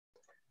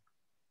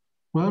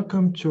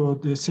Welcome to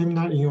the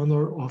seminar in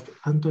honor of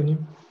Anthony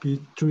P.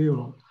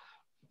 Thirlwall.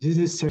 This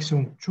is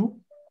section 2.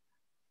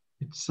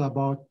 It's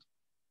about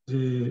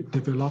the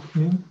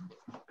development,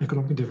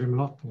 economic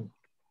development.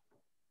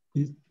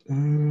 Okay.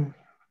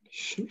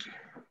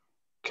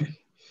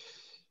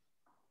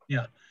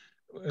 Yeah.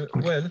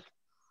 Well,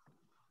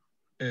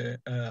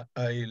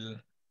 I'll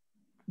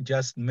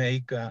just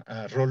make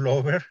a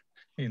rollover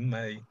in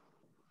my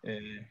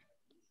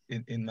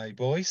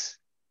voice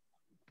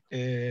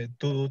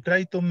to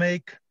try to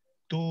make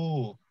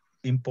two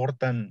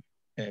important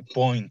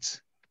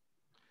points.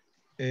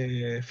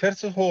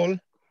 First of all,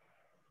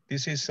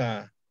 this is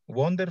a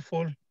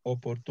wonderful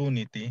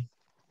opportunity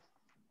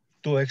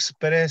to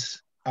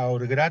express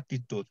our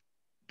gratitude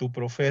to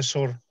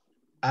Professor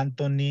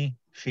Anthony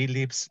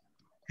Phillips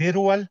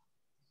Thirlwall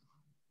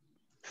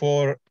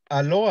for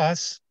allowing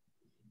us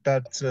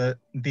that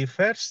the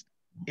first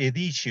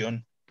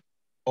edition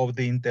of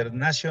the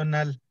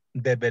International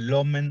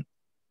Development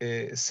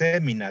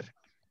Seminar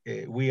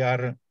we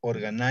are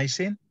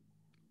organizing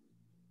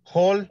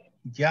hold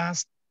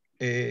just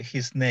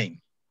his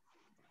name.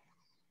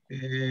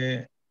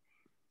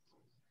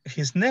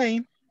 His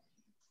name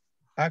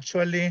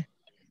actually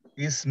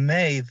is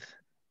made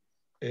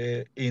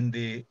in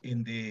the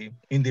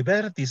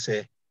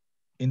vertice,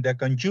 in the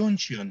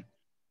conjunction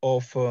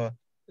of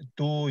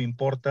two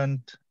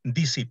important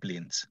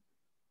disciplines: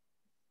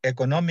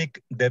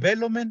 economic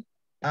development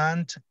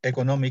and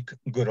economic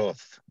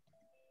growth.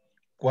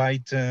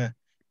 Quite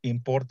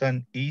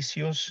important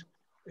issues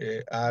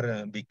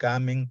are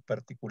becoming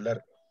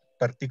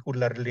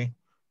particularly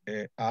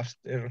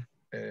after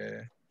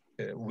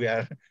we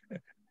are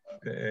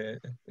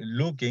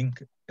looking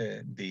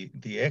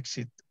the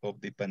exit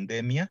of the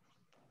pandemic,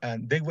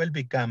 and they will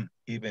become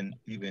even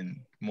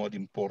more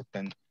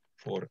important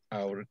for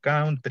our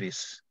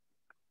countries.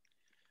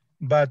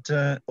 But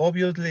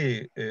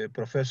obviously,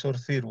 Professor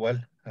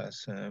Thirlwall,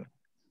 as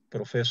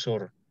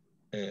Professor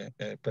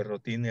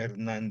Perrotini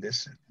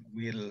Hernandez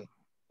will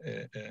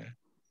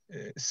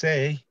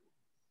say,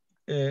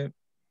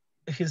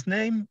 his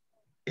name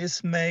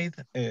is made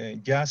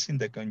just in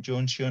the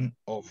conjunction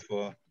of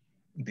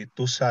the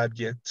two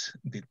subjects,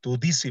 the two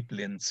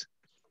disciplines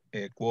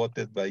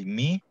quoted by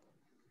me,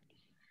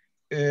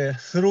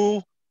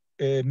 through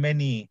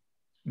many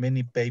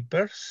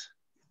papers.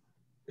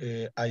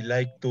 I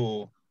like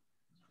to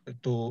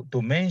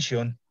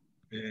mention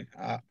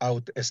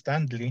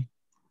outstandingly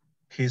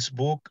his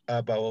book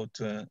about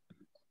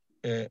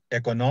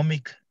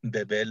economic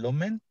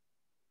development.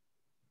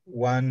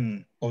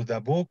 One of the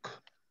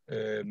book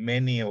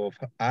many of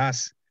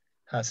us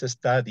has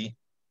studied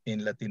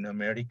in Latin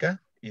America,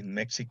 in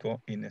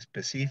Mexico in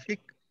specific,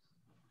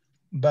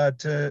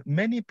 but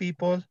many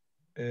people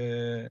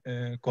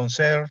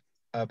concerned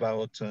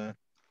about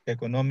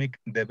economic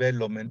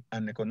development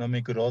and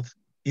economic growth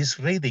is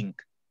reading.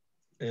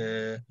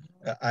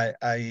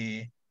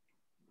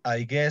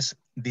 I guess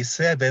the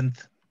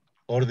 7th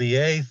or the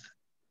 8th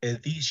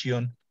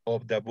edition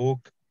of the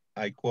book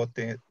I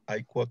quoted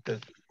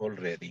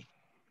already.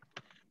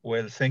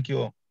 Well, thank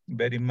you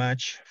very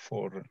much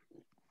for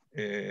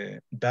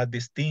that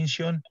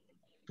distinction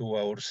to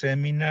our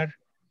seminar,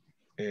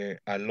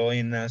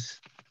 allowing us,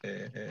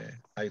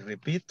 I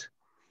repeat,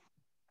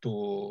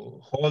 to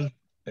hold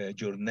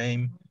your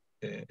name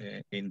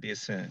in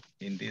this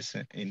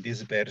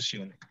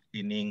version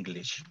in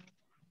English.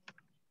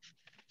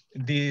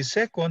 The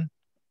second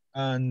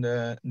and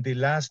the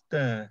last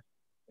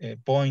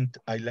point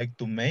I like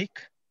to make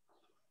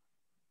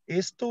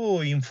is to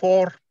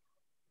inform,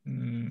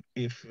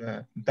 if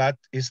that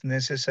is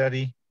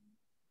necessary,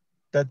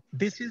 that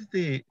this is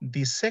the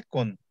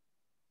second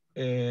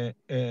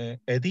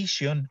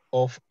edition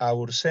of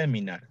our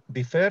seminar,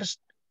 the first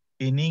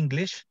in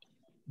English,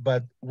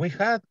 but we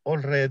had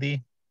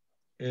already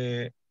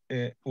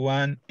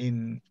one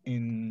in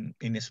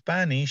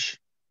Spanish,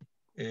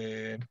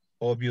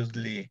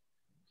 obviously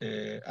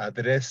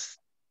addressed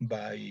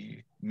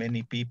by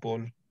many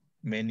people,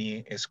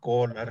 many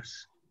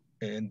scholars,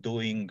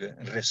 doing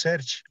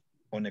research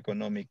on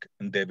economic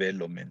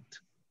development.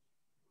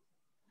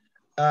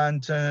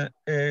 And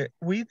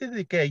we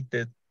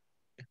dedicated,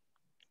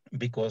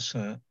 because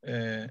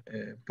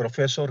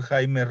Professor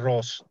Jaime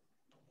Ross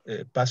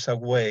passed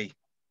away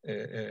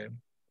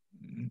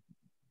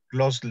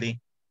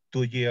closely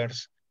 2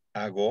 years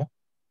ago,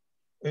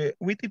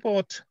 we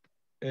devote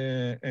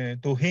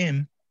to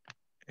him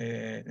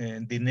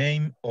the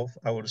name of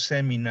our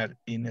seminar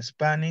in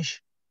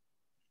Spanish,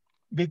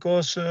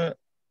 because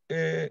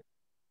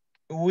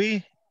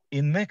we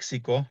in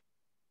Mexico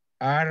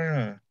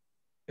are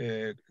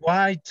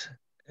quite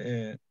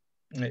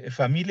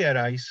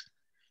familiarized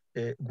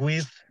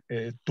with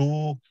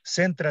two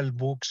central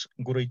books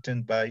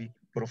written by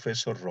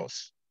Professor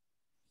Ross.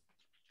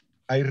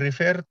 I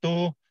refer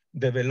to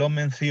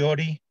Development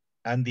Theory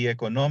and the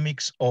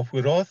Economics of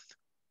Growth,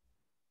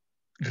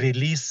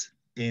 released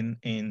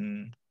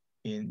in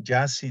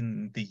just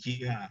in the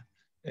year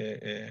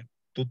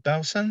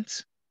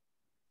 2000,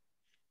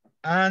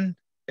 and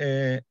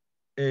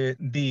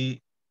the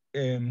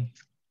the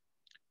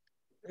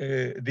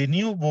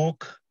new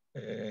book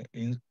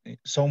in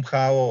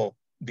somehow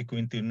the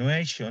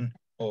continuation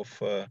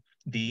of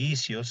the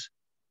issues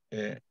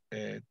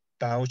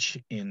touched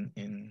in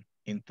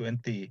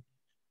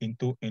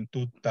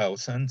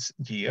 2000s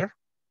year,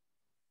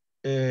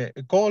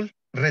 called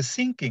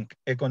Rethinking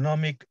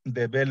Economic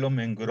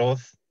Development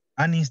Growth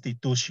and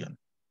Institution,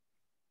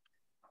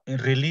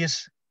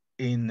 released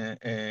in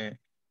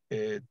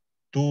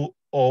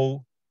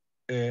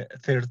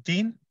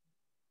 2013,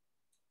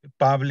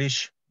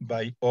 published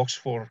by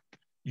Oxford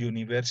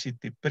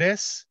University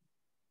Press.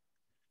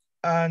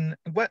 And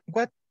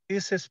what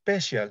is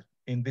special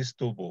in these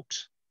two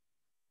books?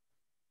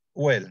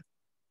 Well,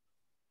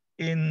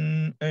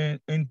 in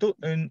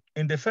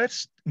the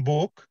first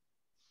book,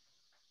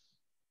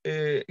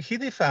 he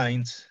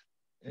defines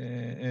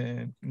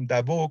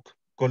the book,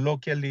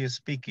 colloquially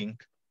speaking,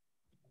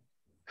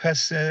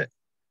 has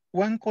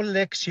one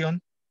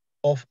collection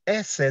of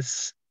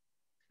essays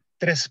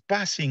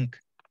trespassing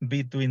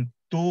between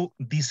two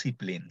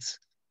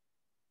disciplines.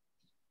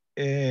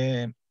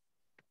 In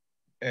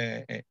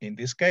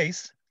this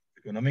case,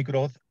 economic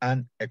growth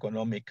and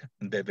economic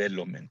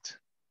development.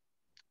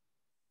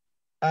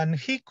 And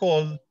he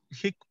called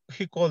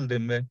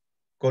them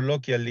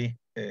colloquially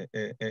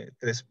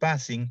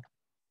trespassing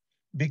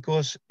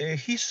because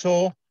he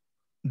saw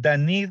the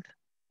need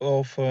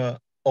of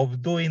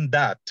doing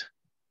that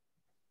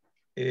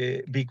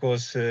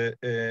because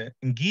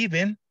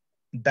given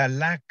the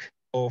lack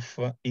of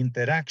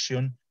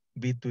interaction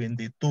between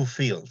the two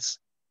fields,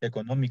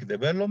 economic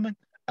development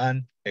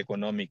and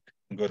economic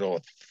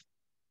growth.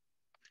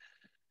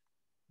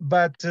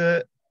 But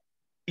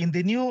in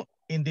the new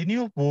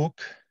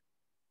book,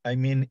 I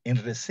mean, in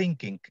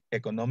Rethinking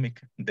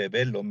Economic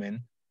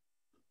Development,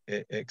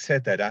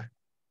 etc.,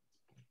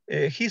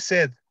 he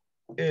said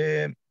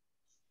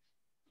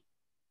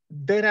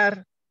there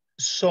are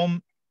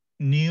some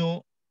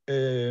new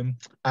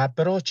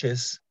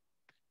approaches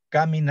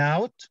coming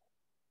out,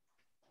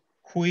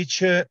 which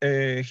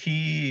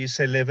he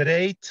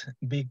celebrates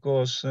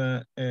because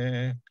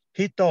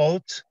he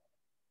thought,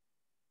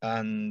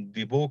 and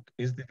the book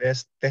is the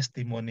best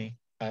testimony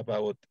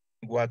about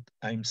what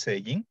I'm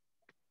saying,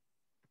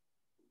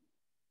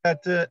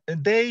 that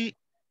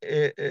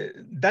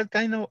that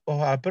kind of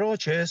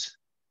approaches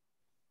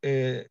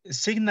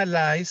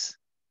signalize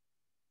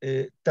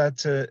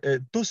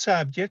that two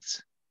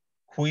subjects,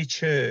 which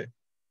he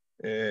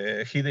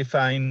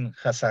defined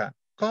as a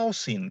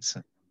cousins,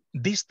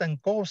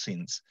 distant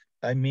cousins,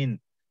 I mean,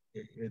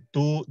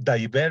 two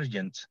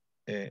divergent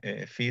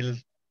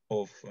fields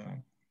of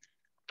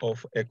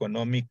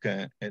economic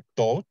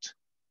thought,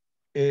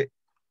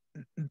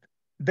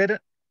 there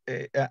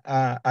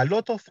a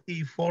lot of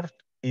effort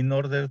in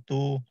order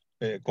to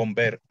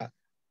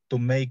to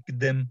make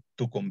them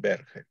to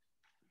converge.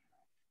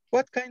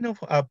 What kind of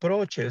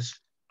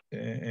approaches,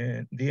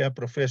 dear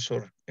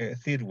Professor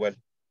Thirlwall,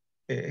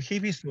 he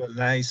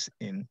visualized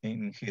in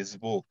his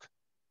book?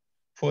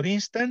 For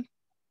instance,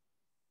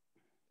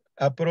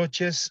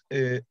 approaches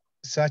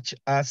such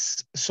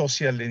as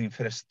social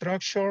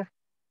infrastructure,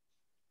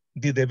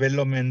 the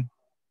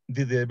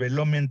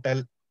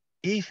developmental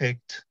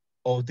effect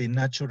of the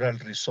natural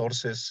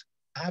resources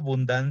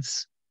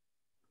abundance,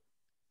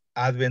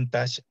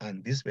 advantage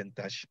and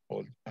disadvantage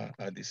all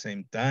at the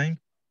same time,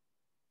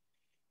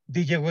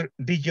 the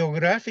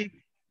geographic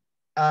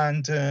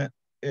and the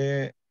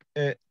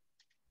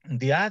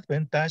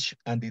advantage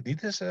and the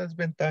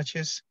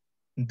disadvantages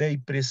they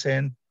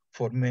present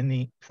for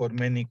many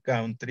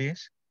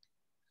countries.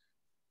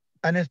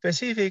 And a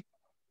specific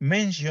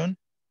mention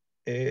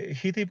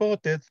he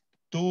devoted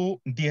to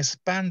the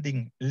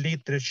expanding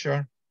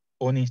literature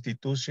on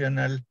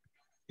institutional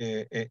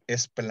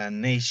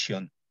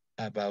explanation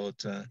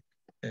about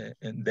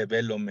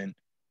development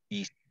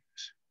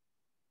issues.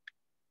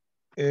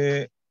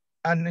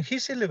 And he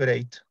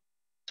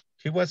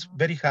was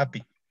very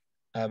happy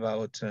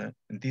about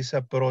these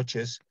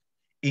approaches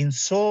in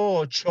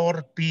so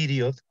short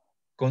period,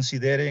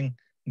 considering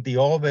the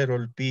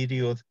overall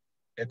period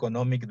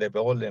economic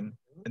development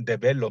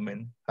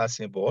has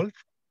evolved.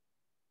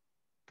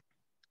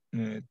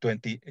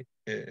 20,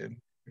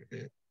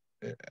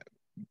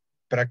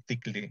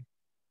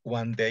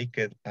 one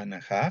decade and a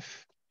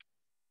half.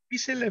 We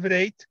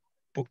celebrate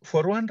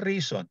for one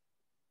reason.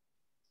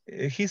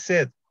 He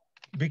said,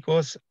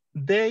 because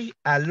they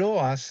allow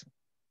us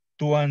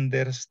to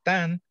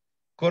understand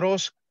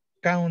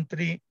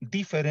cross-country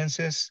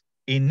differences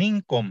in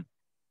income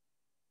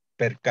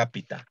per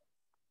capita.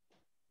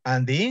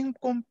 And the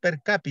income per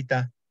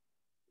capita,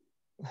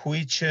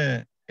 which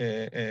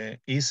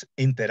is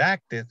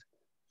interacted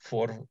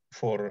for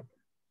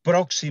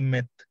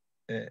proximate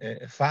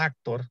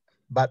factor,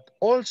 but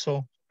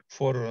also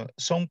for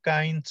some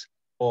kinds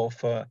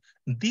of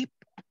deep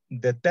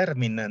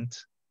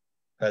determinants,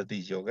 as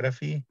the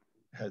geography,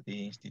 as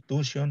the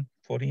institution,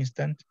 for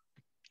instance.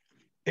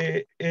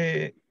 He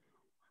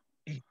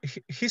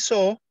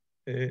saw,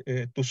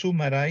 to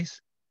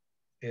summarize,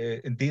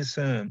 these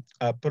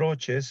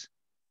approaches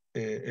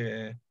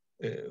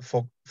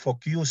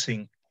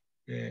focusing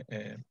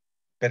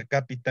per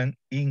capita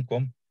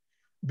income,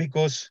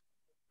 because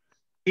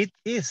it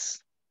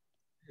is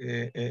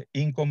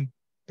income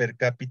per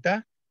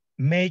capita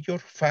major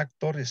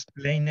factor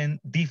explaining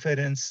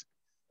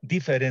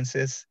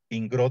differences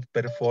in growth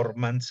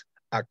performance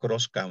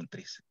across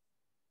countries.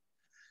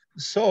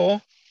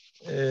 So,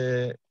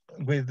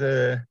 with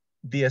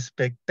the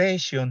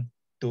expectation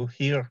to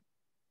hear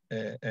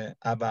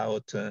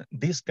about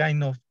this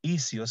kind of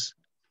issues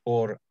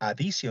or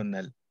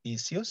additional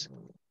issues,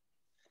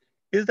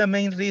 is the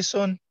main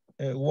reason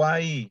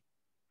why,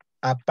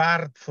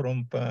 apart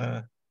from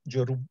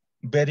your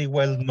very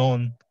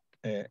well-known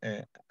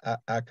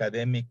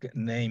academic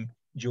name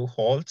you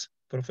hold,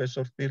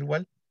 Professor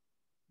Thirlwall,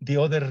 the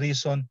other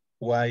reason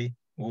why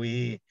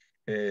we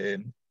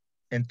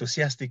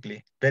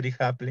enthusiastically, very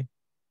happily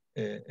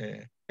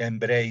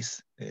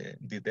embrace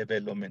the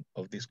development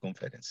of these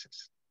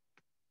conferences.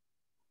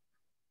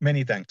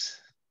 Many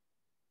thanks.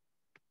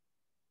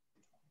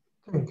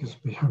 Thank you,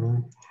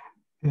 Benjamín.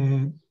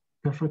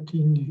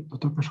 Perrotini,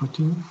 Dr.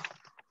 Perrotini,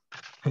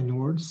 any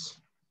words?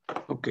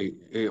 Okay,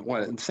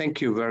 well,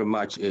 thank you very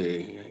much,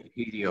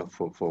 Hideo,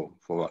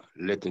 for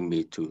letting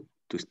me to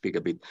speak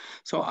a bit.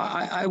 So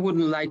I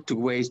wouldn't like to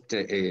waste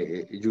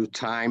your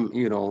time,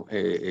 you know,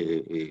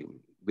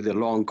 with a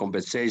long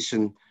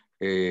conversation,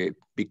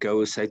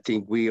 because I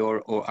think we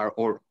are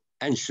all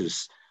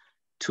anxious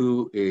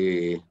to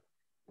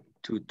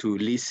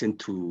listen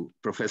to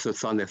Professor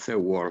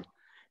Thirlwall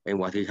and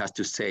what he has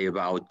to say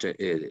about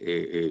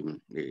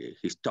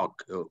his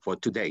talk for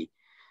today.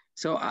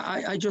 So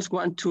I just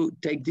want to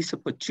take this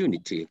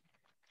opportunity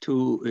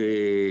to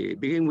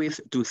begin with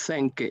to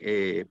thank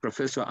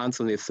Professor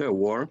Anthony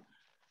Thirlwall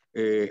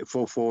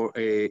for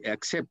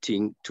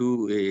accepting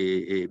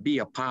to be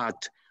a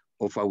part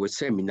of our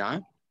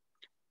seminar.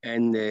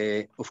 And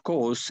of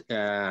course,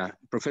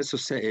 Professor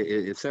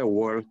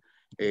Thirlwall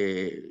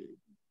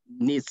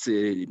needs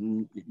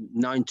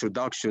no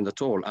introduction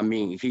at all. I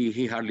mean,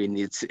 he hardly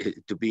needs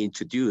to be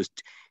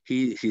introduced.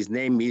 His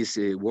name is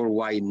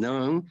worldwide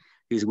known.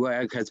 His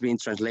work has been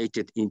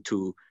translated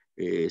into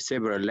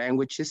several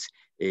languages,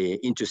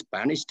 into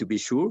Spanish to be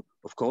sure,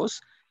 of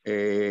course.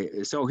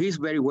 So he's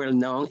very well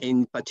known.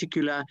 In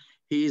particular,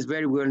 he is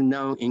very well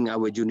known in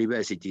our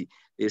university.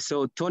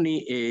 So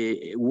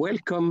Tony,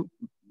 welcome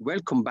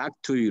back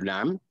to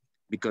UNAM,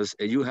 because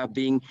you have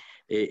been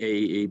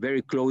a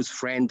very close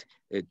friend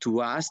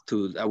to us,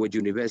 to our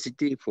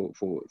university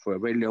for a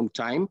very long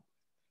time.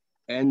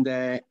 And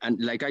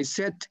like I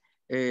said,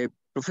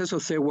 Professor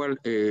Thirlwall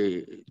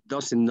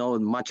doesn't know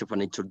much of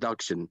an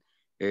introduction.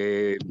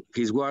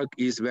 His work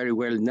is very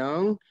well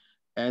known,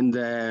 and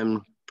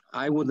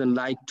I wouldn't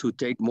like to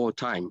take more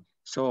time.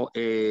 So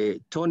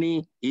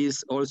Tony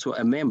is also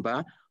a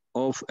member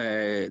of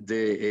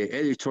the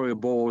editorial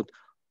board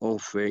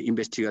of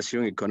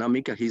Investigación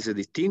Económica. He's a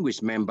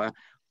distinguished member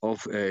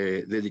of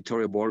the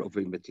editorial board of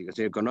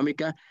Investigación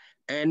Económica.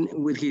 And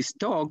with his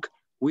talk,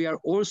 we are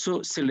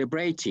also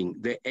celebrating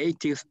the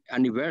 80th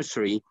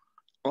anniversary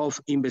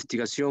of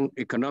Investigación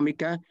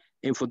Económica.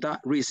 And for that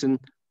reason,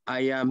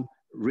 I am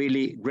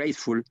really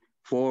grateful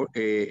for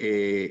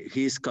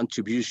his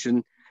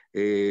contribution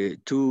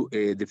to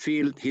the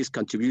field, his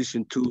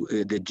contribution to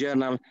the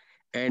journal,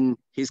 and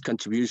his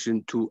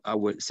contribution to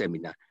our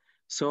seminar.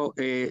 So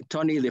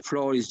Tony, the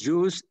floor is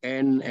yours.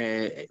 And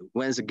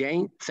once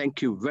again,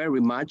 thank you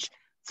very much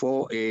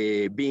for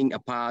being a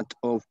part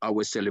of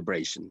our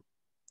celebration.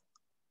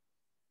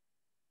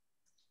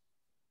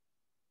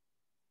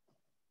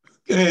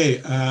 Okay,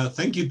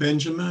 thank you,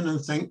 Benjamin,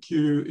 and thank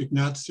you,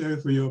 Ignacio,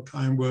 for your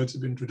kind words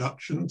of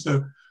introduction.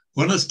 So,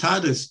 buenas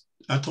tardes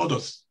a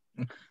todos.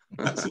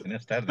 That's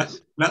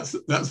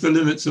the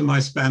limits of my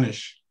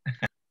Spanish.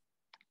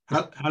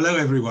 Hello,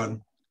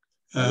 everyone.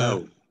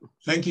 Hello.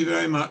 Thank you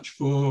very much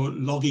for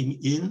logging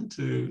in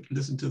to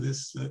listen to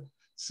this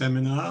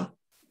seminar.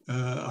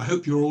 I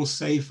hope you're all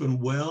safe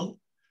and well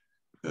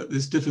at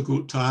this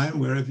difficult time,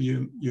 wherever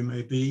you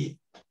may be.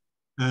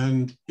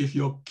 And if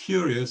you're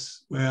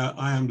curious where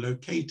I am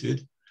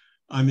located,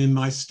 I'm in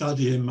my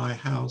study in my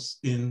house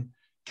in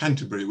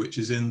Canterbury, which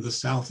is in the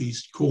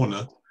southeast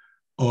corner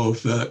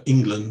of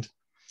England.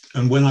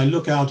 And when I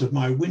look out of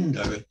my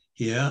window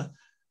here,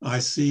 I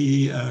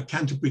see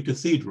Canterbury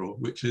Cathedral,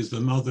 which is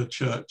the mother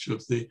church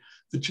of the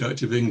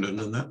Church of England.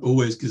 And that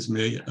always gives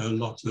me a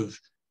lot of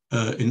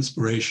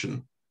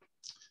inspiration.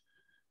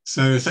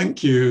 So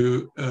thank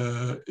you,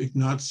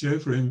 Ignacio,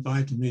 for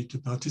inviting me to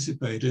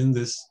participate in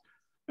this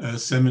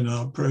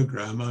seminar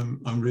program.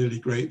 I'm really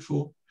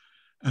grateful.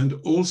 And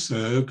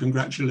also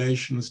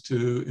congratulations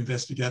to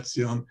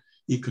Investigación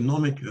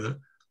Económica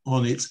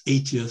on its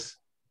 80th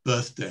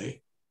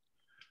birthday.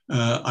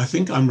 I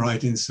think I'm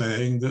right in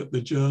saying that the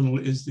journal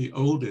is the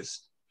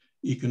oldest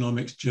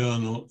economics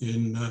journal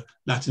in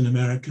Latin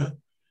America,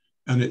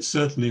 and it's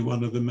certainly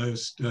one of the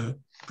most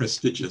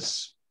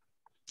prestigious.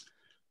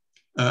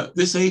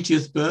 This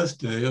 80th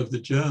birthday of the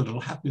journal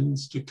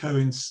happens to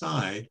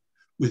coincide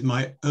with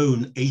my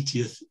own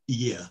 80th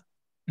year.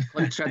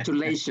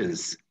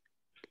 Congratulations.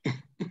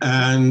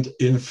 And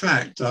in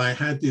fact, I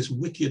had this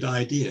wicked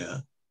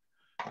idea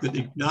that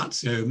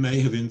Ignacio may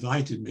have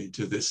invited me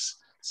to this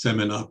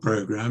seminar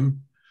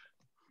program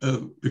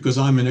because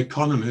I'm an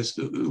economist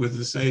with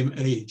the same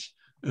age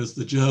as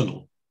the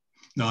journal.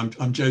 No,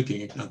 I'm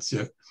joking,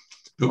 Ignacio.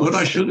 But what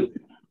I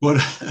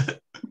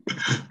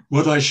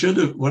should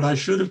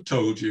have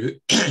told you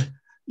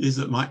is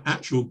that my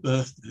actual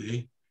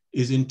birthday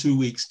is in 2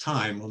 weeks'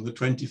 time, on the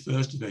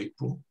 21st of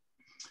April.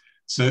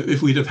 So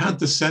if we'd have had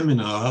the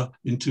seminar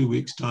in 2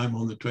 weeks' time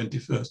on the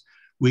 21st,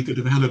 we could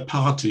have had a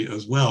party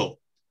as well.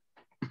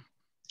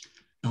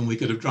 And we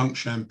could have drunk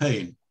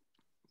champagne,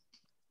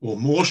 or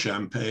more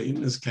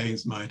champagne, as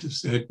Keynes might have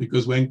said,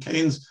 because when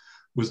Keynes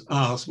was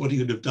asked what he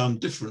would have done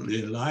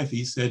differently in life,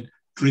 he said,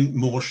 drink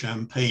more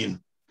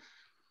champagne.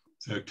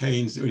 So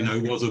Keynes,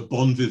 was a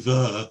bon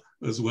viveur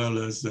as well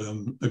as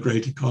a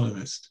great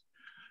economist.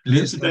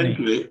 Please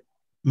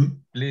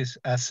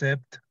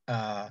accept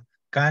a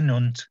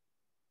canon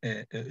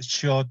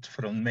shot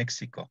from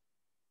Mexico,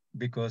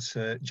 because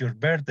your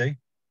birthday,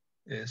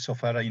 so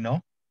far I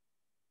know,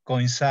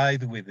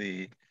 coincide with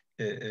the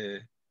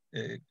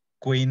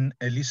Queen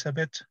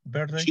Elizabeth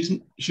birthday.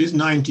 She's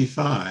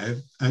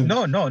 95. And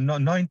no,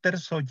 in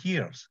terms of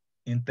years.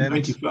 In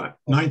terms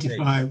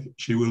 95,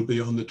 she will be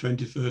on the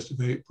 21st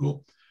of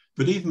April.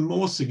 But even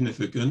more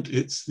significant,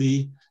 it's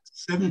the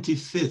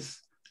 75th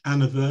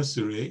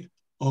anniversary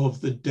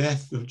of the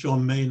death of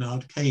John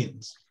Maynard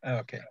Keynes.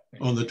 Okay.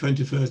 On the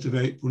 21st of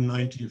April,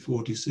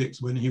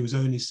 1946, when he was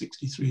only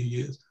 63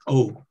 years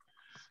old.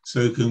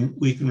 So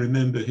we can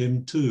remember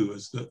him too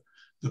as the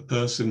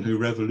person who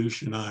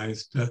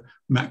revolutionized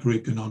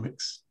macroeconomic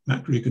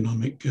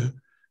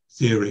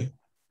theory.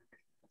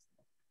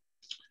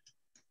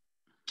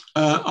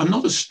 I'm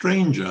not a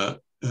stranger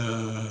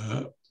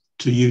to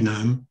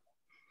UNAM.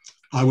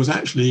 I was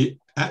actually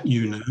at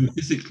UNAM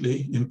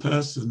physically in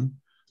person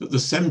at the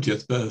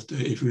 70th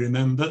birthday, if you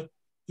remember,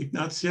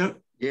 Ignacio.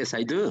 Yes,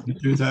 I do.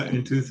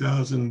 In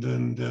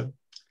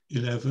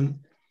 2011.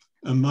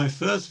 And my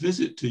first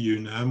visit to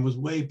UNAM was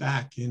way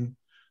back in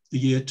the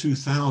year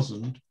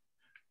 2000,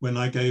 when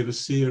I gave a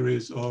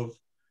series of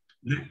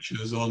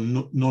lectures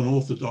on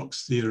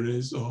non-orthodox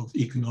theories of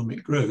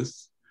economic growth,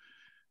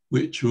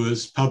 which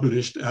was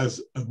published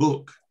as a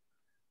book.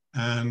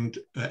 And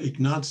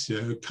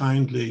Ignacio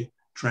kindly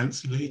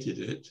translated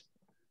it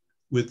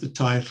with the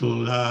title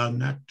La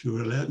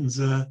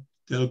Naturaleza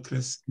del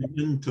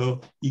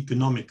Crecimiento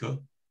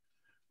Económico.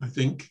 I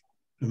think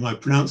my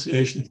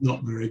pronunciation is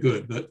not very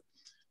good, but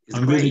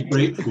I'm really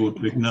grateful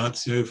to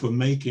Ignacio for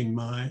making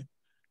my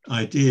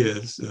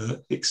ideas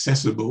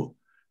accessible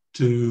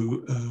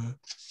to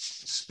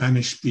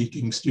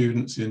Spanish-speaking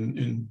students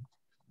in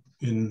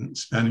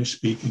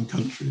Spanish-speaking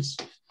countries.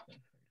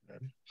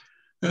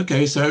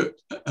 Okay, so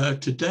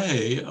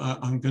today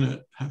I'm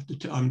going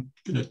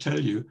to tell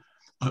you,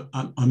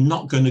 I'm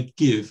not going to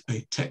give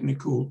a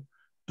technical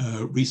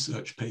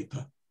research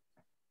paper.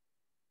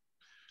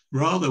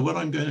 Rather, what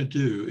I'm going to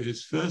do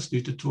is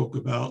firstly to talk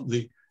about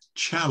the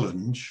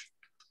challenge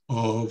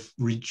of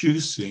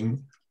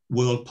reducing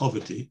world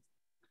poverty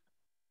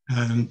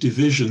and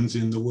divisions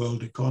in the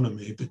world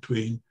economy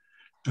between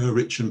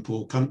rich and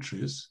poor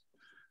countries.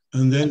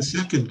 And then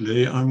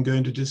secondly, I'm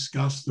going to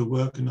discuss the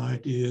work and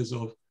ideas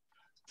of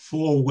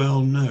 4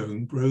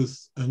 well-known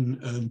growth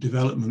and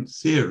development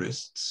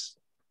theorists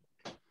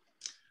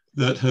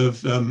that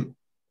have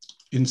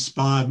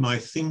inspired my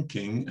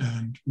thinking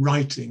and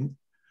writing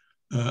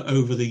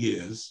over the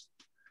years.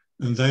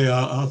 And they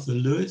are Arthur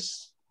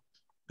Lewis,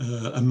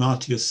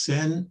 Amartya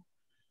Sen,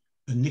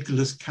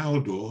 Nicholas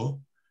Kaldor,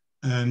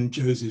 and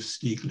Joseph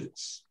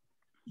Stiglitz.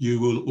 You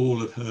will all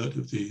have heard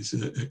of these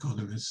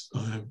economists,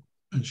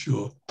 I'm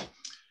sure.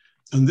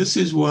 And this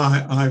is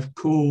why I've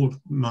called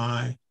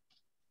my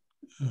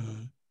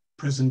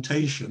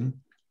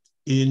presentation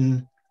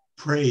in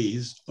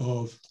praise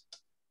of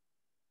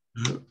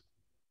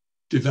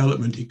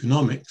development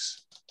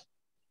economics.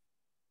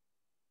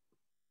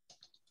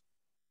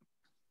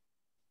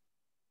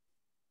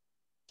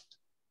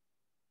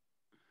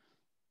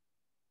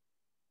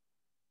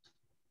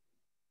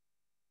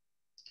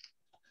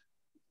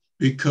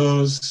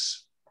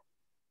 Because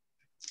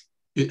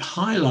it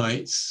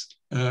highlights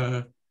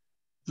the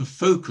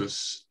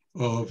focus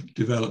of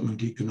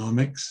development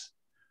economics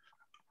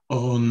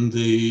on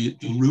the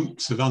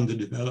roots of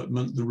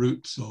underdevelopment, the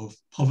roots of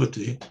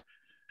poverty,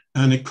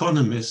 and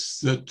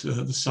economists that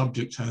the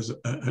subject has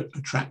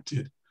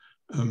attracted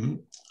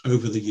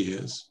over the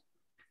years.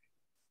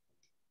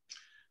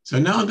 So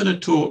now I'm going to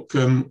talk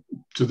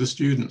to the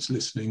students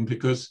listening,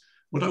 because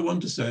what I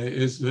want to say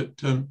is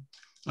that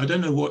I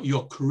don't know what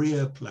your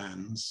career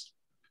plans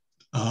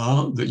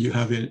are that you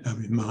have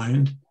in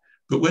mind,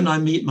 but when I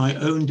meet my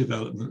own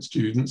development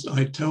students,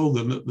 I tell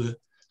them that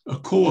a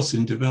course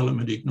in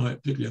development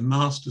economics, particularly a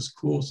master's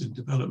course in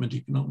development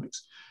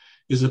economics,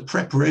 is a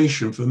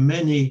preparation for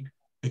many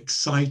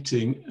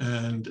exciting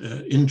and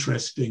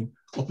interesting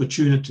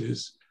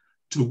opportunities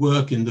to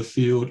work in the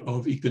field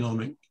of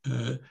economic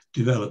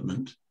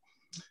development.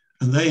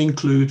 And they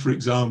include, for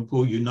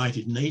example,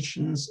 United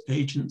Nations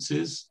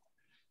agencies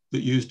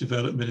that use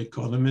development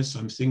economists.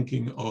 I'm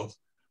thinking of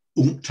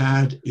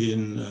UNCTAD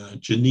in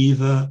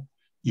Geneva,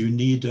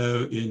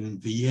 Unido in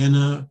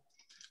Vienna,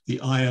 the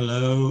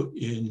ILO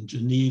in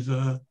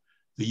Geneva,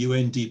 the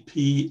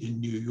UNDP in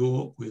New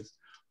York with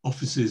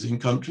offices in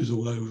countries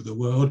all over the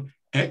world,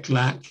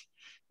 ECLAC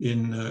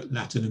in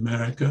Latin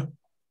America.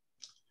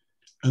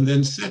 And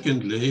then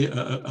secondly,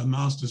 a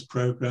master's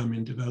program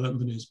in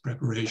development is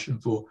preparation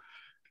for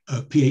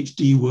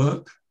PhD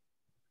work,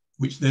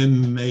 which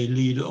then may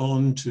lead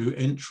on to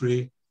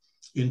entry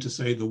into,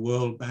 say, the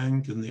World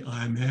Bank and the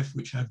IMF,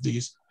 which have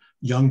these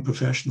young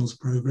professionals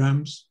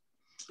programs,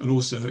 and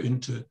also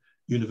into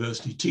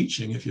university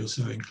teaching if you're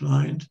so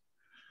inclined.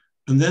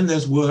 And then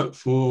there's work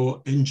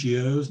for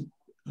NGOs,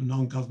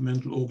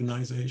 non-governmental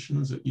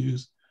organizations that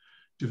use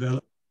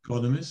development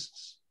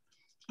economists,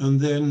 and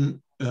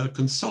then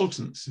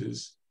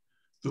consultancies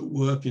that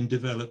work in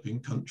developing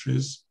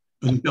countries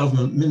and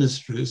government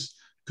ministries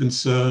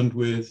concerned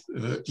with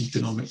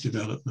economic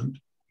development.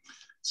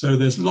 So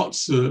there's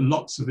lots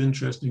of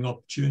interesting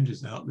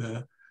opportunities out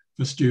there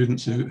for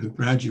students who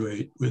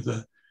graduate with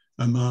a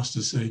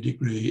master's, say,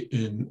 degree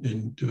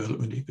in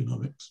development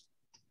economics.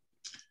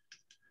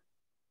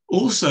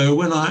 Also,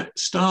 when I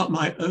start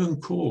my own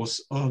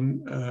course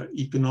on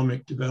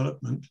economic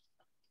development,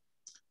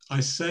 I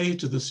say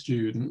to the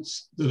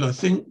students that I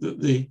think that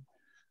the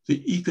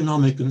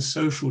economic and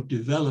social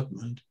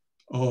development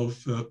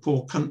of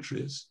poor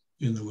countries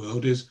in the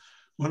world is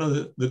one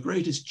of the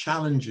greatest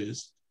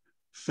challenges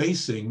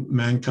facing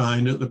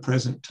mankind at the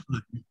present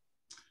time.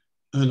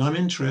 And I'm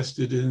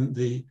interested in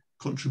the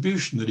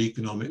contribution that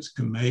economics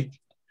can make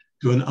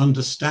to an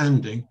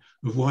understanding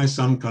of why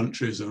some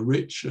countries are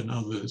rich and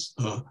others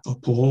are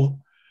poor,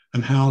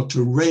 and how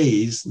to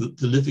raise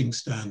the living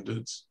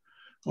standards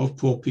of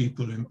poor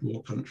people in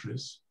poor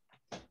countries.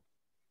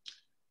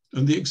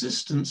 And the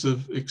existence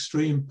of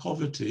extreme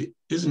poverty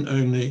isn't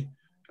only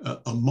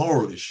a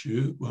moral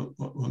issue, well,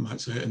 one might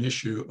say an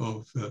issue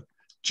of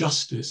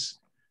justice,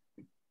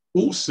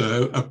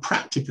 also a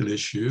practical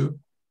issue,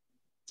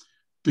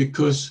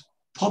 because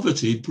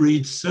poverty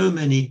breeds so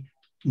many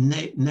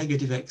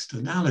negative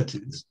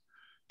externalities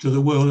to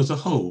the world as a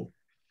whole.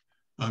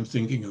 I'm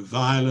thinking of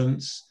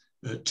violence,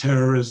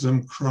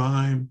 terrorism,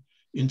 crime,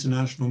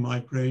 international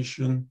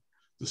migration,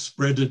 the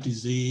spread of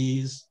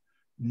disease,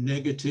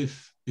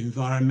 negative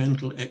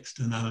environmental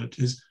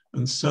externalities,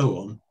 and so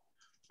on.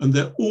 And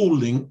they're all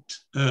linked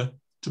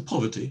to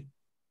poverty.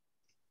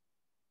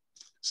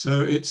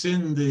 So it's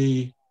in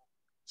the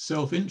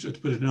self-interest,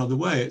 to put it another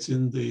way, it's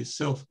in the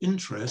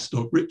self-interest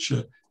of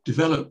richer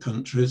developed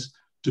countries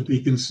to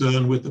be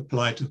concerned with the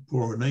plight of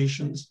poorer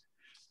nations,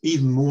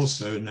 even more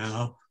so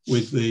now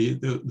with the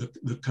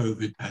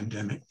COVID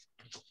pandemic.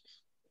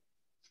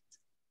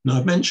 Now,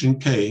 I've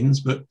mentioned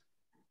Keynes, but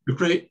the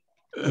great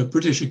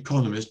British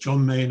economist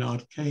John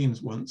Maynard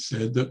Keynes once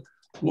said that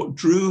what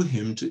drew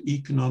him to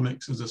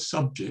economics as a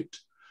subject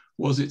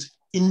was its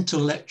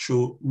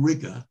intellectual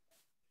rigor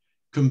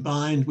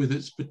combined with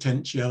its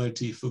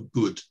potentiality for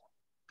good,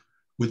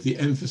 with the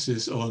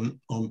emphasis on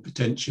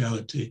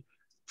potentiality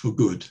for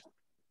good.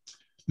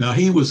 Now,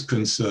 he was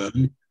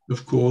concerned,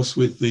 of course,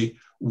 with the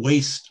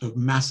waste of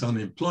mass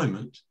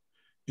unemployment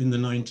in the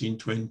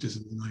 1920s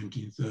and the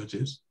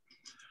 1930s,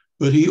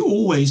 but he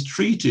always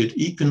treated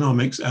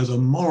economics as a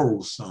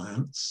moral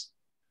science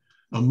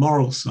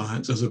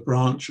as a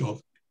branch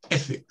of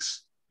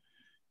ethics.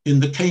 In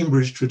the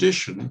Cambridge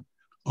tradition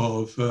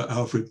of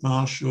Alfred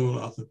Marshall,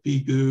 Arthur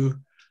Pigou,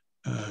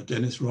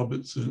 Dennis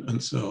Robertson,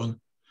 and so on,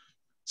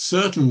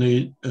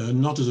 certainly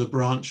not as a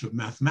branch of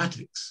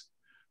mathematics,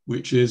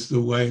 which is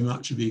the way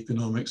much of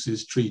economics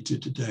is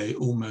treated today,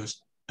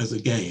 almost as a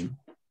game.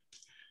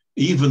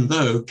 Even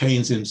though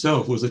Keynes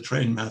himself was a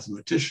trained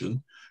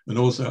mathematician, and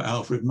also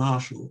Alfred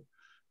Marshall,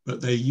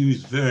 but they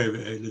used very,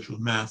 very little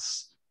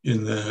maths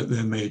in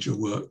their major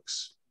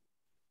works.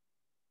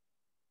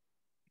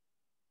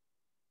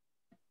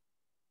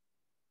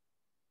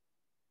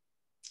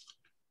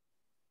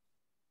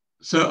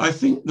 So I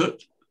think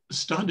that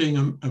studying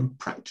and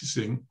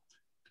practicing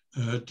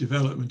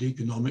development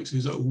economics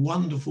is a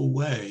wonderful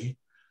way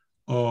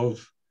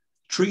of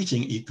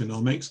treating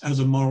economics as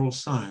a moral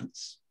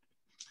science.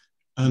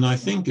 And I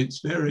think it's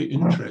very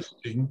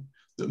interesting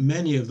that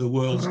many of the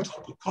world's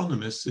top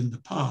economists in the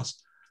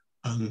past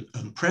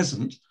and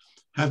present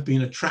have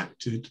been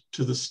attracted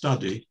to the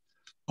study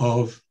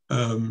of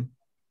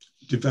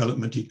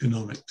development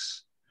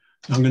economics.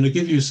 Now, I'm going to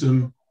give you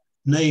some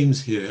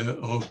names here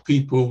of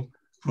people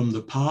from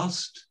the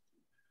past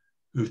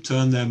who've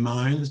turned their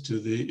minds to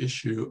the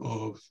issue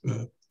of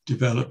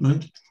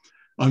development.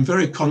 I'm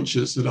very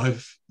conscious that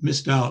I've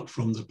missed out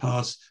from the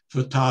past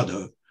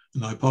Furtado,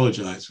 and I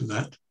apologize for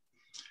that.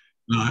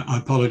 And I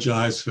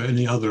apologize for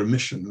any other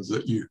omissions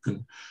that you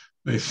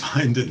may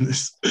find in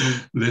this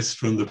list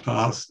from the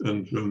past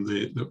and from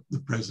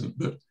the present.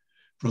 But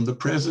from the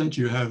present,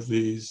 you have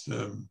these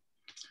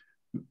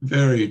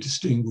very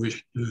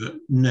distinguished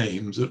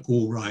names that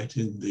all write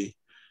in the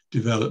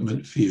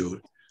development field.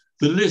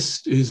 The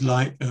list is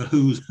like a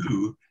who's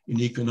who in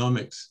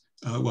economics,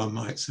 one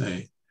might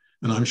say.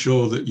 And I'm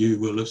sure that you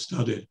will have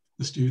studied,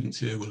 the students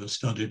here will have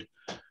studied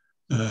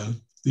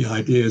the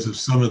ideas of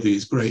some of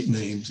these great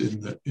names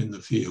in the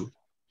field.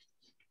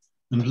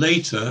 And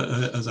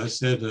later, as I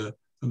said a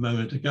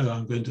moment ago,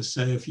 I'm going to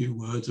say a few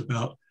words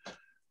about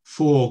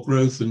 4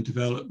 growth and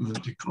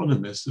development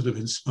economists that have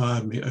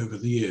inspired me over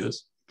the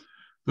years.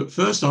 But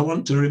first, I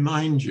want to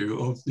remind you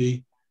of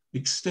the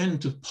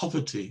extent of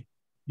poverty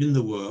in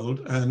the world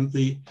and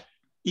the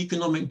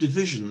economic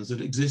divisions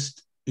that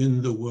exist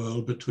in the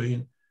world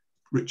between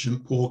rich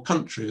and poor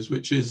countries,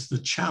 which is the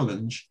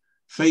challenge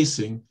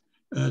facing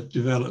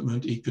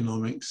development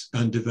economics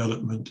and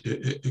development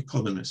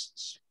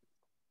economists.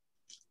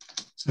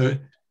 So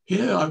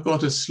here I've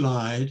got a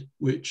slide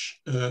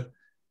which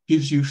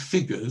gives you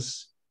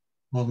figures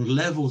on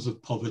levels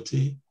of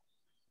poverty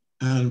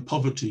and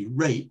poverty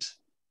rate,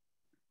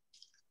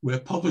 where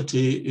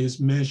poverty is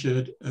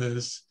measured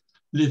as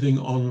living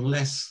on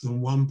less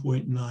than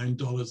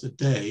 $1.9 a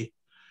day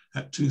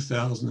at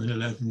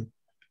 2011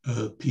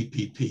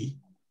 PPP.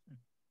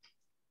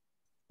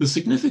 The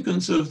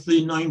significance of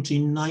the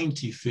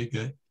 1990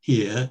 figure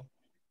here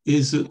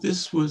is that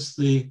this was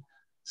the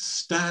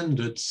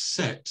standard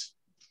set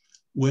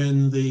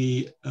when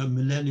the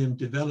Millennium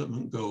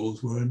Development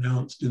Goals were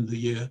announced in the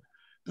year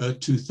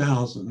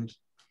 2000.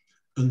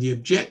 And the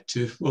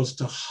objective was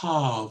to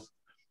halve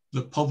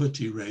the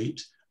poverty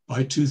rate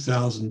by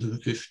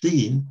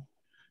 2015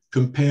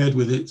 compared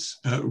with its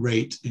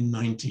rate in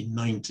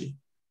 1990.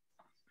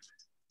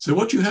 So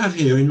what you have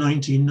here in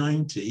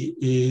 1990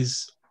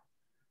 is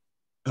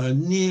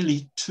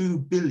nearly 2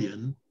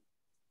 billion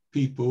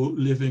people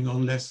living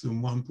on less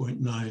than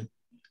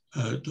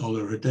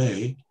 $1.9 a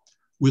day,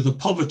 with a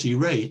poverty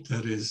rate,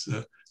 that is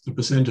the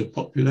percent of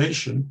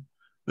population,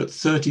 at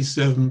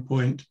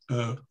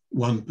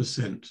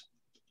 37.1%.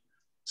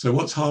 So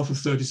what's half of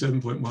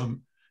 37.1?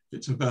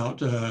 It's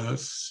about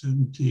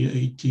 70,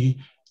 80.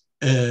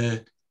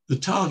 The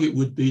target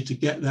would be to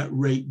get that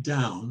rate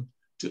down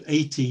to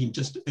 18,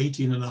 just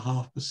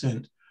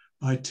 18.5%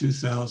 by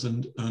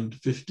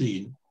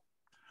 2015.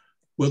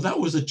 Well, that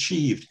was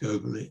achieved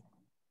globally.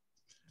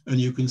 And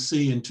you can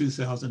see in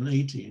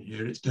 2018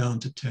 here, it's down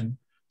to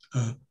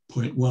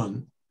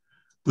 10.1.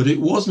 But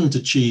it wasn't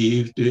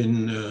achieved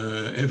in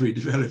every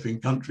developing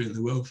country in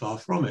the world, far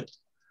from it.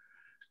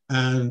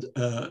 And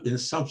in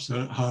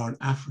sub-Saharan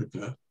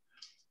Africa,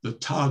 the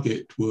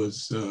target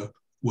was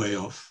way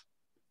off.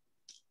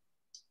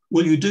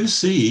 Well, you do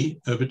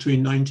see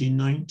between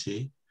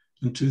 1990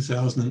 and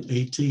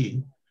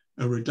 2018,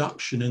 a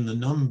reduction in the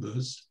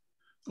numbers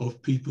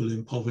of people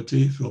in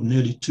poverty from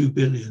nearly 2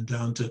 billion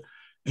down to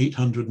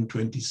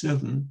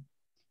 827.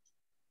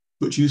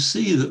 But you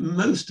see that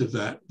most of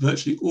that,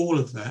 virtually all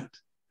of that,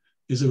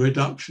 is a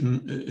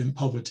reduction in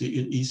poverty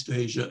in East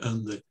Asia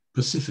and the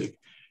Pacific,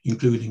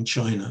 including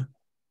China.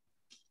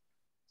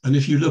 And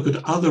if you look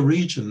at other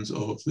regions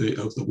of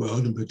the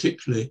world, and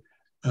particularly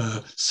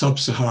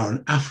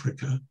sub-Saharan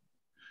Africa,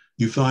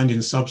 you find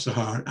in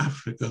sub-Saharan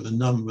Africa the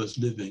numbers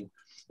living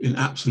in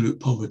absolute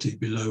poverty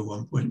below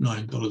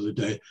 $1.9 a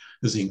day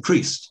has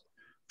increased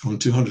from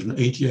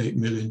 288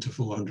 million to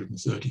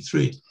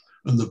 433.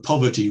 And the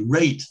poverty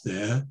rate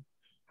there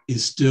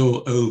is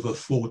still over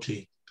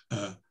 40%.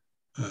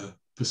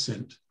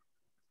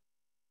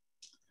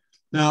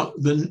 Now,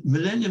 the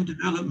Millennium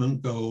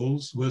Development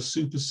Goals were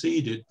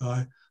superseded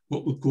by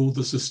what were called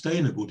the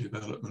Sustainable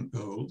Development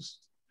Goals.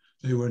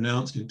 They were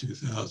announced in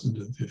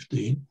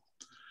 2015.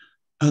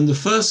 And the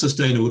first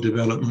Sustainable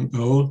Development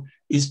Goal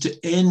is to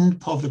end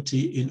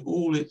poverty in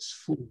all its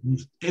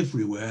forms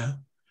everywhere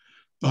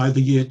by the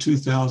year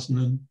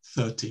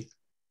 2030.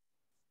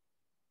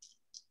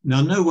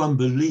 Now, no one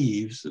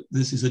believes that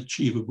this is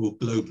achievable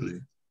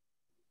globally.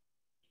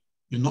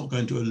 You're not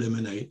going to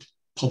eliminate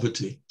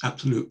poverty,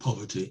 absolute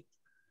poverty,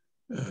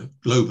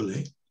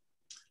 globally.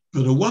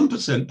 But a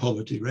 1%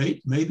 poverty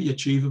rate may be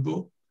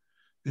achievable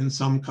in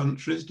some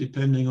countries,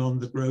 depending on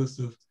the growth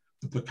of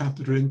the per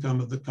capita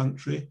income of the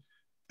country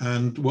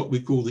and what we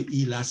call the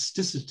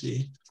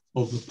elasticity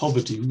of the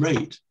poverty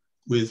rate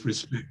with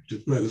respect to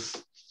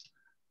growth,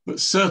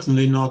 but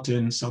certainly not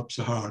in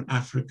sub-Saharan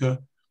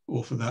Africa,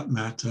 or for that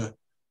matter,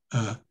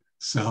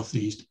 South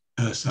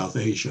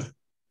Asia.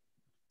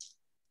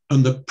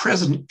 And the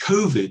present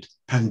COVID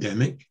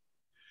pandemic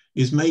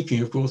is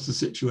making, of course, the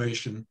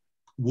situation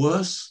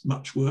worse,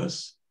 much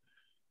worse.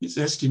 It's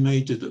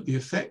estimated that the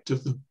effect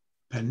of the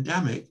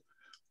pandemic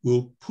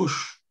will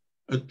push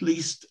at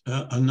least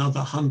another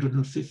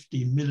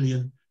 150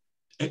 million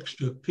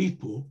extra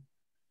people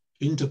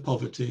into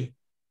poverty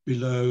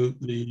below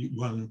the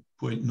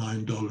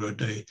 $1.9 a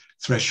day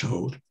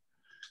threshold.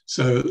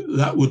 So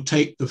that would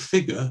take the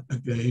figure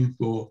again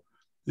for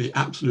the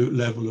absolute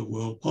level of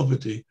world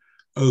poverty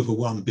over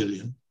 1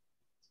 billion.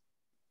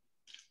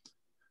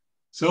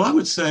 So I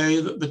would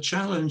say that the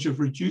challenge of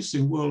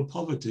reducing world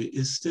poverty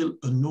is still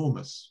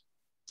enormous.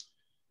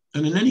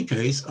 And in any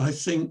case, I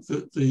think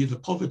that the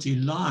poverty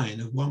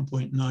line of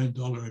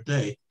 $1.9 a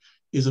day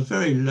is a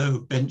very low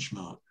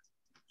benchmark.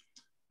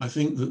 I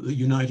think that the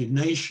United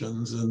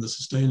Nations and the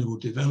Sustainable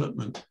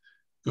Development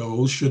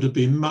Goals should have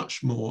been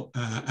much more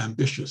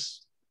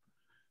ambitious.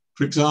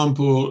 For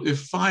example,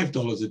 if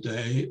 $5 a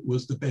day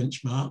was the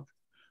benchmark,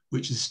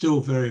 which is still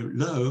very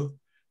low,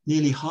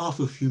 nearly half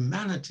of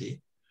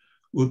humanity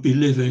would be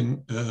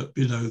living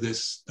below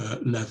this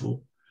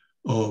level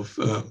of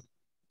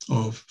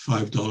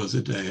 $5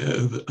 a day.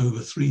 Over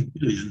 3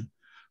 billion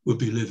would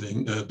be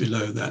living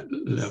below that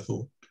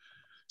level.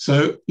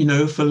 So, you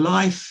know, for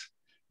life,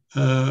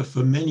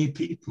 for many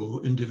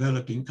people in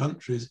developing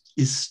countries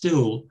is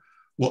still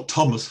what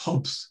Thomas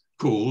Hobbes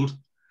called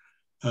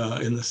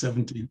in the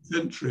 17th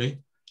century,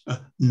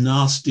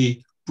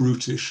 nasty,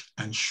 brutish,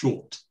 and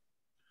short.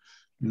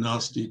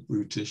 Nasty,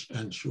 brutish,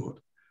 and short.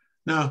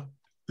 Now,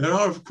 there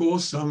are, of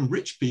course, some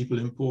rich people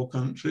in poor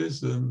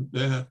countries, and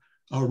there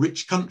are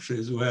rich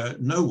countries where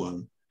no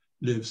one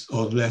lives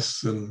on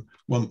less than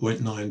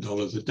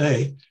 $1.9 a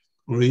day,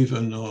 or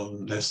even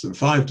on less than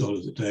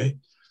 $5 a day,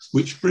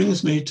 which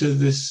brings me to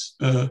this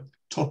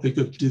topic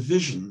of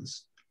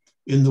divisions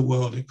in the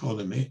world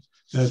economy,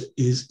 that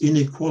is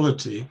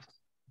inequality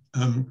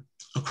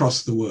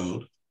across the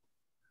world.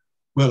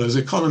 Well, as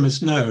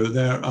economists know,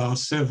 there are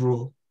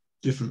several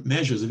different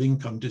measures of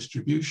income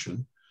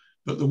distribution,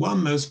 but the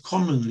one most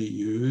commonly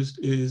used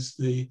is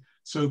the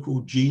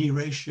so-called Gini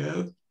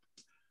ratio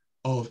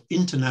of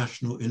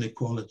international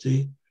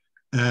inequality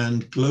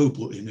and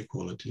global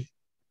inequality.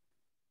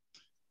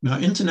 Now,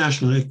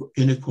 international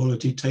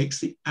inequality takes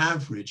the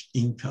average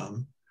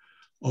income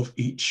of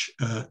each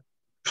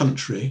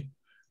country,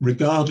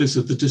 regardless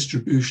of the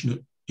distribution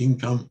of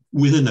income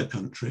within a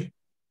country,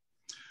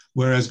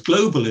 whereas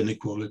global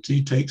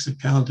inequality takes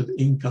account of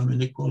income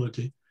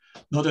inequality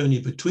not only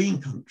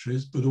between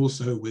countries, but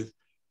also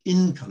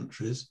within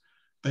countries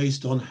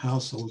based on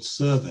household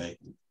survey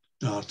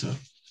data.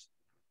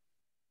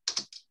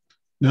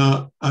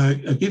 Now, I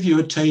give you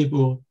a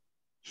table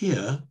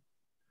here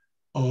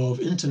of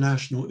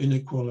international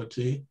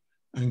inequality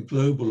and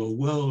global or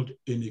world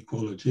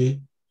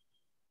inequality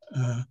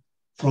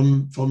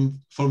from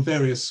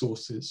various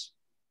sources.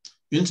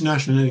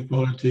 International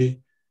inequality,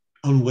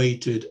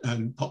 unweighted,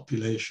 and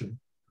population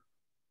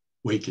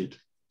weighted.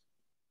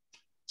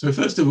 So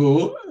first of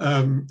all,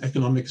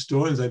 economic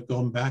historians, they've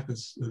gone back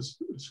as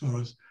far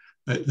as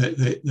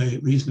they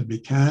reasonably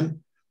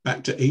can,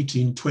 back to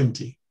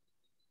 1820.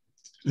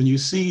 And you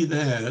see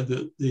there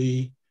that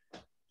the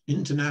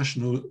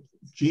international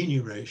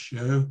Gini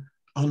ratio,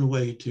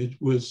 unweighted,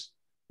 was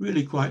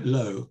really quite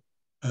low,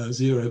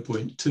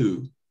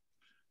 0.2.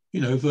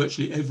 You know,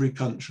 virtually every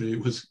country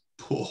was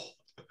poor.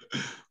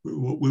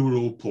 We were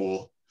all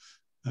poor.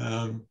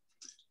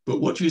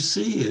 But what you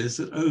see is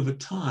that over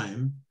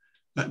time,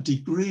 that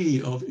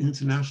degree of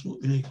international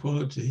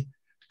inequality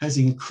has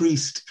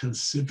increased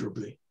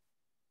considerably.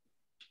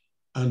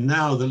 And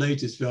now the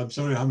latest, I'm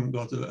sorry I haven't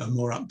got a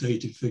more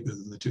updated figure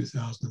than the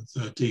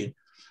 2013,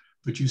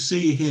 but you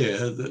see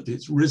here that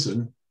it's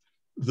risen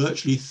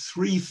virtually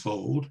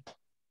threefold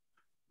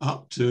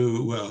up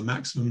to, well, a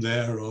maximum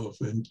there of,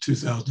 in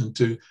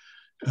 2002,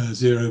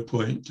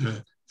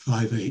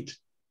 0.58.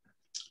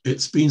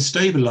 It's been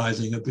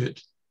stabilizing a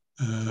bit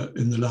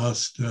in the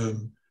last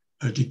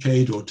a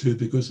decade or two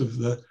because of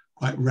the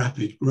quite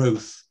rapid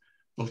growth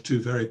of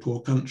two very poor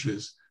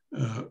countries,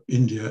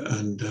 India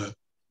and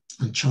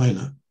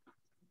China.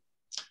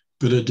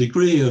 But a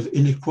degree of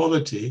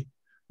inequality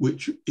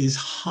which is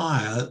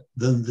higher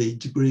than the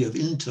degree of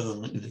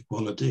internal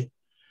inequality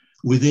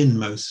within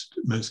most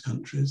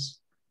countries.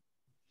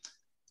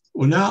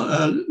 Well,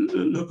 now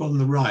look on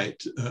the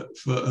right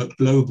for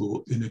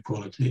global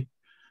inequality.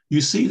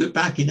 You see that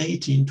back in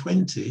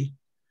 1820,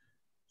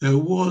 there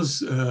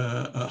was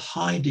a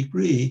high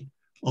degree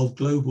of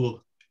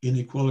global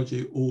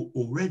inequality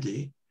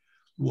already.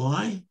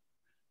 Why?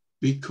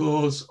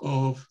 Because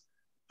of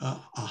a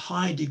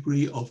high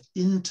degree of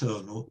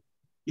internal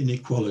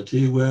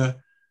inequality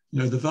where, you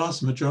know, the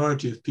vast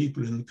majority of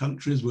people in the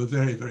countries were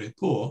very, very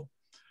poor,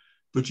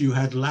 but you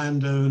had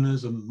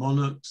landowners and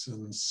monarchs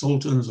and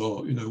sultans,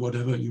 or, you know,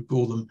 whatever you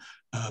call them,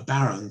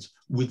 barons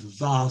with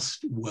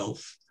vast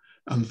wealth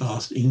and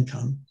vast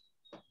income.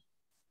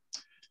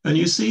 And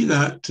you see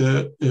that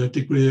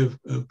degree of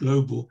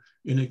global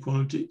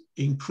inequality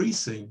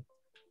increasing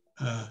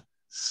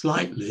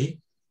slightly.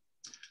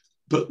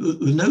 But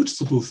the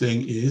noticeable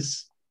thing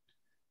is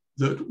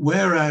that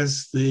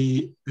whereas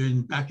back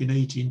in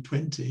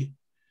 1820,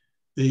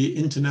 the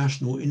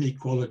international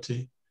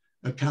inequality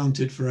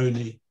accounted for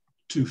only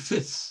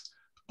 2/5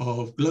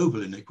 of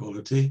global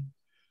inequality,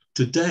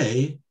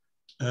 today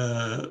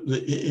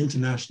the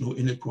international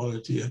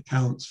inequality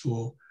accounts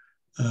for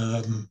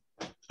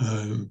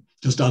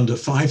just under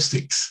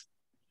 5/6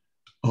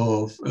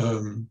 of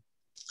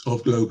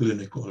global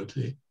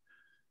inequality.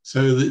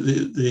 So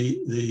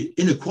the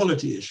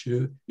inequality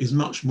issue is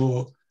much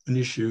more an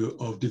issue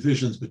of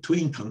divisions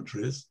between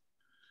countries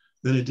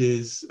than it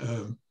is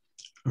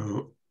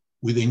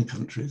within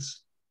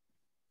countries.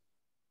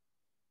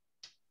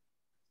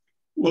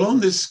 Well, on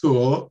this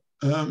score,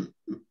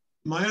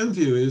 my own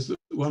view is that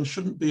one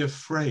shouldn't be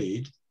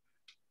afraid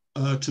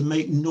to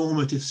make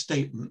normative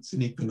statements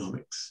in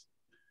economics.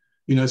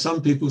 You know,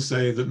 some people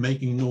say that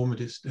making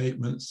normative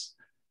statements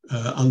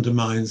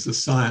undermines the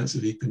science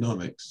of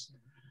economics.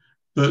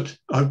 But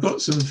I've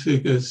got some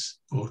figures,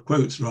 or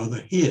quotes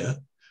rather, here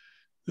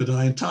that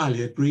I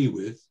entirely agree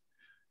with.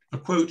 A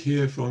quote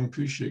here from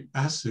Kaushik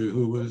Basu,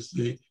 who was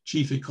the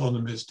chief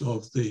economist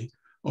of the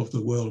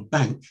World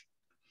Bank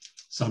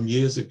some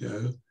years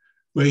ago,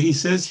 where he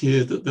says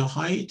here that the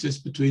hiatus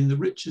between the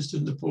richest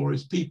and the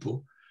poorest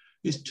people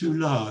is too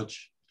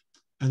large,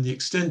 and the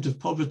extent of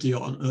poverty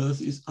on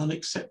earth is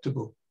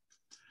unacceptable.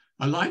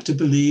 I like to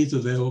believe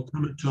that there will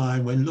come a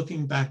time when,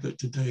 looking back at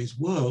today's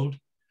world,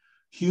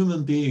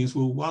 human beings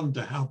will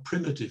wonder how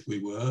primitive we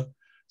were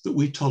that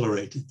we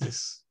tolerated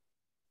this.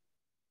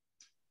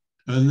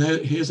 And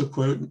here's a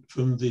quote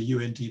from the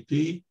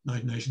UNDP,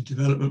 United Nations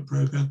Development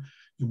Programme,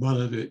 in one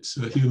of its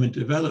human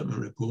development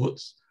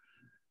reports,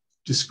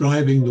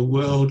 describing the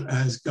world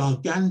as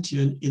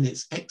gargantuan in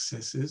its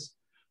excesses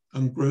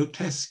and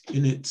grotesque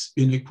in its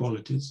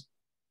inequalities.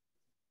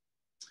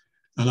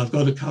 And I've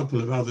got a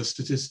couple of other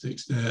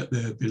statistics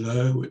there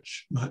below,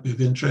 which might be of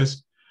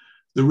interest.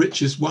 The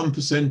richest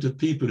 1% of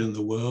people in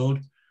the world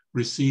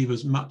receive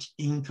as much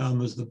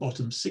income as the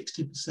bottom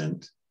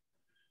 60%.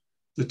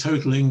 The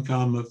total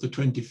income of the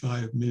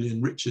 25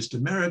 million richest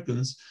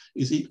Americans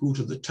is equal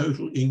to the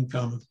total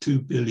income of 2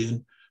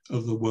 billion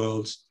of the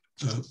world's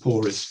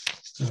poorest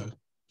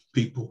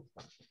people.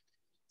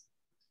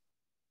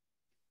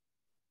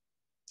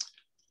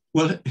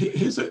 Well,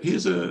 here's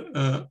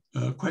a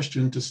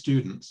question to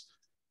students.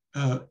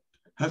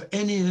 Have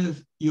any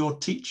of your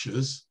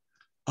teachers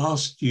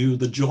asked you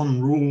the John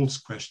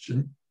Rawls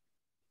question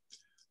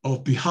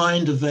of,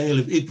 behind a veil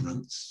of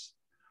ignorance,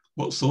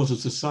 what sort of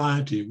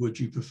society would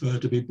you prefer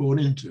to be born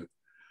into?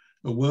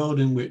 A world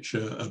in which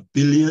a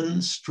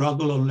billion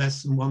struggle on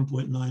less than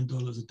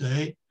 $1.9 a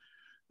day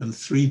and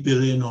 3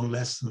 billion on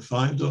less than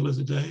 $5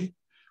 a day,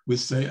 with,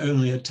 say,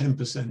 only a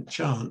 10%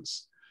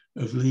 chance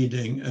of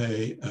leading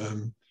a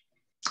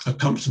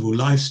comfortable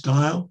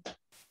lifestyle,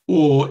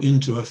 or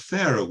into a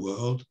fairer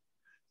world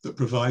that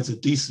provides a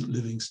decent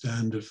living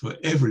standard for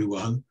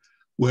everyone,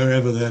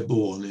 wherever they're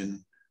born,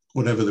 in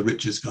whatever the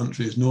richest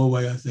country is,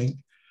 Norway, I think,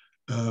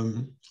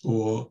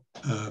 or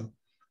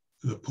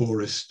the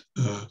poorest,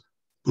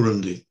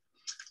 Burundi.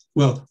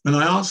 Well, when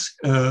I ask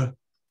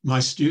my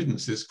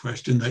students this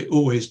question, they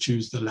always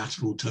choose the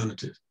latter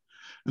alternative.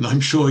 And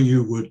I'm sure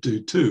you would do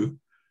too.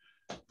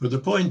 But the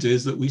point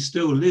is that we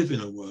still live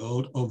in a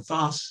world of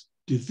vast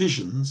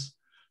divisions,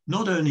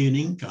 not only in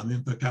income,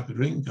 in per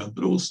capita income,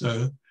 but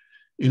also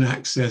in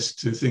access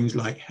to things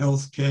like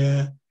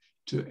healthcare,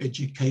 to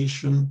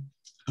education,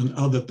 and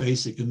other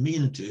basic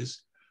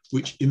amenities,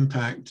 which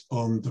impact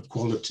on the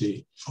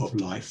quality of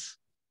life.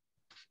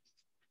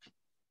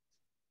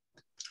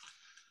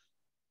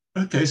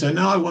 Okay, so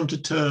now I want to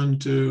turn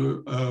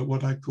to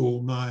what I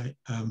call my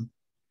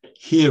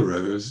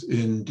heroes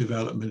in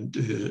development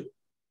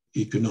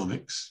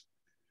economics.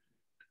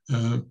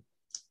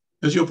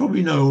 As you'll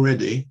probably know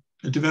already,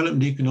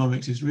 development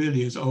economics is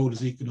really as old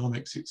as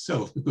economics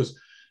itself, because,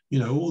 you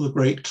know, all the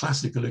great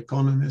classical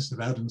economists of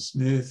Adam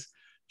Smith,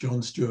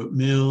 John Stuart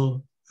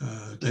Mill,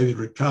 David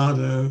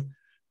Ricardo,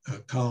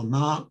 Karl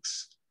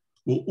Marx,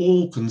 were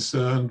all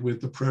concerned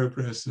with the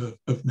progress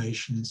of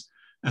nations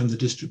and the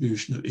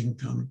distribution of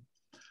income.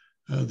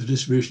 The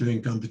distribution of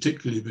income,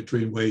 particularly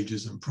between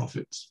wages and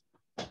profits.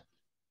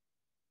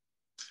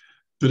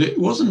 But it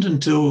wasn't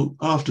until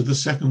after the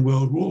Second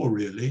World War,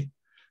 really,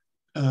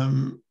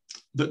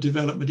 that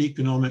development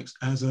economics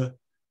as a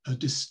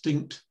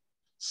distinct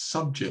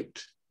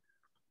subject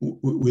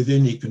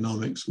within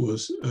economics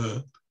was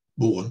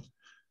born.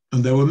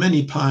 And there were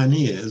many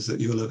pioneers that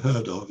you'll have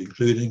heard of,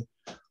 including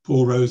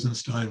Paul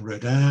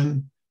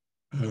Rosenstein-Rodin,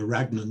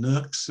 Ragnar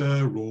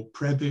Nurkse, Roel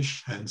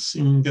Prebisch, Hans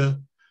Singer,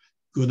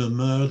 Gunnar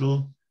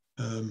Myrdal,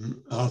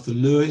 Arthur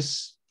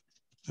Lewis,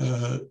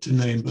 to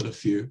name but a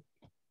few.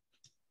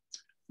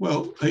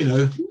 Well, you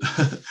know,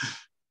 I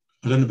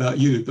don't know about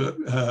you, but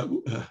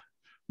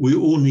we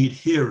all need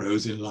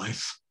heroes in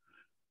life.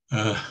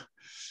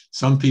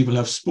 Some people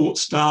have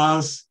sports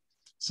stars,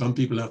 some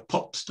people have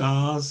pop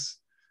stars,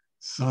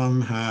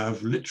 some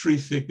have literary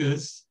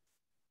figures,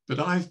 but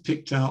I've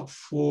picked out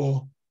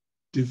 4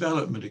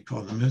 development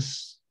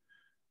economists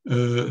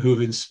who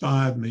have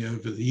inspired me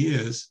over the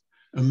years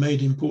and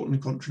made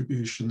important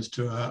contributions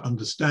to our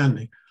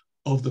understanding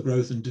of the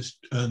growth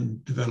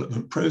and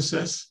development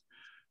process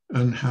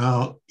and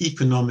how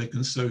economic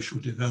and social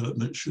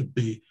development should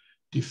be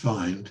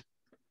defined.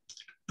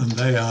 And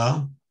they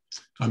are,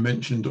 I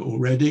mentioned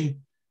already,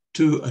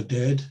 2 are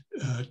dead,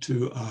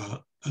 2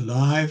 are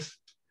alive.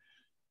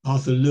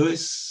 Arthur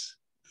Lewis,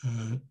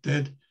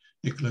 dead,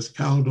 Nicholas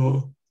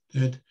Kaldor,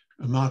 dead,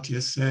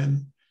 Amartya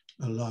Sen,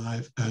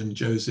 alive, and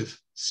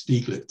Joseph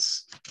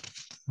Stiglitz,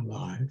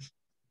 alive.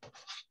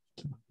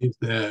 Is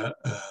their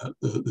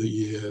the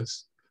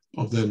years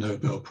of their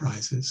Nobel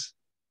Prizes.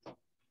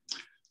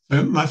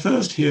 My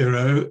first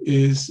hero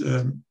is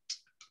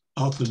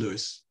Arthur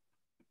Lewis.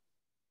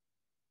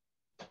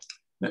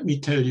 let me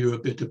tell you a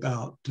bit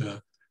about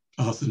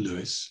Arthur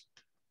Lewis.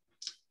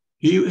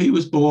 He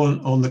was born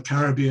on the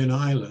Caribbean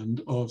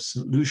island of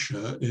St.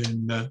 Lucia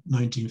in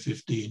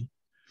 1915.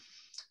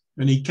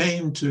 And he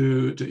came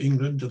to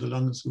England, to the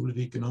London School of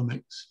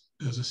Economics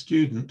as a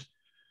student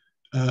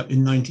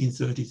in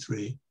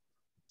 1933.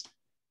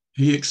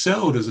 He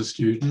excelled as a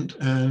student,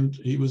 and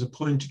he was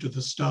appointed to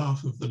the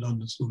staff of the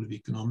London School of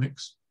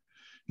Economics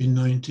in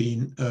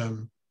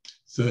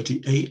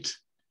 1938,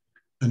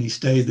 and he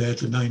stayed there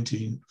to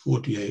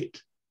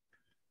 1948.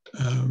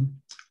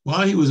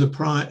 While he was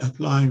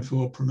applying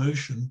for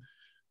promotion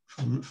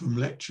from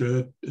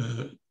lecturer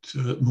to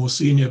a more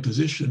senior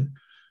position,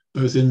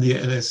 both in the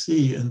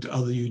LSE and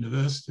other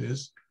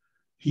universities,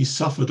 he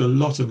suffered a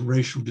lot of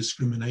racial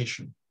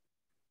discrimination.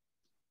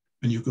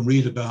 And you can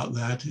read about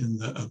that in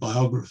a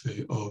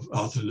biography of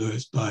Arthur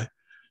Lewis by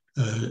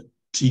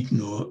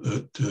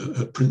Tignor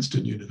at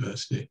Princeton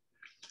University.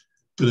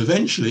 But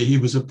eventually he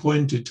was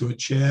appointed to a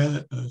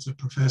chair as a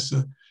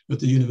professor at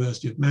the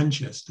University of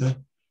Manchester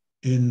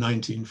in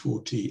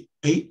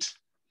 1948.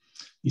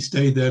 He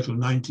stayed there till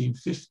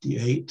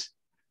 1958,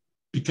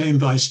 became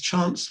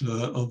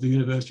Vice-Chancellor of the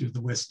University of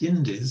the West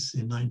Indies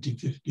in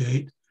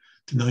 1958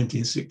 to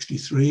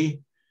 1963.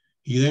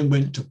 He then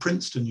went to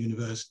Princeton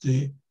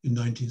University in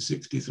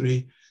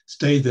 1963,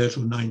 stayed there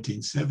till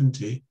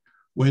 1970,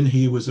 when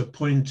he was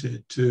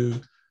appointed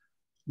to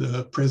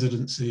the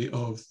presidency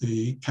of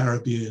the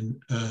Caribbean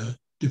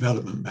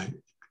Development Bank.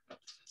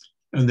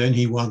 And then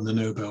he won the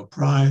Nobel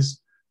Prize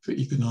for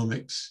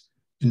Economics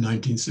in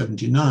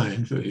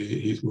 1979 for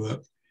his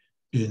work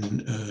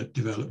in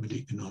development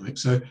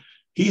economics. So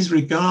he's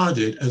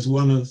regarded as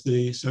one of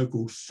the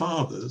so-called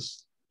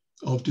fathers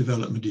of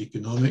development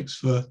economics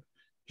for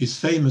his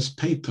famous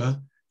paper,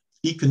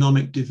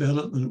 Economic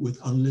Development with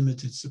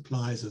Unlimited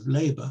Supplies of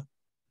Labor,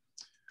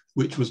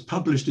 which was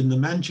published in the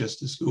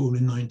Manchester School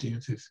in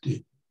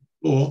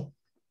 1954,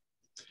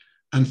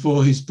 and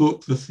for his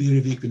book, The Theory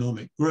of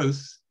Economic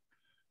Growth,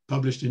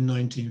 published in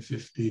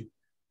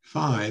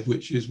 1955,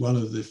 which is one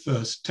of the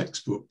first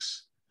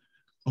textbooks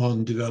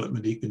on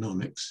development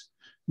economics.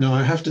 Now,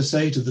 I have to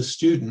say to the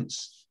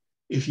students,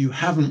 if you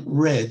haven't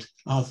read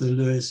Arthur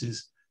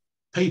Lewis's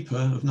paper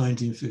of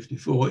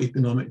 1954,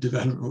 Economic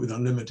Development with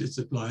Unlimited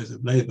Supplies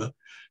of Labor,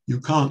 you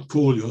can't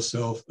call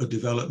yourself a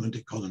development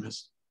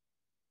economist.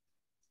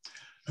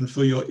 And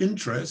for your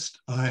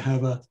interest, I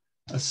have a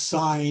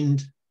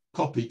signed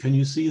copy. Can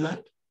you see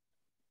that?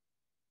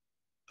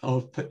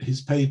 Of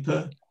his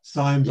paper,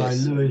 signed by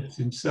Lewis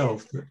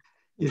himself, that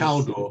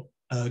Caldor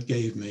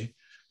gave me.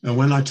 And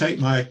when I take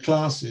my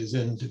classes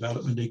in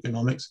development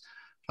economics,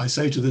 I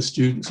say to the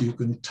students, you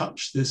can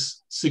touch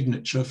this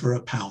signature for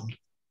 £1.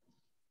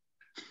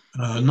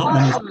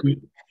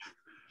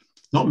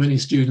 Not many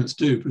students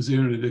do,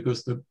 presumably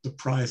because the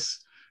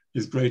price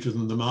is greater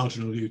than the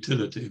marginal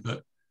utility.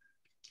 But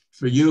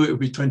for you, it would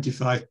be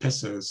 25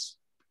 pesos.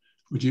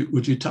 Would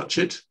you touch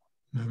it?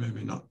 No,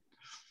 maybe not.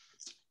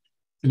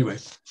 Anyway,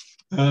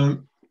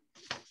 let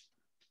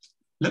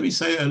me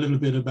say a little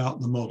bit about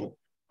the model.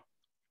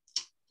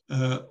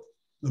 The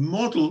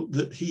model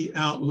that he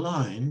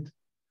outlined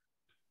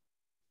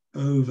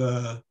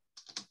over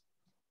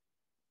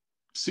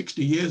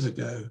 60 years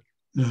ago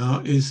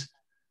now is,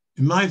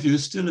 in my view,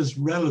 still as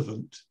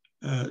relevant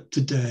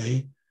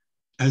today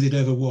as it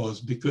ever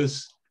was,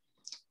 because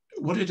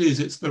what it is,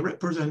 it's the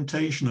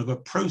representation of a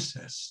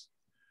process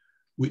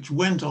which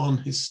went on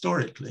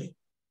historically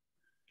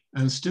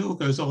and still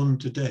goes on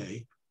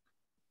today,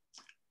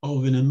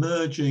 of an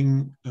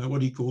emerging,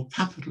 what he called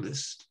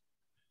capitalist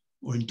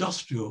or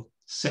industrial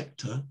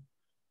sector,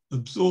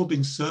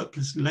 absorbing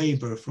surplus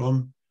labor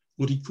from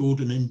what he called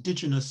an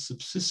indigenous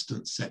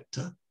subsistence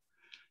sector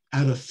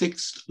at a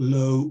fixed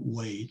low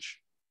wage,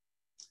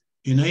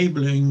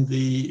 enabling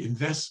the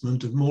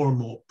investment of more and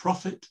more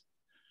profit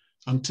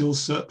until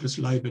surplus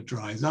labor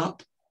dries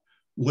up.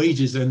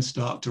 Wages then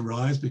start to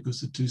rise because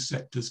the two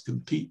sectors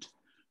compete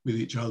with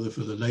each other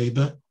for the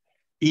labor,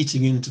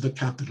 eating into the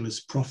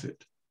capitalist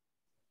profit.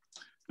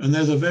 And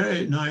there's a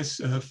very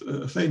nice,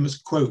 famous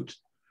quote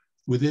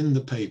within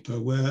the paper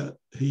where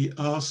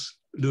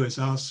Lewis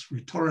asks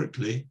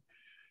rhetorically,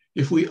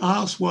 if we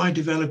ask why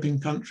developing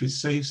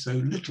countries save so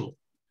little,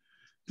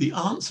 the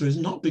answer is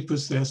not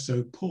because they're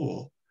so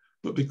poor,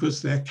 but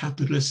because their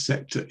capitalist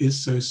sector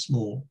is so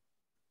small.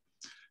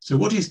 So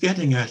what he's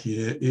getting at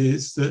here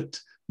is that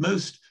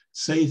most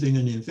saving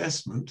and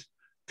investment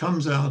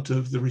comes out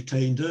of the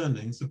retained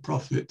earnings, the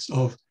profits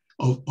of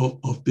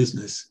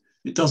business.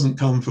 It doesn't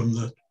come from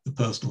the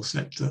personal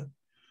sector.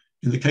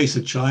 In the case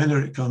of China,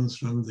 it comes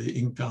from the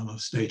income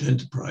of state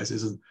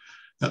enterprises. And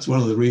that's one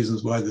of the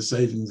reasons why the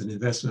savings and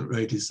investment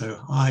rate is so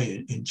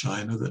high in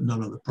China, that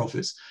none of the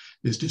profits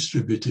is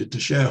distributed to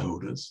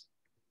shareholders.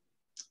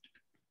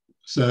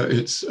 So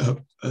it's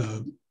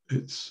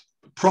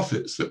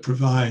profits that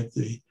provide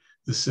the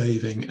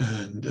saving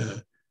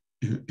and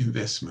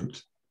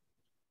investment.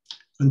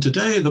 And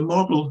today the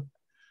model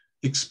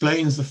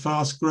explains the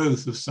fast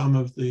growth of some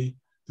of the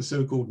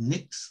so-called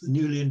NICs, the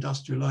newly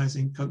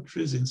industrializing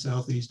countries in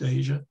Southeast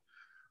Asia,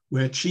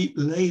 where cheap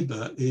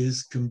labor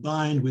is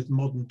combined with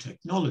modern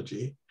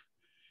technology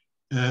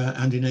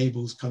and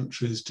enables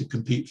countries to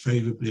compete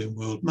favorably in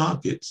world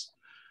markets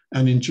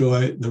and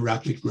enjoy the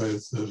rapid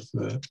growth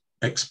of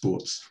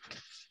exports.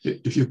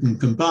 If you can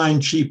combine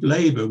cheap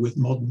labor with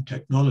modern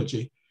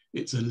technology,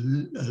 it's a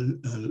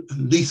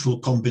lethal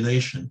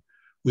combination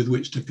with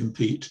which to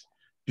compete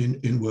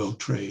in world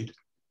trade.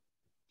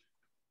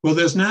 Well,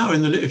 there's now,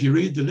 if you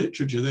read the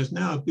literature, there's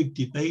now a big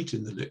debate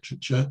in the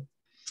literature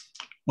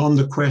on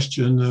the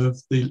question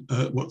of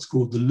what's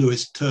called the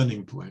Lewis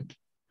turning point.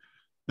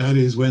 That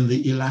is when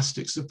the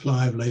elastic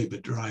supply of labor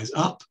dries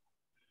up,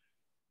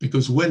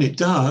 because when it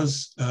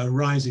does,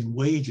 rising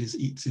wages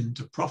eats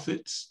into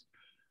profits,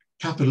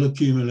 capital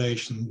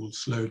accumulation will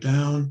slow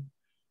down,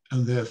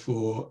 and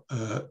therefore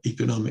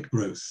economic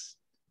growth.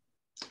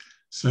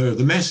 So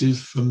the message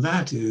from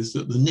that is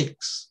that the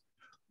NICs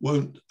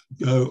won't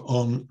go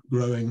on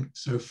growing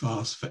so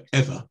fast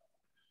forever.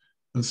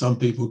 And some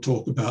people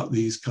talk about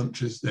these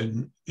countries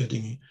then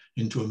getting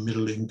into a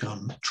middle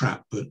income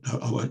trap, but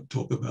I won't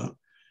talk about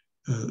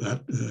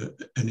that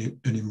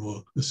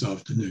anymore this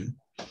afternoon.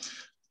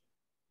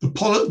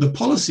 The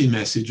policy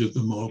message of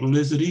the model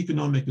is that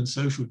economic and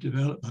social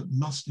development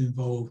must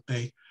involve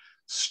a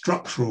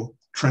structural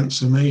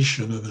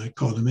transformation of an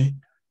economy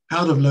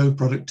out of low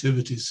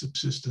productivity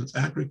subsistence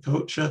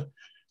agriculture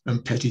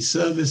and petty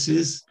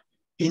services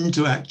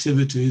into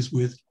activities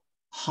with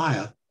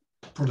higher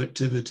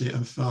productivity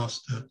and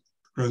faster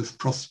growth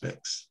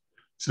prospects.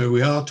 So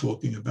we are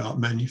talking about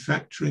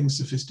manufacturing,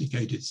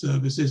 sophisticated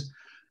services,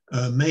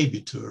 maybe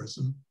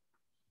tourism.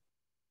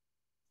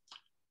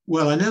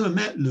 Well, I never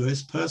met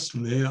Lewis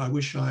personally. I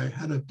wish I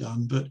had have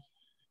done, but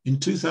in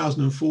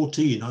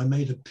 2014, I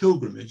made a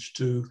pilgrimage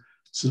to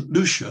St.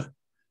 Lucia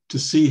to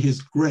see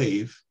his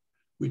grave,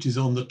 which is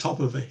on the top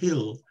of a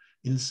hill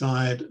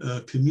inside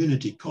a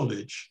community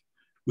college,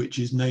 which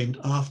is named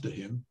after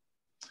him,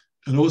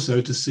 and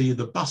also to see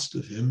the bust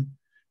of him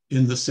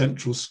in the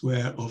central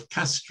square of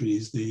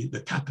Castries, the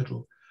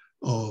capital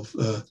of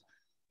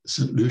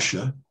St.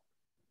 Lucia.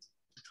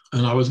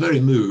 And I was very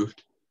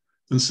moved.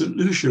 And St.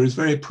 Lucia is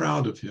very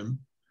proud of him,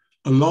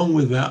 along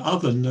with their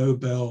other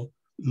Nobel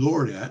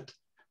laureate,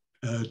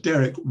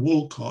 Derek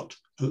Walcott,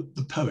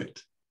 the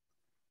poet.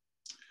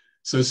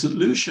 So St.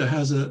 Lucia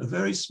has a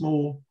very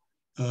small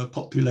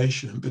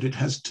population, but it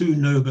has 2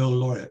 Nobel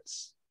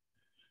laureates.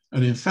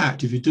 And in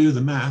fact, if you do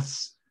the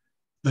maths,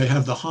 they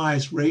have the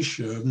highest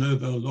ratio of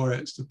Nobel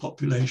laureates to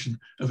population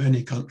of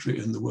any country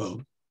in the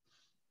world.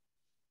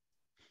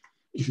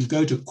 If you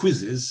go to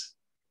quizzes,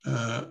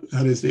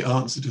 that is the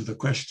answer to the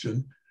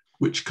question,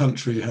 which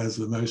country has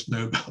the most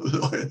Nobel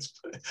laureates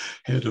per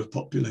head of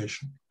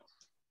population?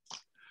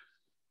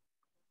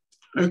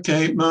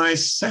 Okay, my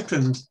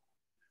second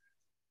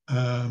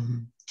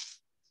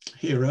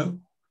hero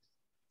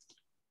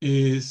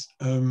is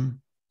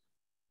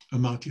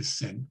Amartya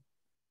Sen.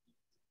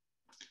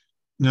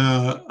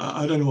 Now,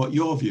 I don't know what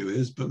your view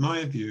is, but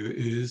my view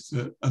is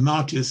that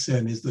Amartya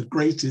Sen is the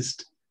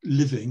greatest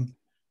living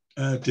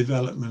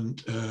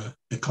development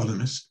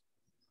economist.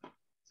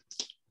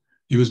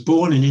 He was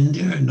born in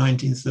India in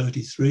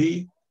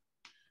 1933,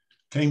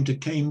 came to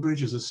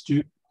Cambridge as a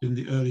student in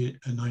the early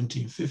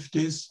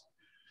 1950s.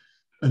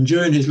 And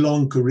during his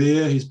long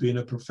career, he's been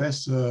a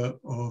professor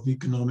of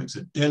economics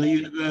at Delhi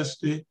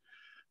University,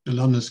 the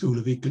London School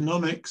of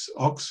Economics,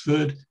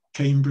 Oxford,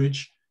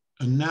 Cambridge,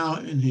 and now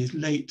in his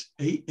late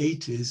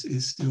 80s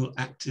is still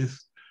active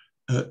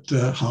at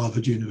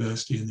Harvard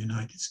University in the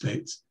United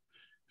States.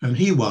 And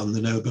he won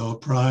the Nobel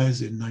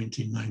Prize in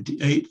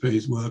 1998 for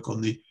his work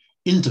on the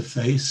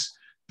interface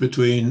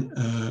between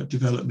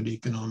development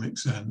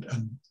economics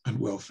and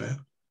welfare.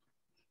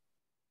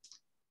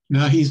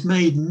 Now, he's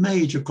made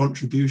major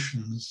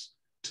contributions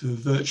to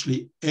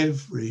virtually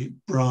every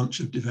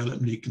branch of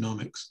development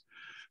economics,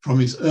 from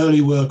his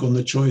early work on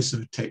the choice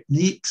of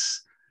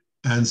techniques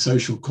and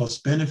social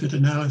cost-benefit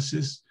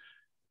analysis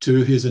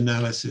to his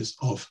analysis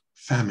of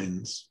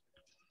famines.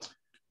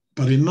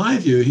 But in my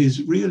view,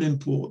 his real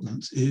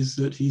importance is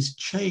that he's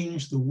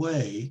changed the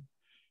way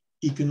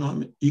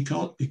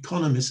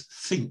economists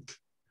think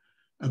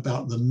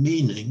about the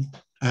meaning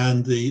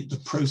and the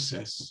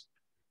process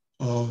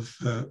of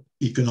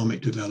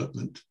economic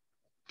development.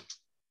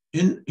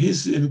 In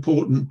his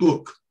important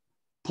book,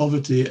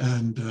 Poverty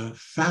and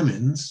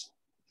Famines,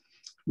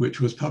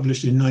 which was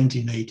published in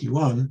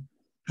 1981,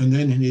 and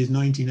then in his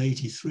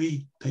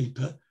 1983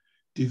 paper,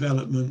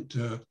 Development,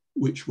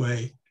 Which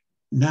Way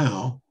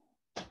Now,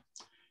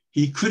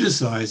 he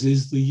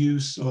criticizes the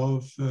use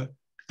of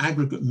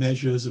aggregate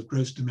measures of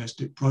gross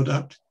domestic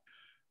product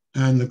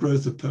and the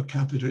growth of per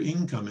capita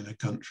income in a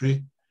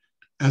country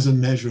as a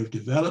measure of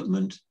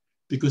development,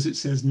 because it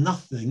says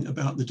nothing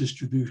about the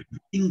distribution of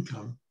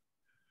income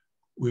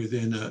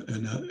within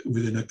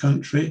a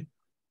country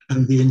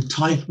and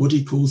what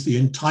he calls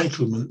the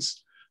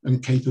entitlements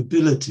and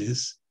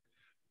capabilities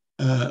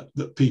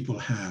that people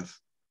have.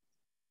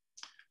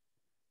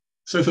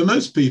 So for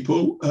most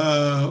people,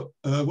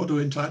 what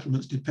do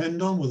entitlements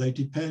depend on? Well, they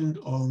depend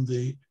on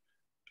the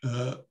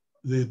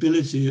their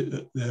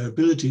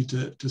ability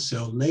to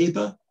sell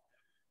labor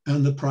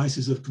and the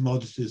prices of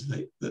commodities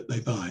that they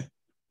buy.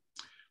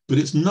 But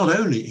it's not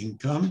only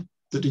income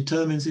that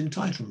determines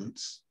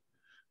entitlements,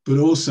 but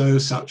also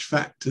such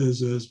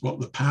factors as what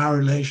the power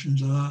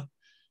relations are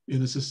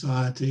in a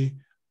society,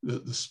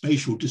 the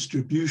spatial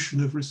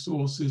distribution of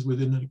resources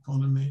within an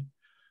economy,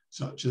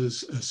 such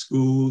as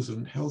schools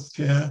and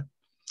healthcare,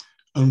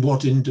 and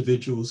what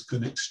individuals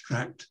can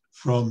extract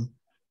from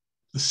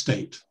the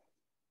state.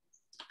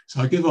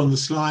 So I give on the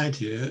slide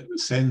here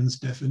Sen's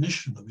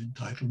definition of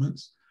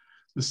entitlements,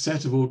 the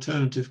set of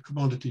alternative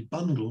commodity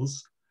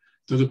bundles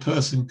that a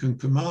person can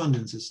command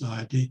in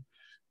society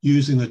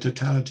using the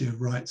totality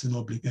of rights and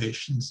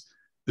obligations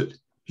that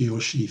he or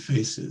she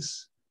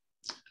faces.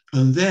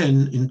 And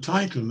then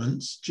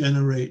entitlements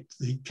generate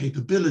the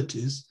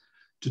capabilities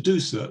to do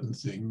certain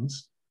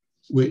things,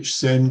 which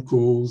Sen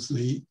calls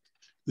the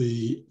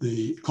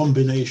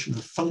combination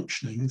of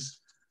functionings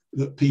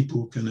that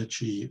people can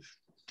achieve.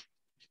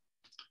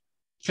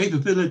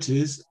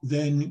 Capabilities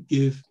then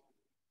give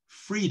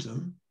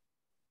freedom,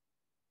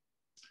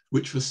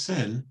 which for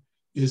Sen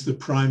is the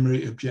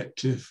primary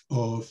objective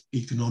of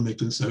economic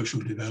and social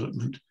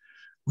development,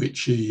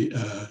 which he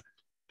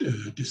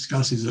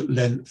discusses at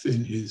length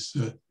in his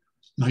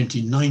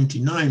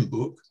 1999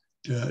 book,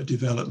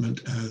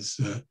 Development as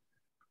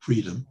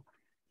Freedom.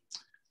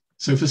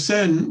 So for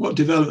Sen, what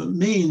development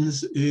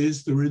means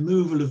is the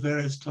removal of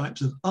various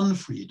types of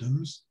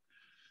unfreedoms,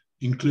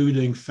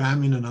 including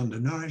famine and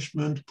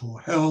undernourishment, poor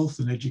health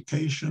and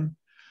education,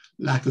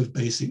 lack of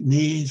basic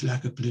needs,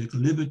 lack of political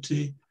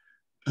liberty,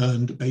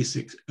 and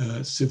basic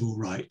civil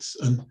rights.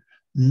 And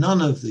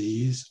none of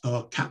these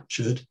are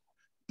captured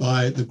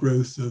by the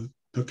growth of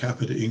per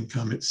capita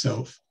income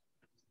itself.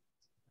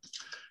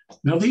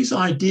 Now, these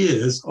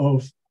ideas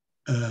of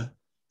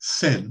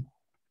Sen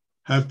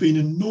have been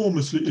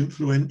enormously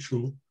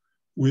influential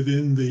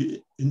within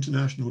the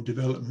international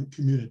development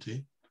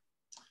community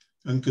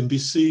and can be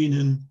seen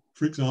in,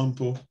 for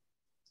example,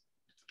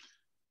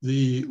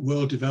 the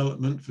World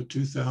Development for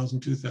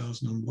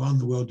 2000-2001,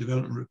 the World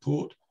Development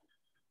Report,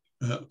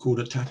 called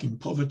Attacking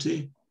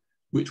Poverty,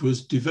 which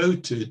was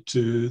devoted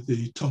to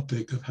the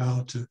topic of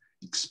how to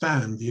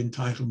expand the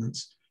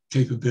entitlements,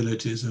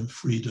 capabilities, and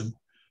freedom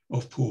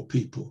of poor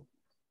people.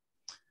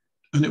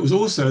 And it was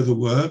also the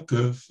work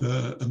of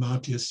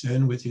Amartya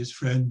Sen with his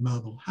friend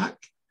Marble Hack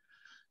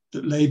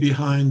that lay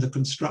behind the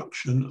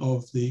construction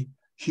of the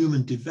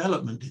Human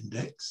Development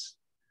Index,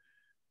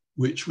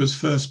 which was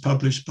first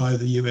published by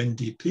the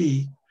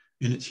UNDP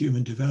in its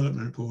Human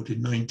Development Report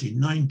in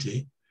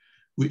 1990,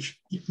 which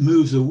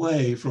moves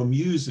away from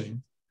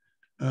using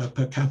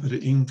per capita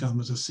income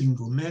as a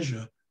single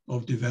measure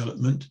of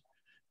development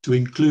to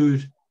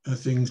include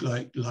things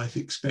like life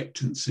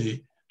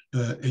expectancy,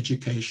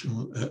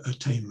 educational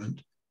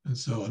attainment, and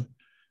so on.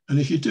 And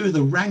if you do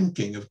the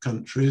ranking of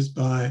countries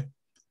by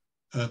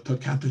per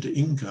capita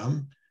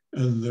income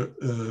and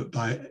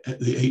by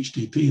the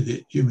HDP,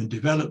 the Human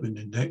Development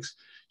Index,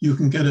 you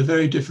can get a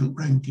very different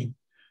ranking.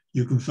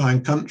 You can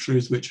find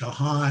countries which are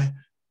high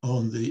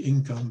on the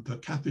income per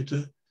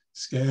capita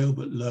scale,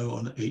 but low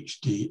on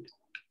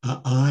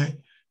HDI.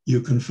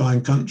 You can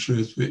find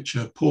countries which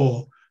are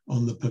poor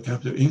on the per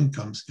capita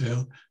income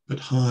scale, but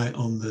high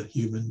on the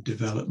Human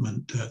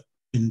Development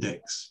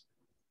Index.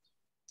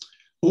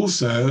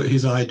 Also,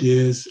 his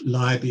ideas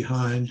lie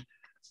behind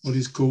what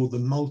is called the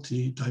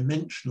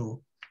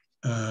multi-dimensional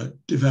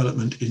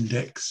development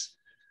index,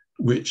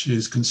 which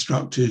is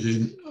constructed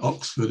in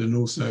Oxford and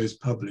also is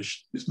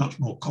published. It's much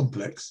more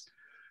complex,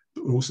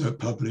 but also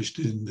published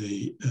in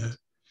the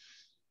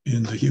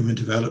Human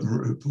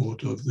Development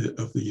Report of the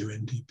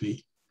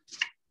UNDP.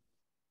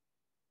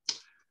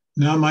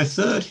 Now, my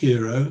third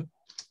hero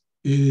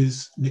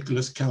is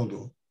Nicholas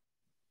Kaldor.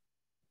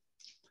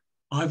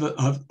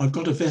 I've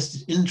got a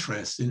vested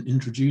interest in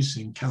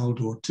introducing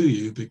Kaldor to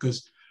you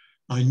because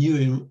I knew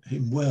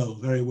him well,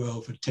 very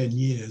well, for 10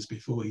 years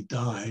before he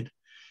died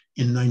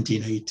in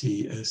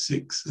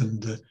 1986,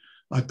 and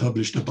I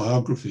published a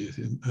biography of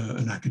him,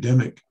 an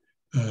academic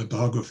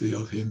biography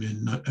of him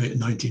in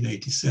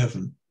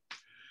 1987.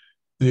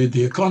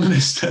 The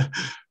Economist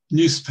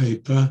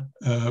newspaper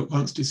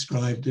once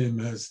described him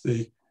as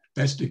the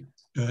best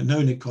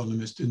known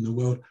economist in the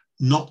world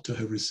not to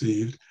have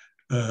received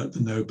the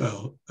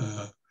Nobel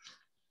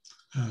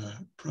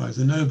Prize.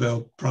 The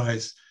Nobel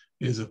Prize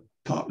is a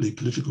partly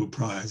political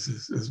prize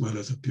as well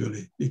as a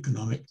purely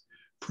economic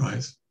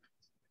prize.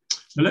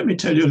 So let me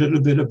tell you a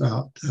little bit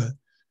about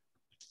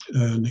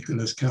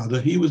Nicholas Kaldor.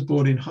 He was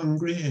born in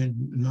Hungary in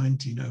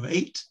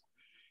 1908,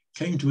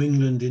 came to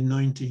England in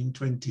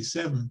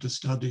 1927 to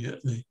study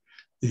at the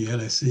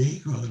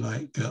LSE, rather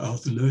like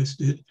Arthur Lewis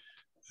did.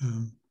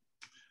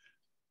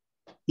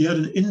 He had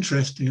an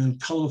interesting and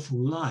colourful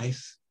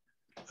life,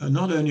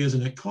 not only as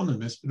an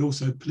economist, but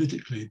also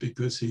politically,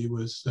 because he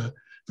was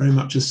very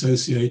much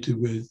associated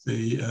with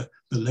the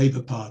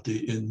Labour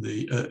Party in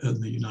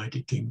the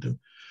United Kingdom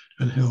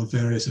and held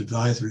various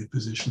advisory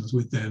positions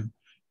with them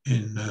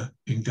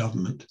in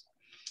government.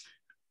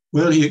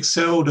 Well, he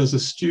excelled as a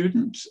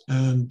student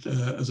and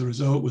as a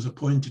result was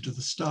appointed to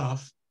the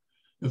staff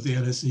of the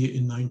LSE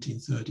in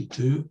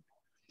 1932,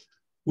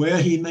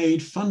 where he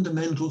made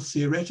fundamental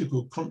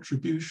theoretical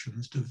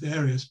contributions to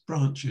various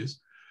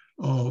branches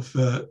of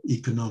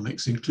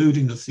economics,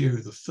 including the theory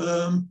of the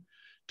firm,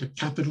 to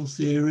capital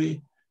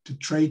theory, to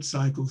trade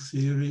cycle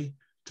theory,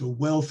 to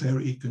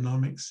welfare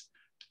economics,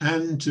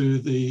 and to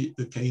the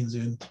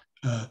Keynesian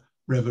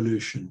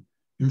revolution.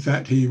 In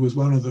fact, he was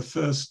one of the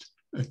first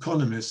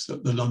economists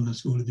at the London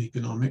School of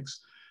Economics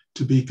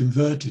to be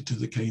converted to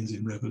the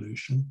Keynesian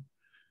revolution.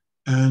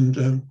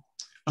 And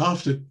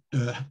after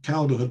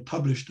Caldor had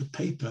published a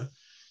paper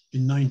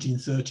in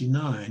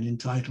 1939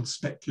 entitled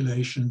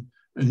Speculation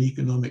and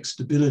Economic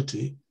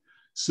Stability,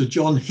 Sir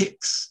John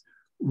Hicks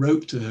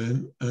wrote to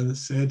him and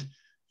said,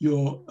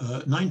 your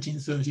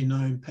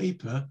 1939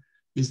 paper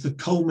is the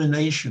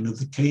culmination of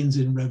the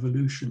Keynesian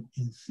revolution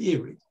in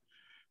theory.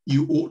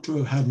 You ought to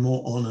have had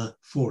more honor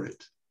for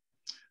it,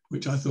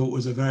 which I thought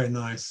was a very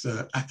nice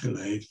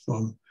accolade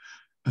from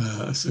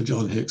Sir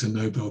John Hicks, a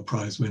Nobel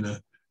Prize winner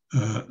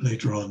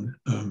later on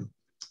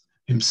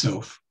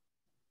himself.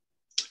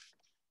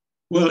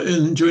 Well,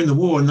 during the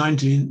war in the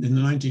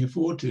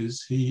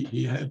 1940s,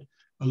 he had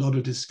a lot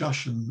of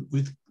discussion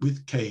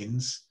with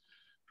Keynes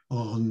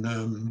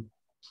on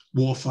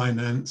war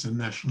finance and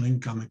national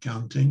income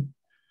accounting.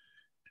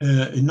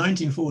 In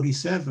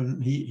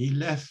 1947, he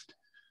left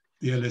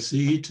the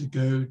LSE to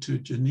go to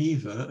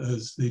Geneva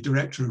as the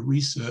Director of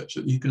Research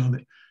at the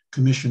Economic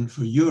Commission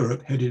for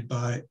Europe, headed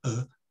by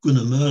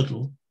Gunnar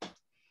Myrdal.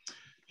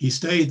 He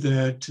stayed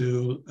there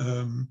till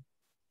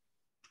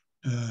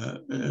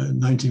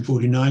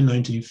 1949,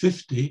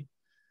 1950,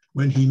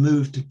 when he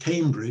moved to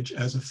Cambridge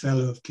as a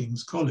Fellow of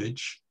King's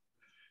College,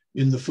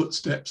 in the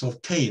footsteps of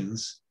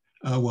Keynes,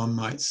 one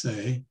might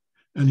say,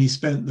 and he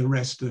spent the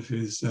rest of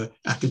his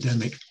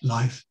academic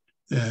life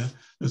there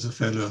as a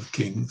Fellow of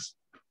King's.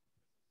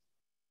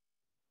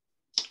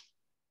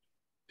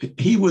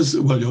 He was,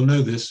 well, you'll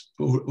know this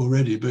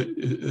already, but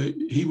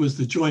he was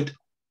the joint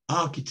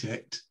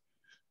architect,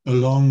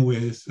 along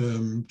with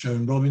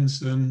Joan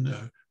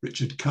Robinson,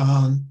 Richard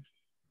Kahn,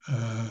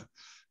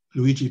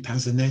 Luigi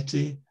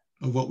Pazinetti,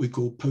 of what we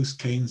call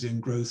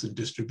post-Keynesian growth and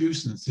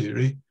distribution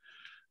theory,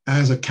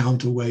 as a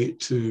counterweight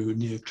to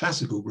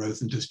neoclassical growth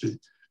and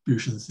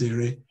distribution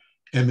theory,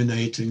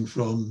 emanating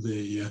from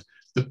the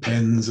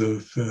pens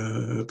of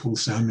Paul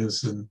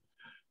Samuelson,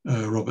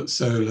 Robert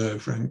Solow,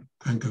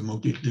 Franco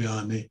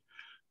Modigliani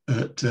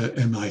at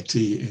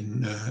MIT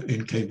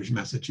in Cambridge,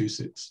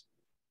 Massachusetts.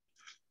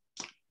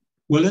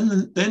 Well, then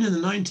in the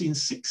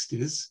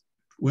 1960s,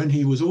 when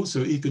he was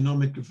also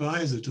economic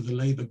advisor to the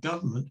Labour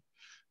government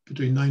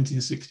between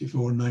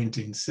 1964 and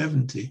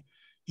 1970,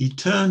 he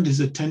turned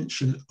his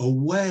attention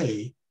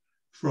away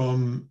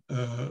from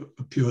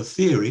pure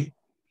theory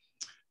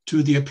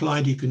to the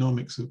applied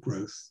economics of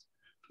growth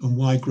and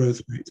why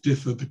growth rates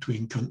differ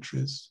between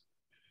countries.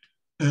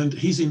 And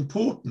he's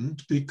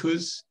important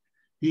because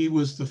he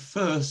was the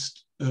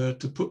first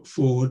to put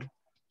forward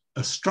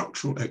a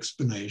structural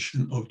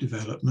explanation of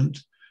development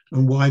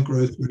and why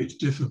growth rates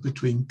differ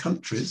between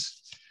countries,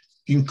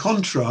 in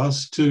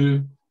contrast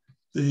to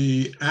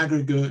the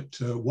aggregate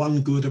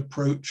one good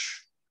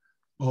approach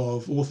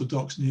of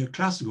orthodox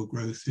neoclassical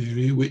growth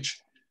theory,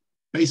 which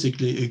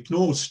basically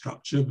ignores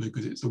structure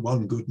because it's a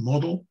one good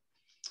model,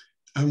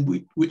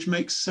 and which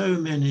makes so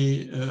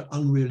many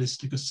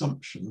unrealistic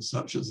assumptions,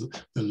 such as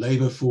the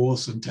labor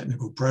force and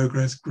technical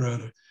progress grow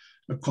at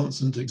a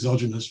constant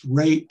exogenous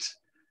rate,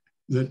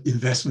 that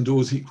investment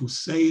always equals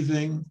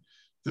saving,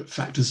 that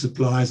factor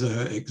supplies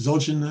are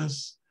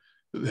exogenous,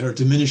 that there are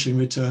diminishing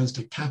returns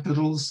to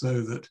capital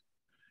so that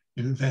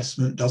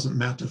investment doesn't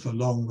matter for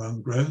long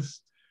run growth,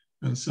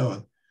 and so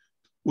on.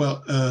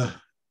 Well,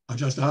 I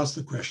just asked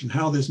the question,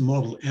 how this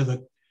model ever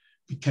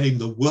became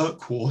the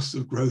workhorse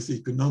of growth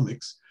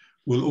economics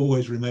will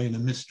always remain a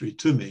mystery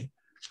to me,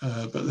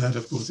 but that,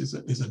 of course,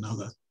 is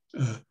another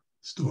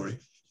story.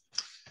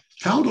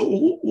 Caldor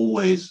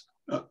always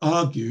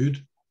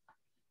argued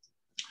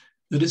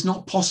that it's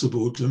not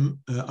possible to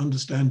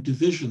understand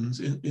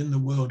divisions in the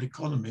world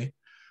economy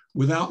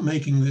without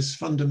making this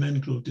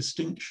fundamental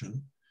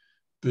distinction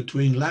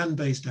between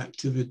land-based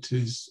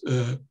activities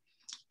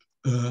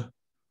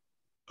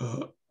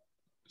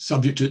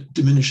subject to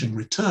diminishing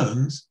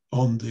returns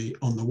on the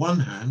one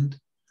hand,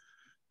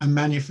 and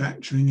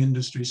manufacturing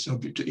industry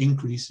subject to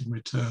increasing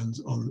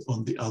returns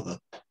on the other.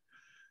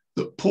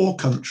 That poor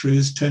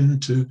countries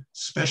tend to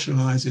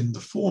specialize in the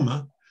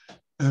former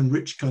and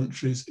rich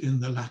countries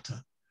in the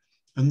latter.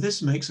 And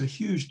this makes a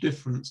huge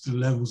difference to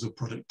levels of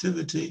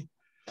productivity,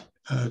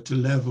 to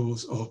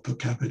levels of per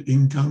capita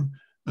income,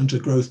 and to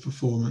growth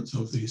performance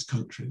of these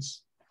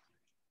countries.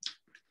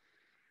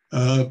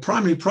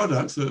 Primary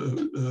products,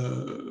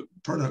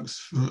 products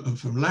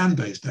from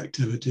land-based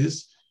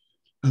activities,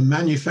 and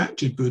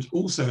manufactured goods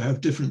also have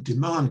different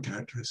demand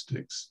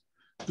characteristics.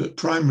 That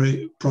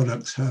primary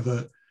products have,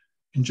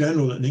 in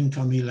general, an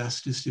income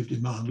elasticity of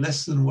demand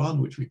less than 1,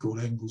 which we call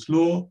Engel's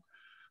law,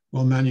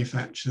 while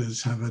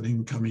manufacturers have an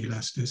income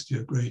elasticity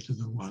of greater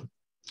than 1.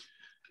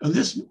 And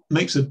this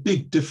makes a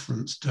big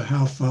difference to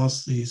how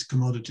fast these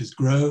commodities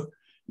grow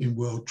in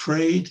world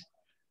trade,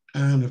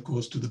 and of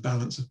course to the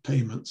balance of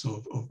payments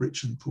of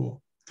rich and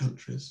poor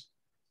countries.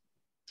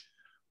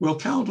 Well,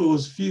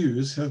 Kaldor's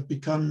views have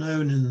become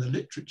known in the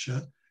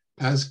literature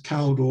as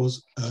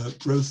Kaldor's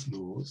growth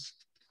laws,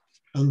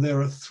 and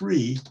there are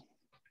 3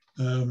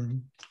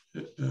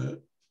 that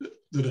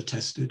are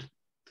tested.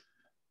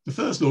 The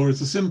first law is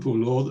the simple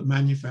law that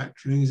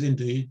manufacturing is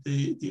indeed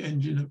the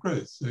engine of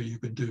growth. So you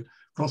can do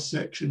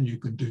cross-section, you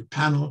can do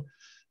panel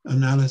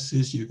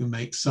analysis, you can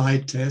make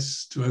side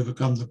tests to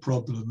overcome the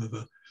problem of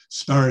a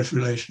spurious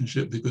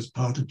relationship, because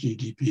part of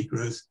GDP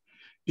growth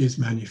is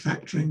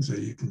manufacturing. So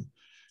you can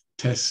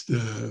test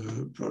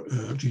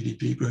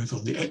GDP growth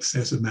on the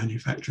excess of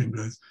manufacturing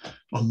growth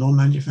on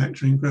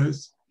non-manufacturing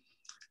growth.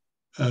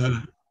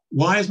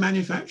 Why is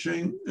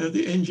manufacturing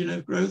the engine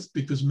of growth?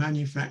 Because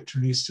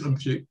manufacturing is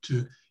subject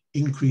to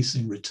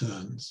increasing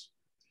returns.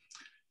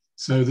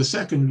 So the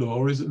second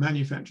law is that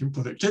manufacturing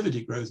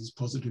productivity growth is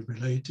positively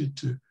related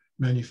to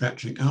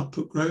manufacturing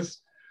output growth,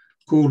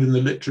 called in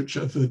the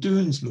literature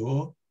Verdun's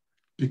law,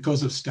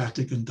 because of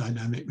static and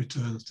dynamic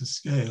returns to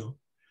scale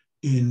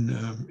in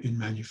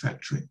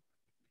manufacturing.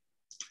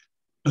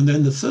 And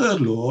then the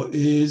third law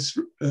is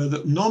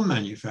that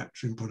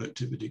non-manufacturing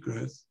productivity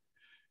growth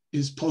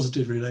is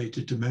positively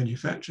related to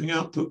manufacturing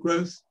output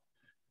growth,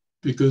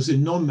 because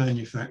in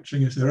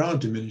non-manufacturing, if there are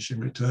diminishing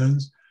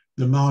returns,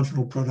 the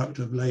marginal product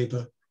of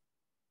labor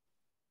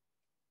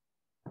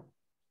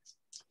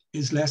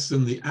is less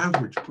than the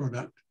average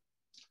product,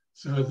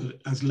 so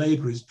that as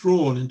labor is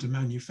drawn into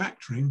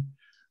manufacturing,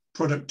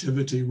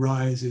 productivity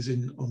rises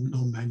on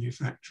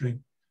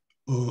non-manufacturing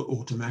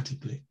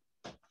automatically.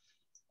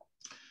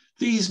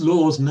 These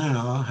laws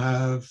now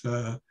have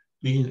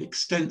been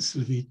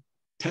extensively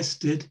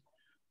tested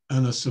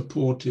and are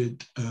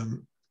supported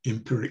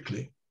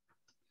empirically.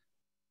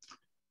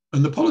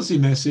 And the policy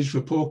message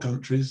for poor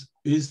countries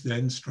is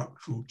then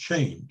structural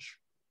change,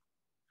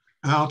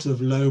 out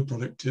of low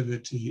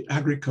productivity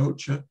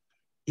agriculture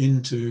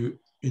into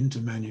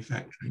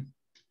manufacturing.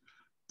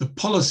 The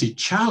policy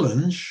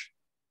challenge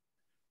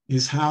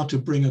is how to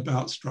bring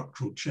about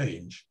structural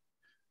change.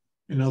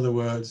 In other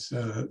words,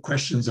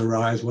 questions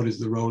arise: what is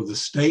the role of the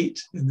state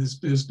in this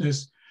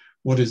business?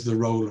 What is the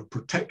role of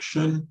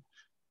protection?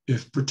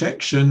 If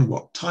protection,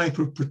 what type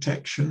of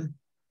protection?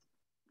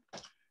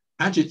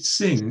 Ajit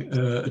Singh,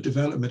 a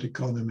development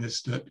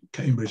economist at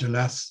Cambridge,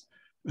 alas,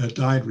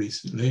 died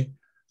recently,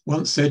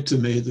 once said to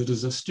me that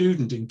as a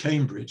student in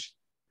Cambridge,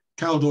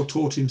 Kaldor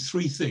taught him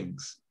 3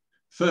 things.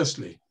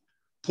 Firstly,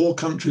 poor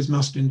countries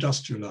must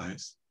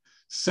industrialize.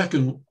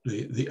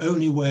 Secondly, the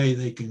only way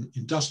they can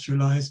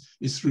industrialize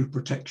is through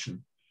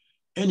protection.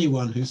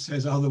 Anyone who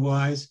says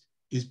otherwise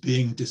is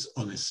being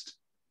dishonest.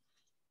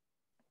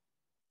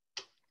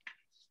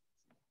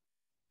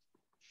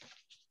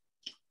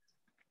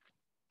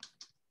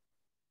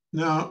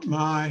 Now,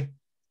 my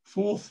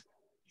 4th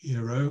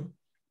hero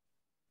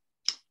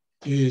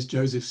is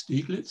Joseph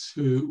Stiglitz,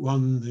 who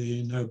won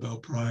the Nobel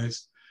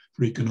Prize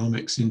for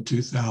Economics in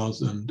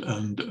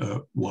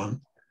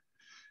 2001.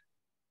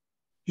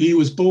 He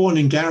was born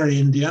in Gary,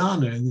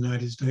 Indiana, in the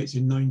United States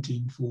in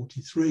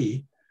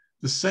 1943,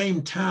 the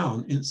same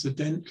town,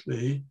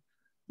 incidentally,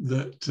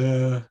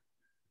 that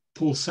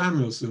Paul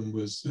Samuelson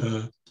was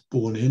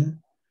born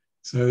in.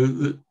 So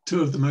the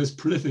 2 of the most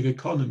prolific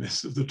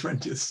economists of the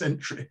 20th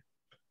century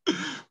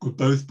were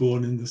both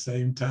born in the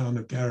same town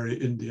of Gary,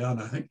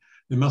 Indiana. I think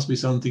there must be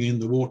something in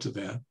the water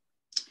there.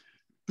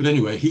 But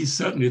anyway, he's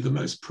certainly the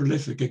most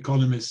prolific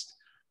economist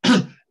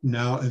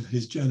now of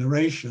his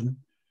generation.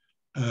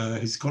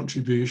 His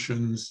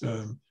contributions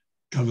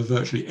cover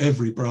virtually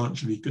every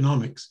branch of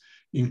economics,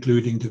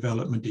 including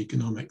development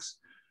economics.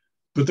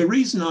 But the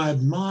reason I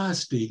admire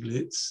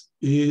Stiglitz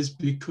is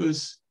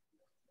because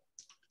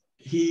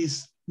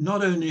he's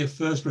not only a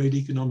first-rate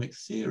economic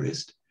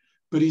theorist,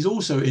 but he's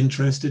also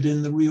interested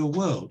in the real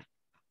world.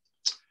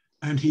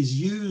 And he's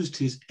used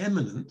his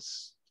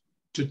eminence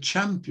to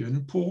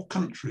champion poor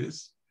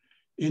countries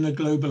in a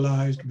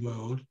globalized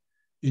world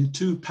in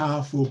 2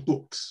 powerful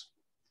books.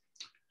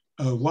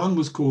 One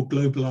was called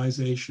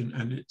Globalization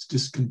and Its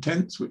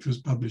Discontents, which was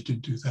published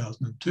in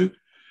 2002.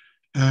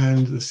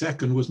 And the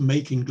second was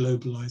Making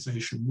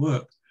Globalization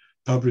Work,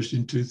 published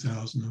in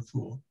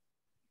 2004.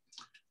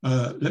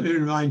 Let me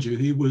remind you,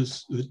 he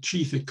was the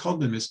chief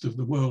economist of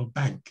the World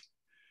Bank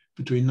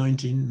between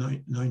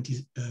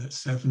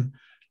 1997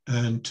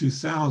 and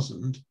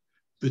 2000,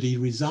 but he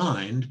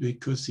resigned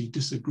because he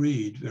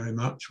disagreed very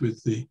much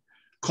with the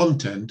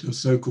content of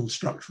so-called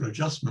structural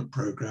adjustment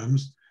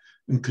programs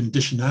and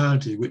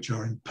conditionality which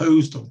are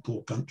imposed on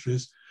poor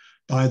countries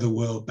by the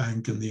World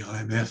Bank and the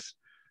IMF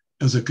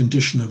as a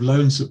condition of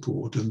loan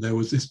support. And there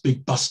was this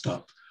big bust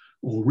up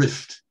or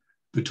rift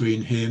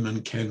between him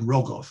and Ken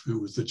Rogoff, who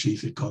was the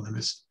chief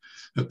economist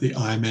at the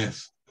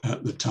IMF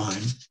at the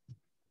time.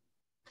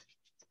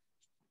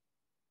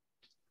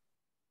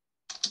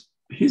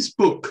 His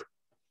book,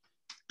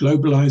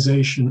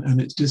 Globalization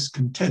and Its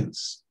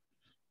Discontents,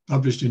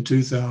 published in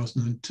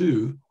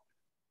 2002,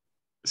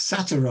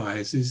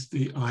 satirizes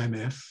the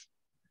IMF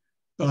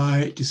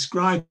by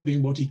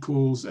describing what he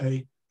calls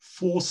a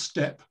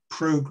 4-step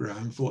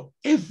program for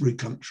every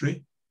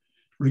country,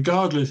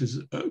 regardless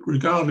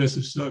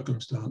of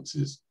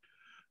circumstances,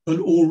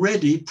 and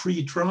already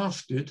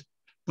pre-drafted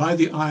by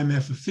the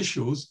IMF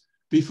officials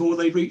before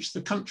they reach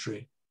the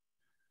country,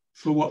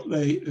 for what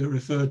they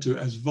refer to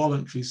as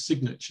voluntary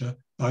signature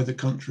by the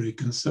country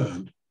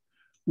concerned.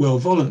 Well,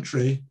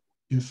 voluntary,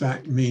 in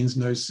fact, means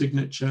no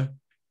signature,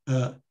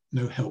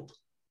 no help.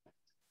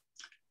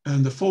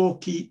 And the 4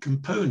 key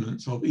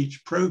components of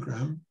each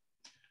program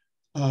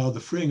are the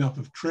freeing up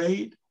of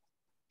trade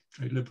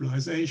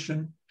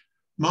liberalization,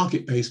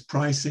 market-based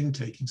pricing,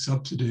 taking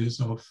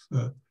subsidies of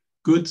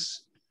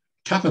goods,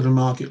 capital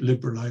market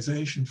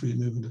liberalization, free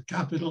movement of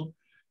capital,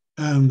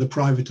 and the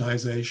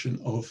privatization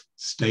of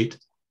state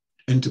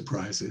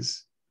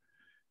enterprises.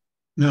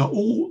 Now,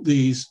 all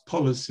these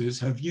policies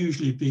have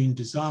usually been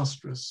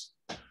disastrous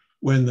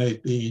when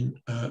they've been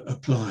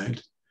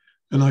applied.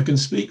 And I can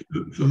speak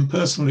from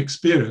personal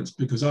experience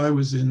because I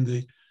was in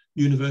the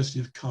University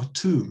of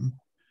Khartoum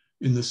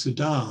in the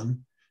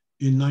Sudan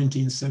in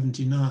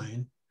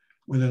 1979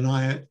 when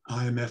an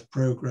IMF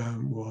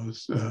program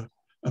was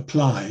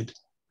applied.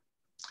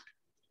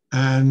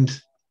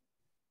 And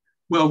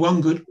well,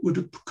 one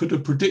could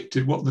have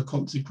predicted what the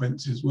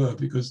consequences were,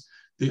 because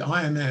the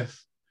IMF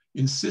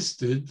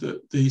insisted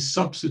that the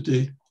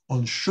subsidy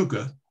on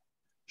sugar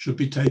should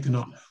be taken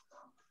off.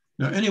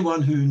 Now,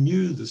 anyone who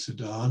knew the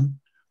Sudan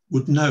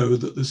would know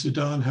that the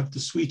Sudan have the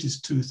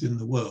sweetest tooth in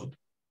the world,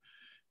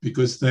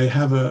 because they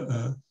have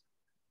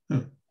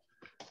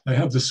they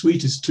have the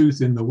sweetest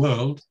tooth in the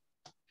world.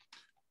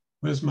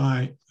 Where's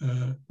my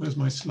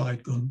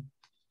slide gone?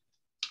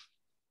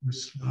 The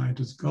slide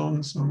has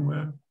gone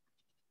somewhere.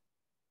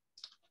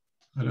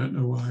 I don't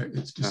know why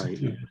it's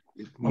disappeared.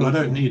 Well, I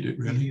don't need it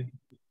really.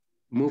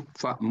 Move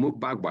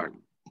backward.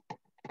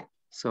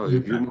 So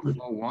if you move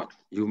forward,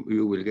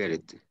 you will get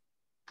it.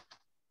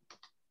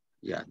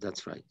 Yeah,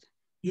 that's right.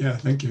 Yeah,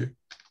 thank you.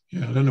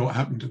 Yeah, I don't know what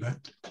happened to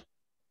that.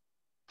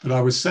 But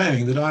I was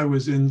saying that I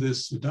was in the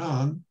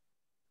Sudan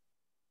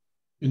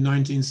in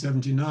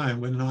 1979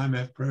 when an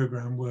IMF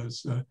program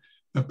was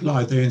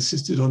applied. They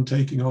insisted on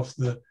taking off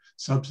the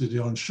subsidy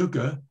on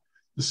sugar.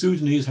 The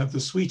Sudanese have the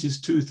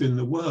sweetest tooth in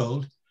the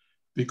world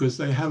because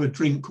they have a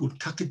drink called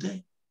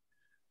kakade,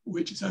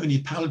 which is only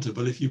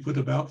palatable if you put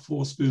about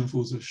 4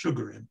 spoonfuls of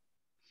sugar in.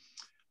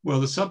 Well,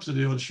 the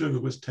subsidy on sugar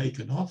was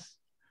taken off.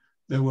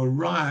 There were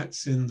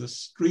riots in the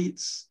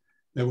streets.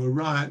 There were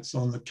riots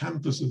on the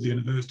campus of the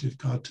University of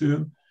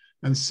Khartoum,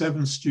 and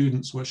 7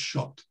 students were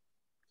shot.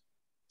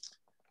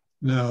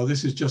 Now,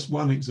 this is just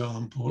one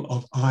example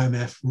of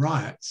IMF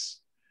riots,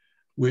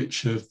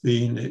 which have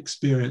been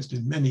experienced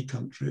in many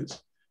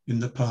countries in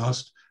the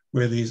past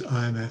where these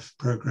IMF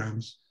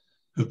programs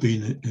have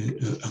been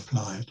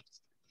applied.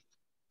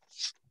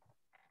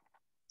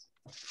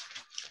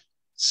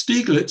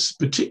 Stiglitz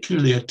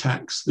particularly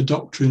attacks the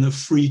doctrine of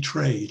free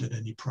trade at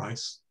any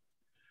price,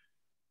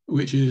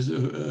 which is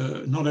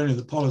not only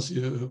the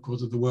policy, of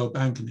course, of the World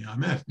Bank and the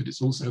IMF, but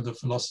it's also the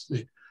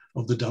philosophy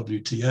of the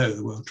WTO,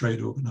 the World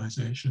Trade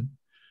Organization.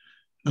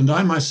 And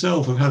I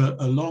myself have had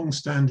a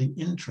long-standing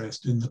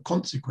interest in the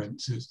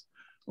consequences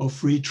of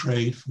free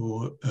trade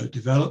for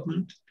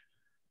development,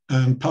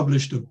 and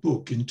published a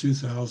book in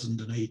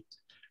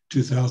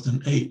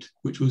 2008,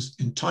 which was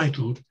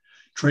entitled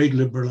Trade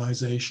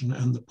Liberalization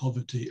and the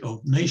Poverty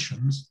of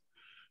Nations,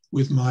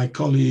 with my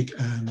colleague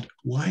and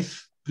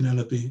wife,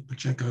 Penelope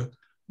Pacheco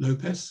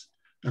Lopez,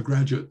 a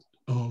graduate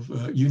of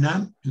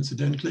UNAM,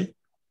 incidentally,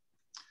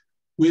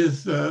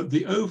 with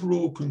the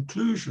overall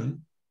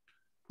conclusion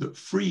that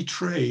free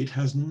trade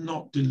has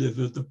not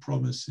delivered the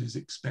promises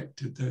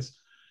expected. There's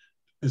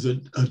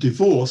a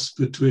divorce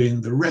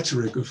between the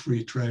rhetoric of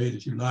free trade,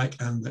 if you like,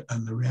 and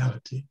the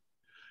reality.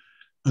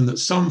 And that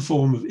some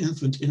form of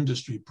infant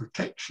industry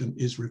protection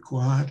is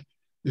required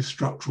if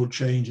structural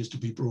change is to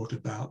be brought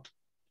about.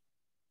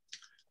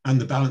 And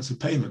the balance of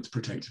payments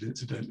protected,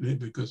 incidentally,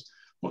 because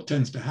what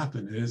tends to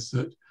happen is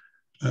that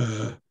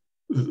the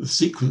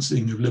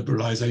sequencing of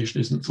liberalization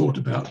isn't thought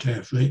about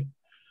carefully.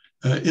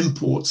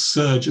 Imports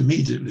surge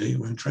immediately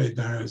when trade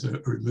barriers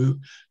are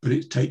removed, but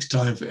it takes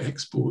time for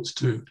exports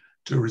to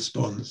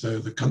respond. So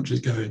the countries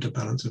go into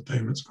balance of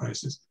payments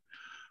crisis.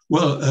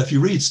 Well, if you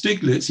read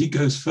Stiglitz, he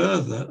goes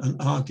further and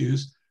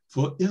argues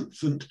for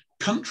infant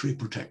country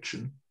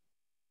protection.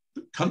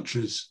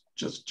 Countries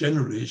just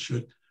generally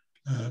should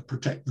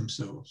protect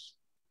themselves.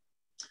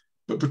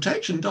 But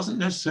protection doesn't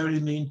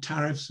necessarily mean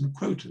tariffs and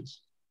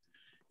quotas.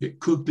 It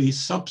could be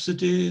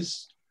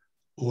subsidies,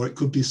 or it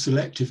could be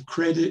selective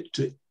credit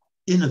to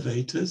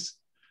innovators,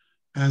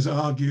 as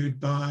argued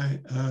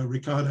by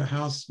Ricardo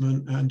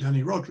Hausmann and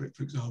Danny Roderick,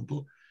 for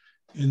example,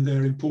 in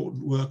their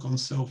important work on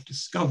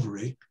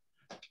self-discovery,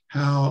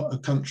 how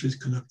countries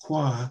can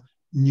acquire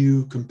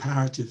new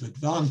comparative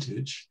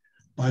advantage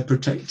by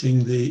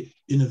protecting the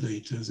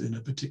innovators in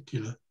a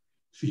particular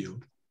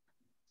field.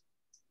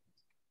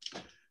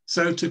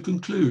 So to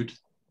conclude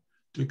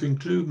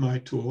my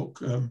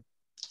talk,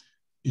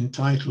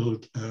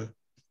 entitled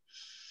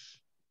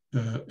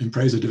In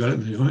Praise of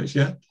Development Economics,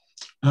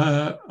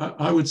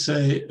 I would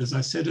say, as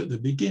I said at the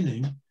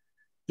beginning,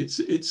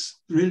 it's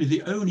really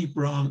the only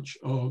branch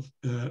of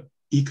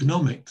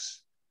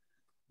economics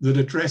that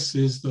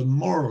addresses the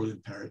moral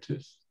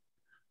imperative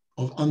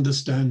of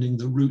understanding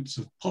the roots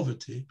of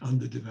poverty,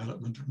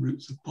 underdevelopment and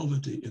roots of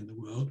poverty in the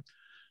world,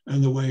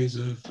 and the ways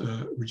of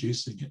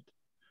reducing it.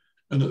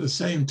 And at the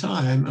same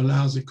time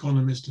allows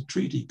economists to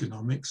treat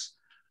economics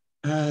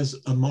as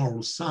a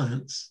moral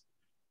science,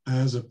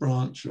 as a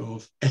branch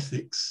of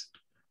ethics,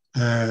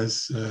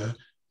 as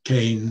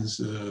Keynes,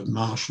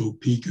 Marshall,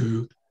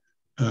 Pigou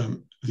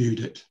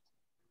viewed it.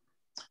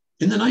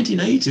 In the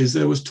 1980s,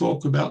 there was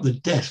talk about the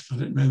death. I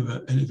don't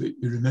remember any of you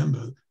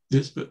remember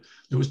this, but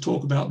there was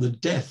talk about the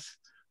death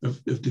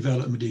of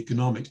development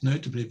economics,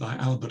 notably by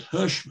Albert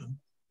Hirschman.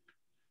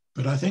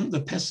 But I think the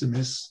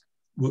pessimists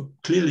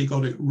clearly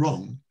got it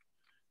wrong,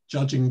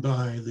 judging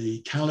by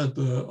the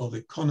caliber of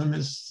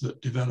economists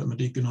that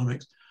development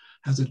economics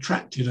has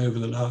attracted over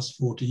the last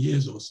 40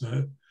 years or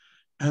so,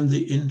 and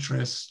the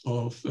interests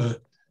of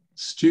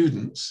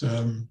students,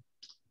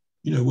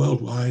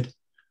 worldwide,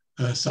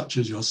 such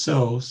as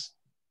yourselves,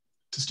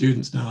 to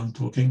students now I'm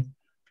talking,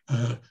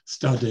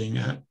 studying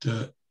at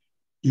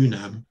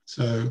UNAM.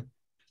 So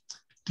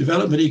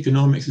development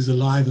economics is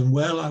alive and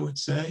well, I would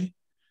say,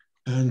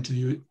 and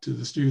to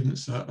the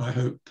students, I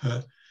hope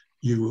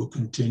you will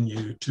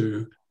continue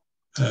to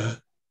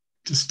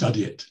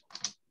study it.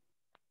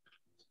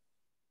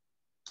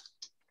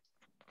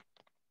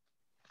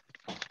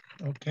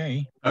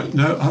 Okay.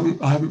 No,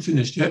 I haven't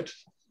finished yet.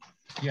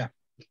 Yeah.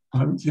 I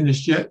haven't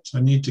finished yet.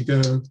 I need to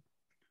go.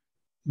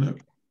 No.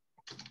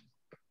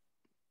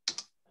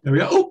 There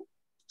we are. Oh,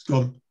 it's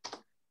gone.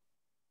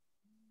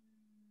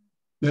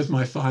 There's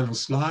my final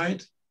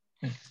slide.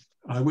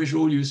 I wish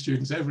all you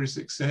students every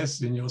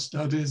success in your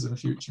studies and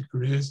future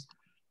careers.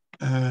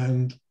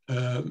 And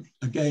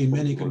again,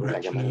 many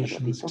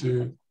congratulations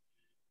to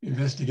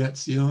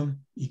Investigación,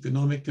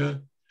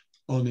 Económica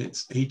on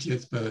its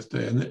 80th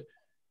birthday. And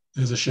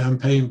there's a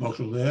champagne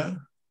bottle there.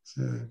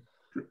 So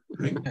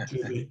drink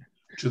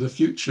to the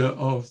future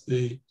of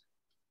the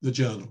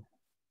journal.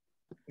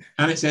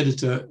 And its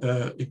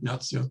editor,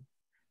 Ignacio.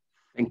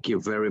 Thank you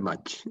very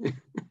much.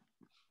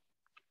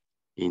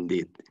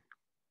 Indeed.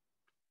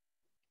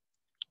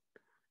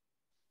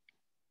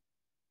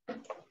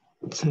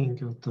 Thank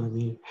you,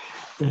 Tony.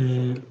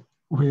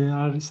 We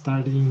are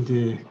starting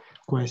the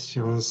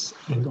questions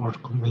and or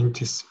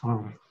comments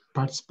from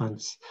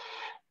participants.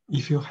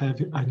 If you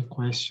have any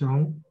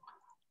question,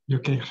 you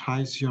can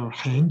raise your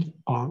hand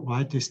or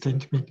write a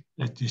statement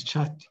at the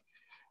chat.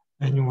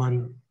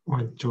 Anyone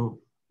want to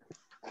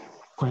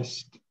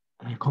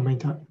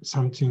comment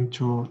something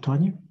to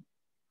Tony?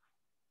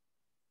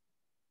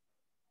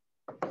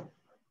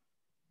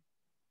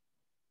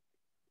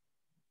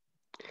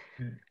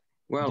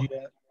 Well,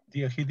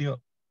 dear Hideo,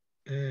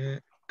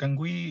 can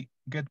we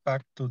get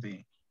back to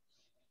the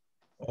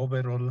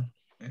overall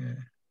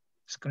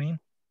screen,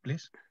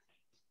 please?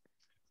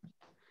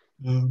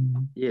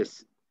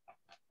 Yes.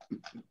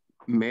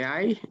 May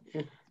I?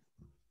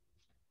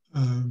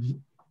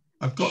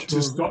 I've got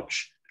to stop.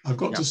 I've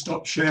got to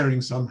stop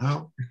sharing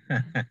somehow.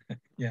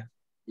 Yeah.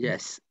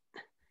 Yes.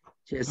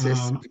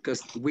 Yes,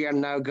 because we are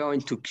now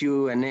going to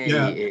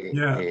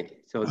Q&A.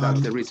 So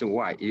that's the reason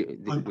why.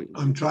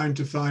 I'm trying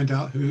to find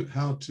out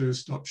how to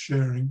stop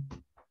sharing.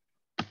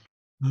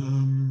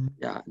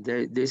 Yeah,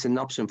 there's an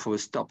option for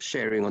stop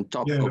sharing on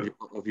top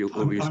of your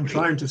screen. I'm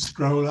trying to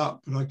scroll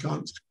up, but I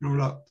can't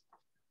scroll up.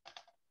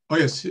 Oh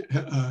yes,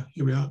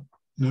 here we are.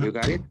 No. You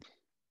got it?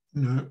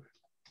 No.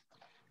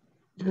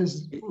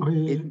 Yes.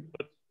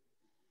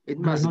 It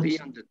must be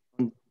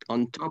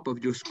on top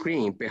of your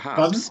screen,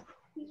 perhaps. Pardon?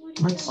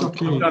 It's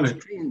okay. I've done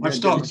it. I've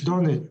stopped. It's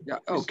done it. Yeah,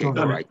 okay,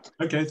 all right.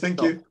 Okay,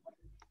 thank you.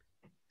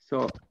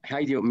 So,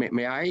 Hideo,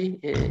 may I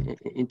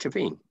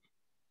intervene?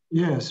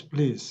 Yes,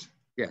 please.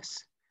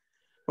 Yes.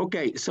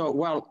 Okay, so,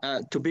 well,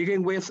 to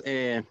begin with,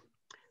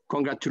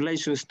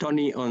 congratulations,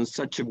 Tony, on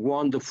such a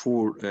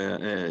wonderful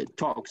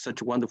talk,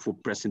 such a wonderful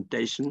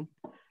presentation,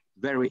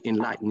 very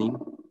enlightening,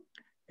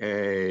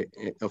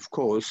 of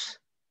course.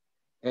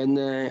 And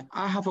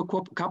I have a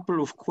couple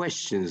of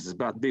questions,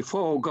 but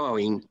before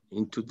going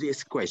into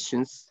these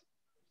questions,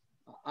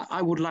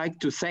 I would like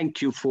to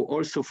thank you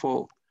for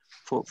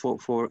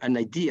an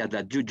idea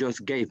that you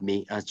just gave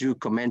me as you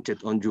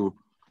commented on your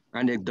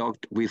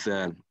anecdote with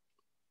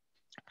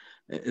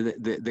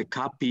the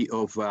copy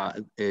of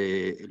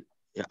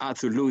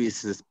Arthur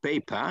Lewis's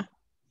paper.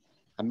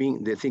 I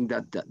mean, the thing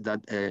that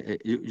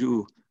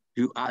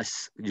you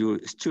ask your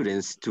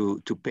students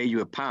to pay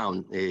you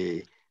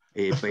 £1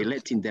 by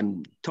letting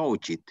them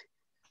touch it.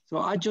 So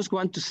I just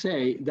want to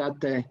say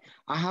that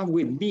I have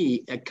with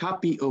me a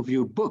copy of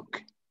your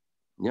book,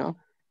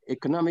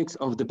 Economics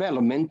of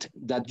Development,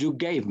 that you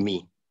gave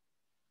me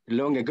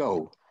long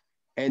ago.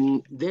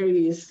 And there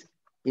is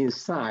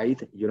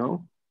inside,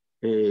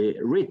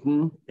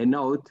 written a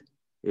note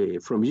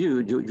from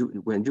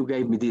you when you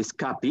gave me this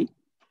copy.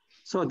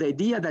 So the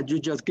idea that you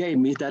just gave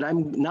me is that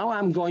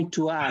I'm going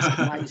to ask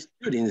my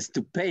students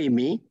to pay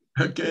me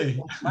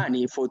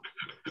money for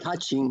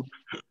touching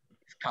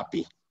this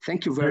copy.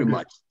 Thank you very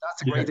much.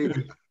 That's a great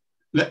idea.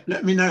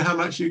 Let me know how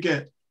much you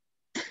get.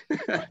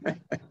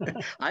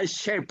 I'll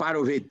share part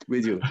of it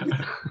with you.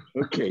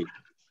 Okay.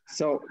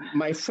 So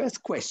my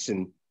first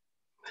question,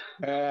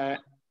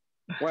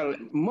 well,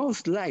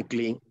 most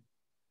likely,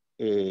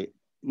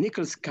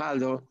 Nicholas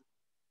Caldo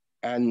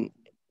and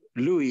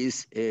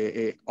Lewis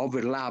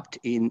overlapped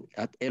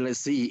at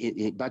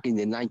LSE back in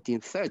the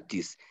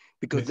 1930s,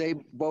 because they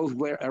both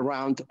were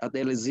around at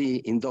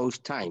LSE in those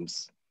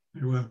times.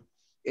 They were.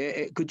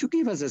 Could you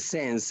give us a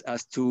sense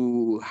as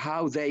to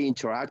how they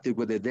interacted,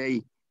 whether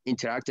they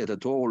interacted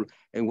at all,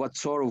 and what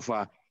sort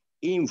of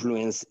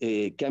influence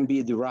can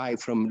be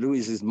derived from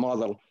Lewis's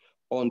model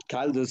on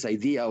Caldo's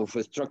idea of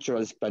a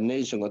structural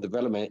explanation of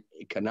development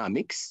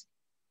economics,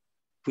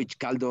 which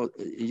Caldo,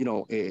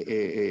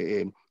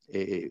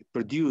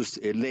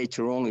 produced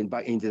later on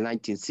back in the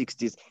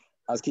 1960s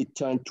as he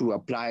turned to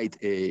applied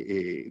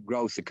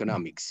growth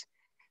economics?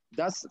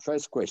 That's the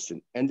first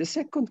question. And the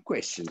second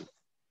question,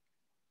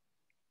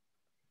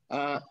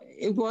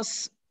 it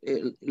was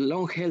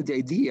long held the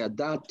idea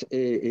that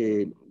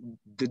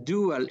the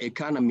dual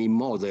economy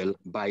model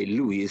by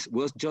Lewis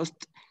was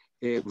just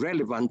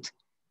relevant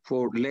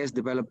for less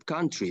developed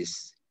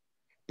countries.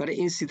 But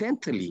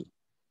incidentally,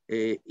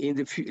 in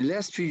the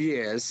last few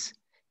years,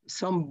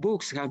 some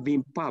books have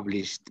been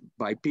published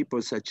by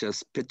people such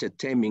as Peter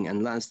Teming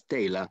and Lance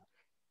Taylor,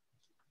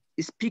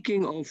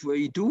 speaking of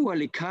a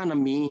dual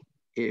economy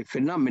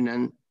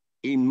phenomenon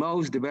in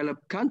most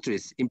developed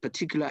countries, in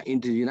particular in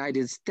the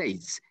United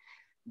States.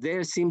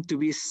 There seem to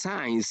be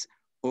signs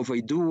of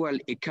a dual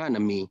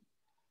economy,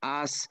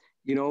 as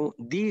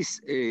these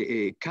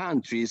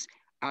countries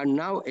are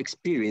now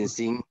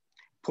experiencing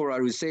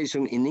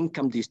polarization in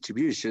income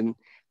distribution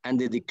and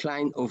the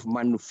decline of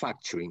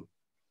manufacturing.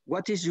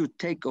 What is your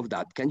take of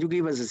that? Can you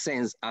give us a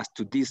sense as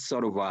to these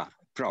sort of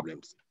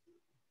problems?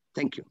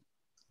 Thank you.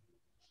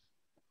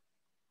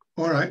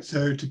 All right,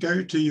 so to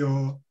go to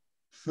your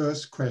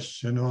first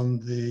question on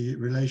the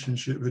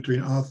relationship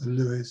between Arthur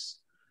Lewis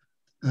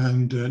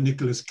and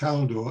Nicholas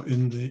Caldor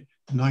in the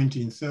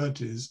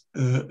 1930s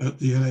at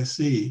the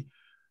LSE,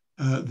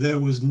 there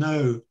was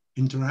no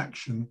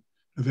interaction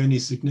of any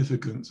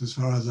significance as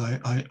far as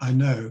I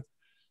know.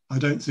 I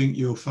don't think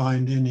you'll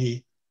find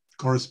any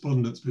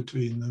correspondence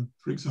between them,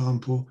 for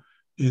example,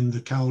 in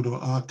the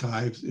Caldor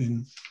archives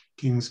in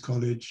King's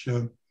College,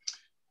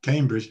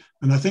 Cambridge.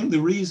 And I think the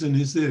reason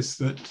is this,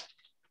 that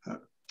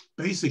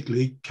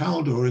basically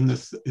Caldor in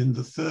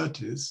the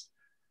 30s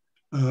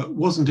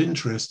wasn't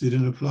interested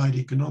in applied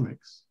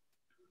economics.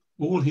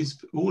 All his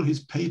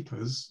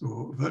papers,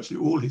 or virtually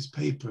all his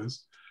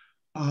papers,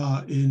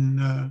 are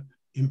in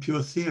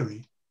pure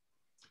theory.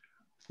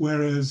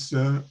 Whereas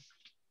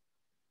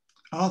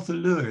Arthur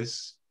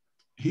Lewis,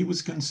 he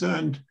was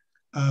concerned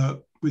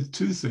with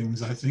two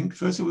things, I think.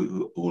 First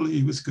of all,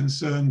 he was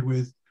concerned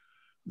with,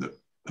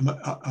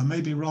 I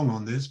may be wrong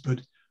on this,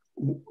 but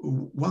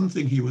one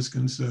thing he was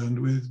concerned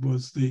with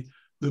was the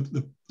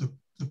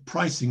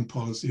pricing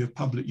policy of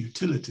public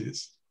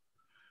utilities.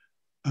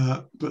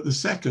 But the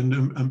second,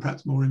 and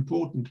perhaps more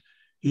important,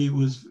 he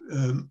was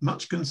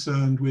much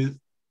concerned with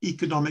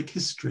economic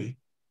history.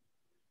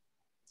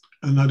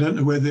 And I don't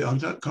know whether, I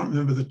can't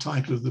remember the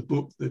title of the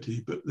book but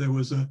there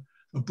was a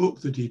book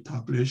that he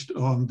published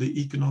on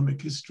the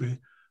economic history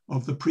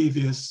of the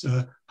previous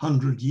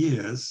 100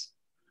 years,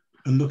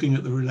 and looking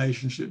at the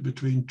relationship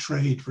between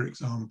trade, for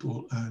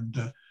example,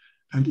 and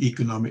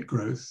economic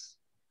growth.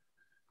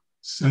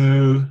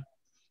 So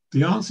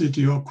the answer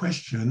to your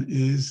question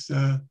is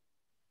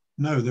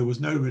no, there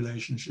was no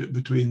relationship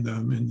between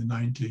them in the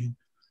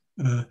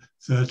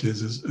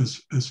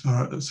 1930s as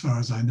far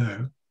as I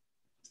know,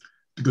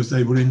 because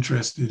they were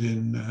interested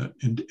in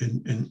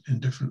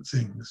different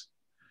things.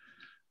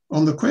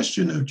 On the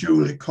question of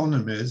dual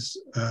economies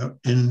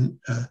in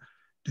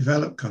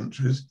developed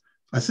countries,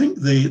 I think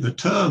the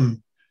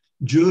term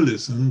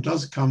dualism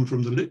does come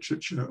from the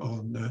literature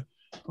on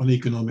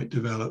economic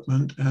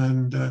development,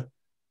 and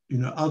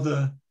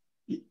other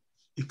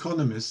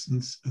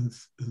economists and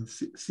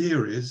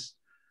theories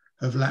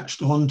have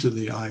latched onto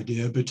the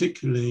idea,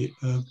 particularly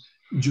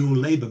dual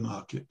labor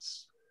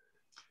markets.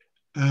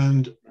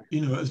 And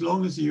as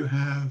long as you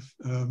have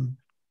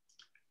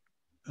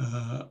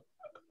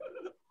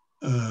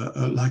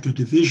like a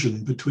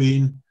division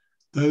between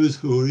those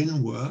who are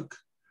in work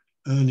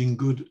earning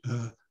good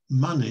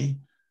money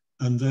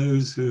and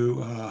those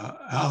who are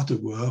out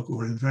of work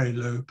or in very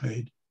low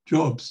paid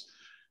jobs,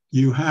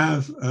 you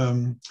have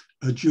a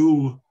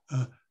dual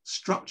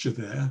structure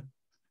there,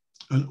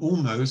 and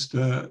almost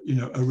a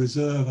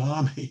reserve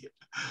army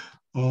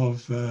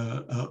of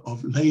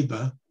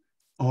labor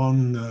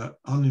on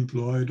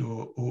unemployed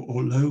or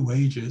low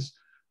wages,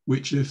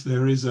 which, if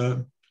there is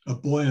a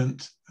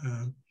buoyant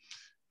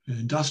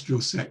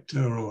industrial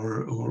sector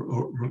or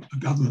a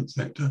government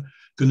sector,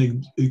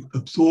 can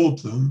absorb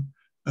them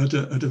at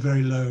a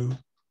very low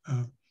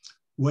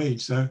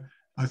wage. So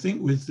I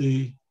think with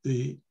the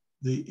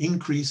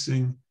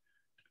increasing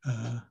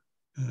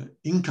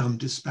income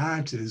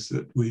disparities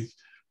that we've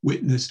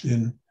witnessed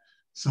in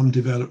some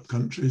developed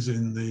countries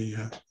in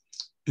the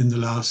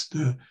last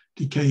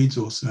decades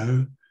or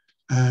so,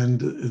 and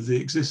the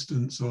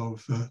existence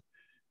of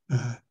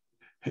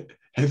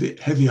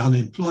heavy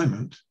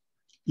unemployment,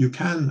 you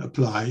can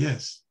apply,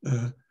 yes,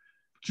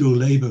 dual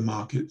labor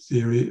market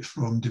theory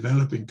from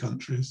developing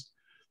countries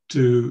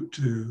to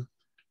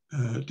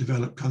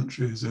developed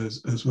countries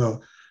as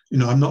well. You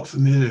know, I'm not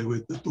familiar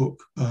with the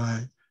book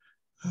by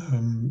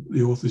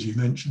the authors you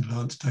mentioned,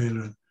 Lance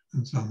Taylor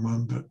and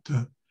someone,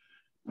 but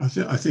I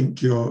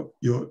think you're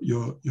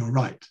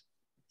right.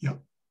 Yeah.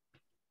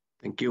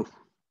 Thank you.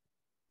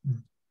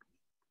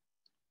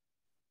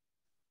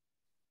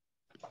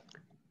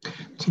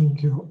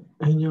 Thank you.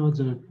 Any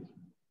other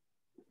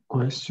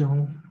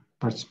question,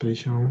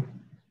 participation?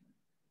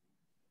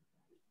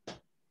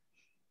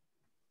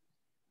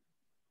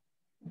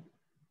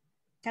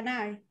 Can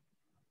I?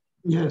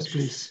 Yes,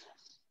 please.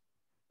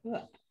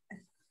 Well,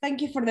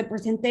 thank you for the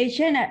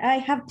presentation. I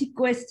have two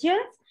questions.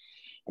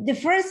 The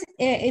first,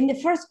 in the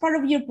first part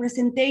of your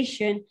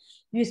presentation,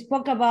 you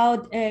spoke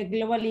about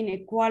global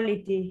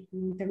inequality,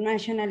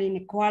 international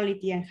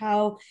inequality, and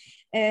how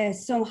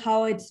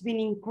somehow it's been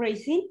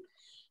increasing.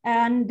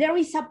 And there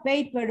is a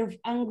paper of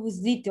Angus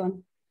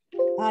Deaton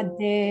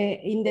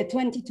in the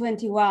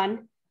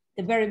 2021,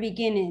 the very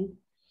beginning,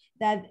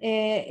 that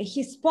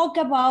he spoke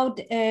about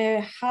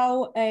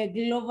how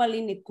global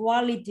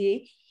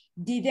inequality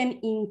didn't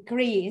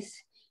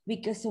increase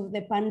because of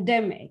the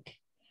pandemic,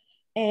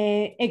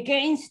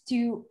 against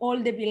to all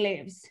the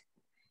beliefs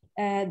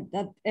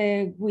that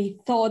we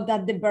thought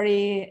at the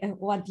very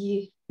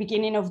the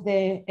beginning of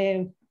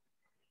the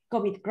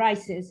COVID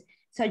crisis.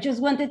 So I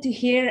just wanted to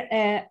hear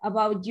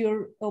about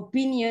your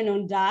opinion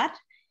on that.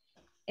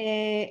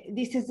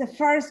 This is the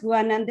first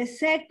one. And the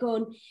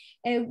second,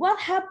 what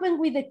happened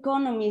with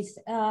economies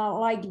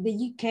like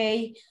the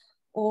UK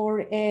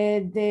or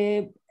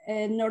the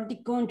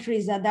Nordic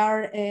countries that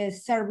are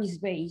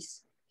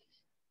service-based?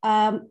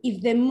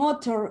 If the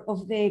motor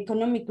of the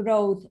economic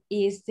growth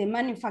is the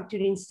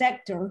manufacturing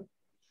sector,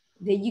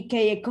 the UK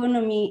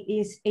economy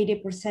is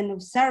 80%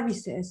 of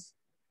services.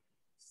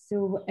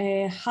 So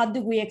how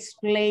do we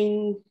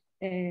explain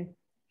the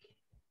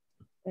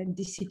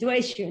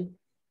situation?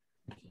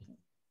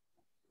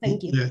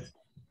 Thank you. Yes.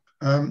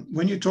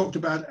 When you talked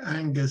about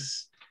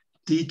Angus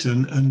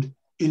Deaton and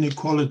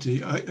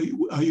inequality,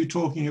 are you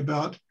talking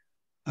about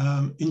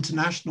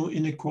international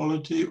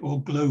inequality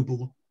or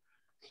global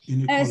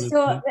inequality?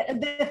 So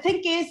the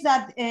thing is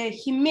that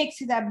he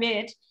mixed it a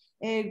bit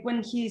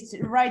when he's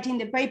writing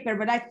the paper,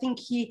 but I think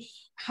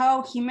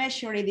how he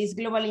measured it is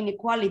global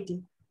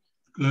inequality.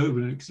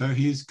 Globally, so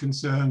he's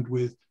concerned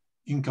with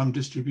income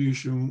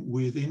distribution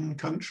within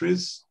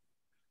countries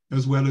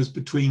as well as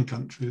between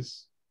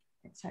countries.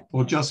 Exactly.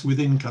 Or just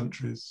within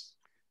countries?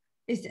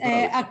 It's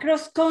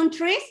across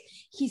countries.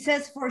 He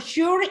says for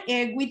sure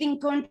within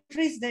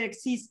countries there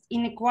exists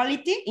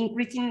inequality,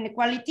 increasing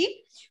inequality,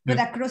 but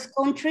across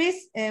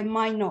countries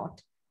might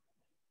not.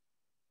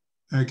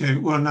 Okay,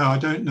 well, no, I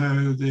don't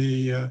know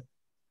the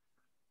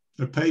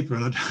paper,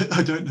 and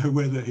I don't know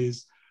whether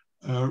he's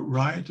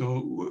right or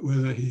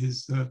whether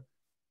he's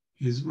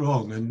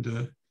wrong.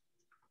 And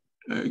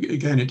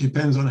again, it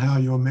depends on how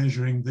you're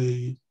measuring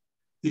the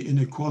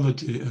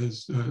inequality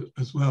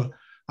as well.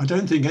 I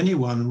don't think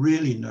anyone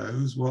really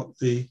knows what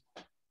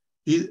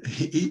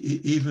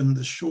even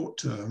the short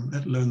term,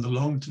 let alone the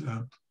long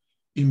term,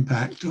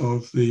 impact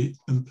of the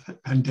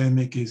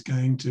pandemic is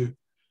going to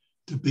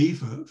be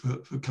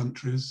for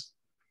countries.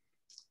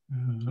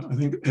 I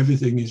think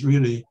everything is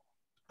really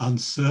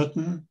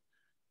uncertain,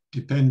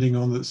 depending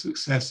on the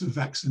success of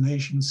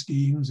vaccination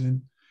schemes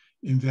in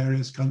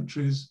various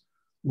countries,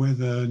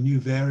 whether new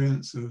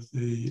variants of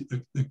the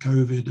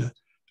COVID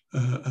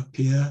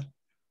appear,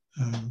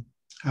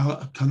 how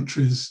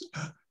countries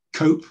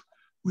cope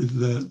with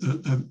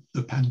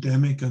the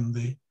pandemic and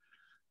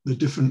the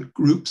different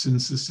groups in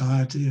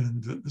society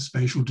and the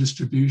spatial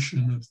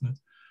distribution of the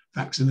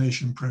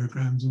vaccination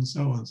programs and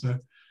so on. So,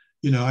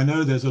 you know, I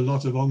know there's a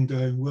lot of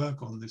ongoing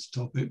work on this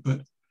topic,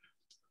 but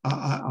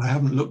I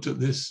haven't looked at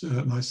this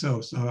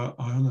myself, so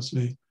I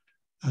honestly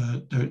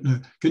don't know.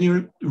 Can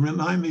you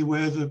remind me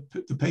where the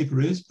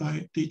paper is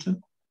by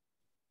Deaton?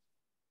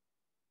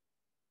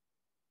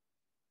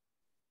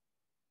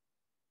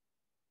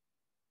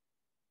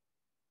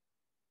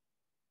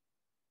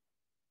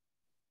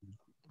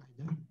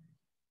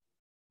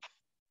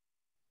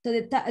 So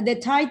the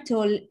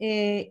title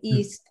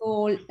is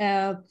called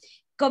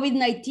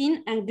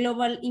COVID-19 and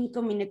Global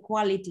Income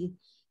Inequality.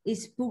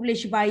 It's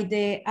published by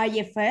the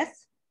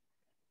IFS,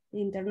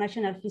 the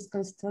International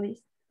Fiscal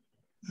Studies.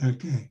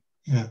 Okay,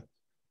 yeah.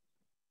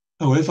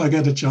 Oh, if I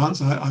get a chance,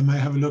 I may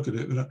have a look at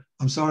it, but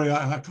I'm sorry,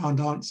 I can't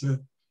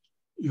answer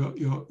your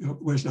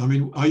question. I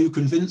mean, are you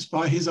convinced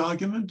by his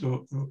argument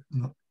or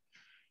not?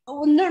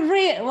 Oh, not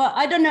really. Well,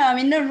 I don't know. I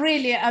mean, not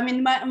really. I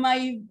mean,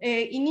 my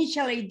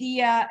initial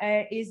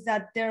idea is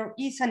that there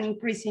is an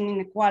increase in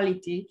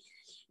inequality,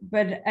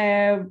 but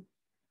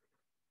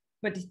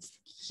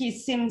he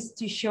seems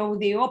to show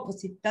the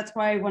opposite. That's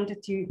why I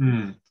wanted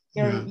to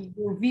hear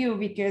your view,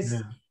 because.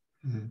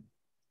 Yeah.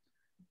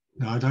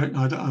 No, I don't.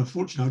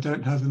 Unfortunately, I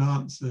don't have an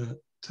answer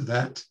to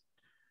that.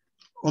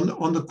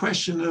 On the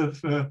question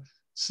of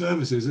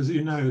services, as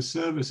you know,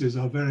 services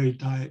are very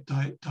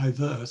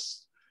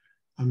diverse.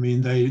 I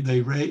mean,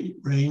 they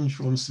range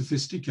from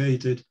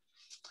sophisticated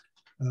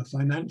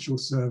financial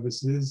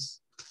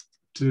services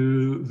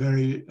to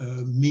very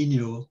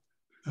menial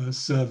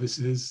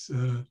services,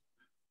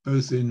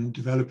 both in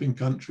developing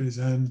countries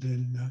and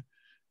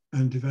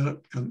in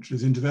developed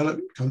countries. In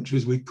developed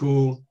countries, we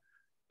call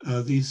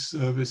these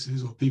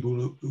services, or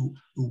people who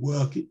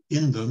work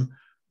in them,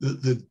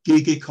 the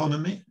gig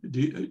economy.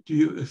 Are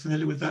you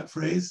familiar with that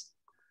phrase?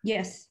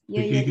 Yes.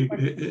 The gig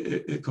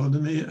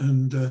economy,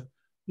 and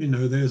you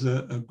know, there's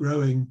a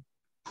growing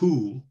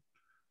pool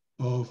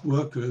of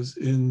workers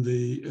in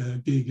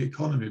the gig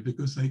economy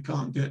because they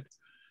can't get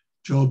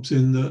jobs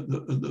in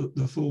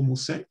the formal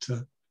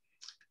sector.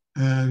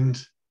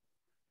 And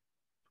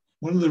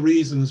one of the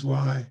reasons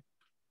why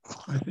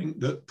I think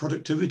that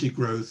productivity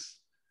growth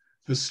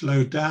has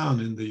slowed down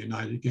in the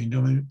United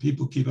Kingdom, I mean,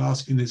 people keep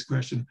asking this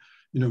question,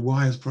 you know,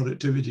 why has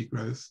productivity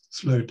growth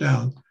slowed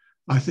down?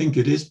 I think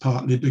it is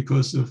partly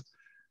because of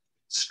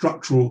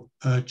structural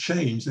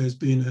change. There's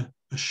been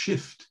a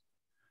shift,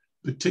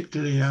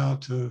 particularly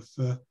out of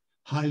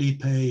highly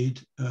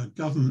paid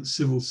government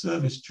civil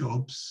service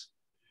jobs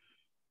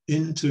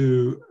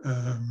into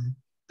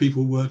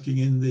people working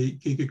in the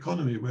gig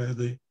economy, where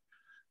the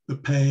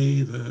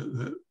pay,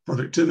 the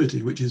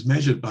productivity, which is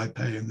measured by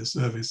pay in the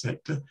service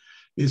sector,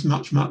 is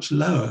much, much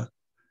lower.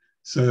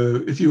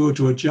 So if you were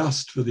to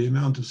adjust for the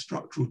amount of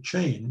structural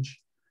change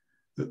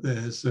that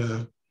there's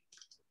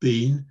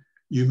been,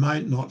 you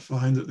might not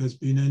find that there's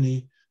been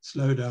any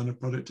slowdown of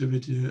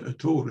productivity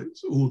at all.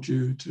 It's all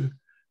due to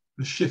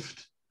the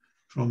shift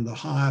from the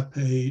higher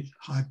paid,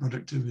 high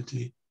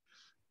productivity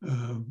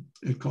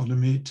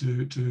economy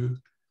to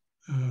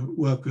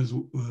workers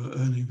were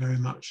earning very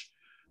much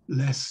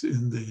less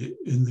in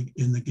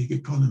the gig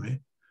economy.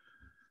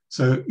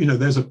 So, you know,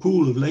 there's a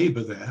pool of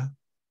labor there,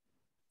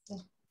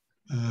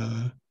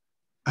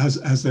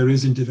 as there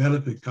is in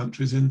developing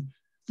countries. And,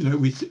 you know,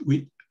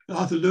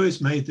 Arthur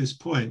Lewis made this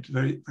point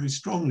very, very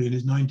strongly in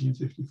his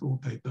 1954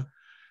 paper,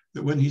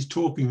 that when he's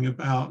talking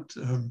about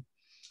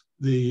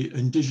the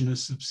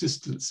indigenous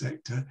subsistence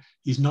sector,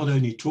 he's not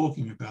only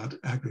talking about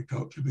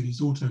agriculture, but he's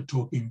also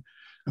talking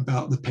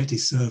about the petty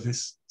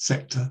service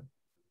sector.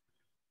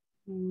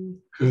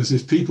 Because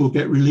if people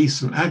get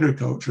released from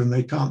agriculture and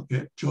they can't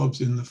get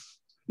jobs in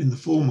the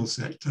formal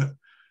sector,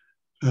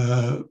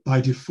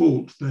 by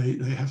default, they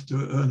have to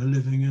earn a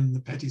living in the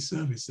petty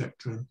service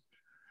sector.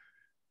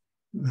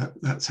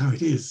 That's how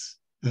it is.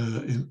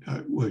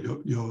 Well,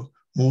 you're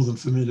more than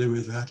familiar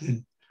with that.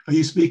 Are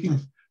you speaking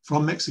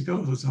from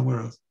Mexico or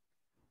somewhere else?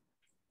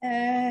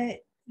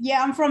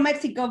 Yeah, I'm from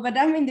Mexico, but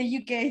I'm in the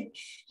UK.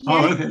 Yeah.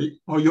 Oh, okay.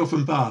 Oh, you're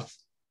from Bath.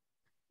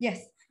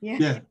 Yes.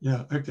 Yeah.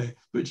 Yeah. Okay,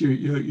 but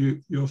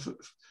you're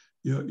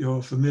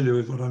familiar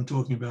with what I'm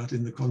talking about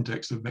in the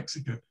context of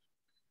Mexico.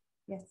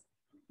 Yes.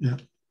 Yeah.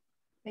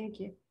 Thank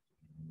you.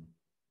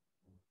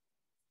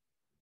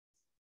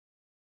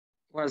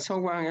 Well,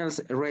 someone else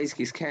raised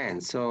his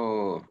hand,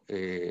 so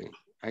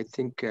I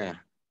think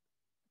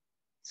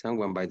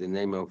someone by the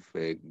name of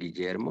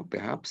Guillermo,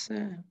 perhaps,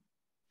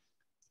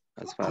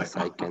 as far as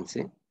I can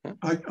see. Yeah.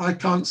 I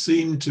can't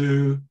seem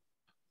to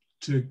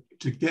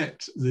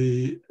get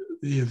the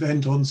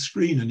event on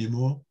screen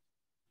anymore.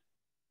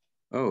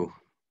 Oh,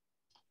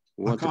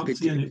 I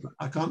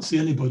can't see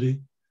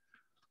anybody.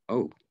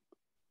 Oh,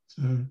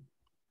 so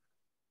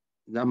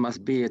that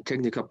must be a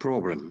technical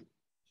problem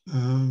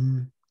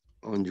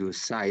on your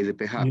side,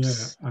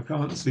 perhaps. Yeah, I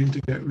can't seem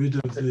to get rid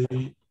of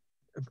the.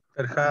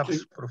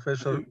 Perhaps,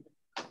 Professor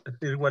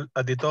Thirlwall,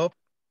 at the top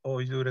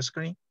of your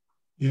screen.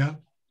 Yeah.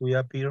 We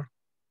appear.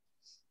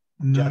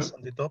 No. Just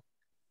on the top.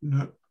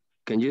 No.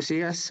 Can you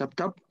see us up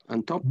top,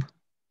 on top?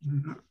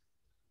 No.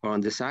 Or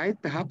on the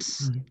side,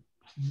 perhaps?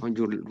 On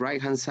your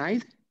right-hand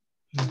side?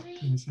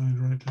 Left-hand side,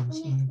 right-hand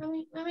side.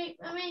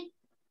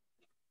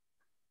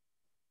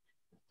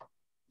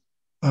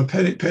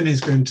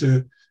 Penny's going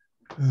to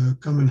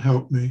come and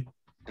help me.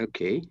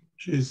 Okay.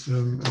 She's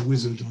a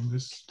wizard on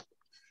this.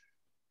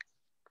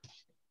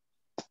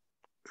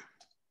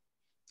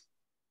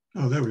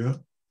 Oh, there we are.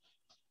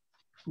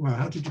 Wow,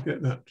 how did you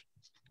get that?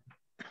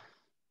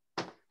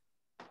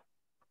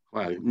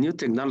 Well, new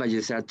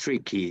technologies are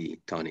tricky,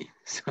 Tony.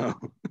 So,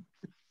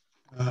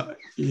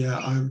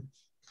 yeah,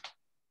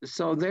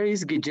 So there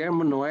is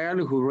Guillermo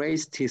Noel who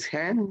raised his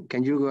hand.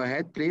 Can you go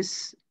ahead,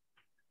 please?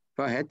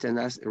 Go ahead and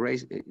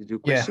raise your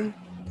question.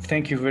 Yeah,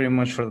 thank you very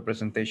much for the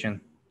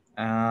presentation.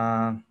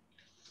 Well,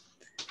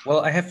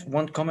 I have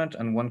one comment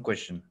and one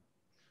question.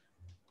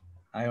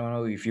 I don't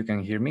know if you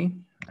can hear me.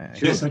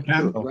 Yes, I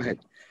can. Go ahead.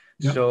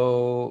 Yeah.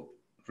 So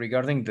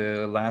regarding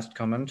the last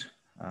comment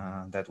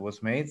that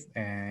was made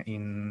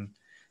in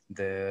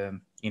the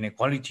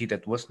inequality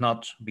that was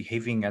not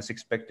behaving as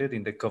expected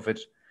in the COVID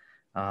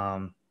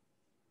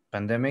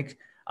pandemic,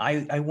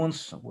 I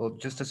once, well,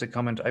 just as a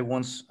comment, I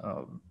once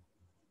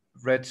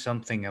read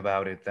something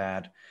about it,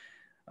 that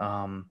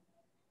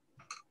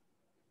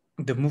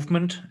the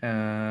movement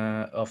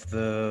of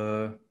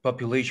the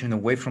population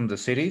away from the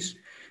cities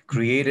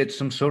created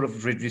some sort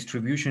of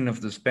redistribution of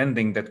the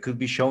spending that could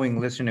be showing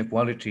less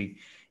inequality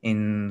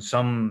in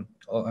some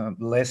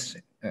less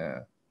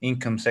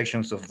income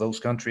sections of those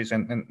countries.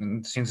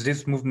 And since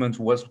this movement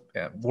was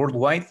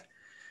worldwide,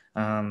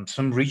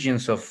 some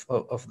regions of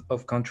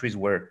countries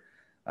where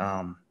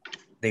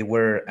they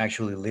were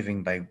actually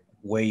living by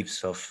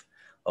waves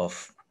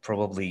of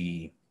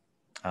probably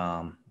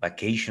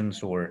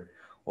vacations or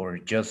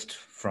just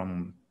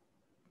from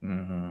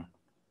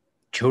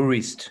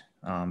tourist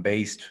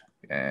based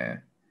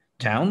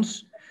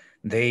towns,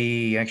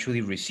 they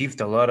actually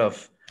received a lot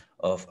of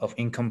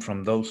income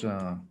from those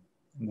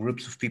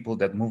groups of people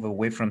that move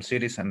away from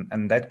cities,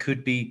 and that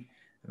could be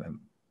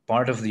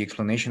part of the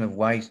explanation of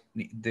why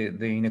the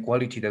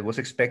inequality that was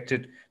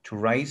expected to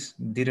rise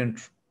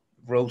didn't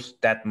rose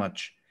that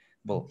much.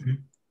 Well,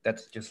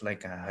 that's just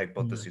like a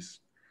hypothesis.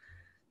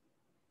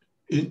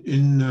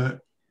 In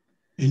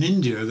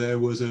India, there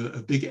was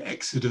a big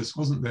exodus,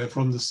 wasn't there,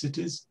 from the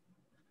cities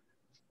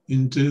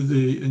into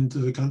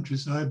the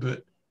countryside?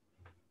 But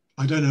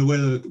I don't know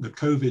whether the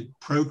COVID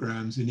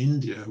programs in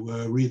India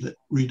were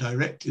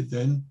redirected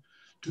then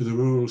to the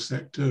rural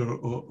sector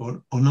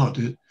or not.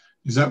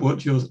 Is that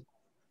what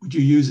would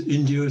you use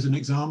India as an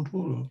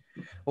example?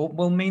 Or?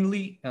 Well,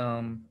 mainly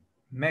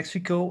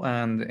Mexico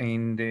and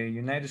in the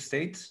United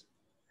States.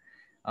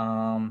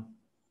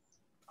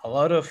 A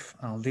lot of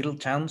little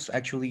towns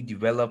actually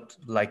developed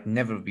like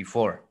never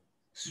before.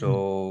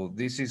 So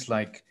this is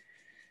like,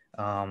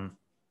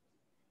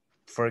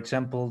 for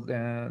example,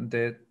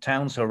 the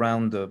towns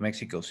around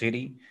Mexico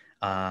City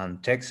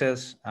and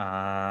Texas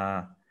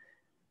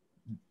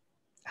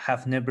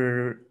have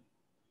never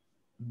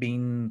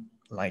been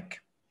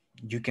like,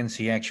 you can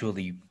see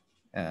actually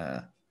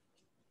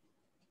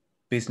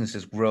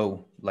businesses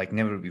grow like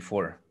never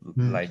before.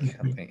 Like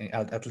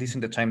at least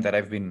in the time that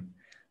I've been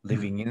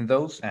living in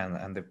those,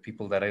 and the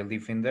people that I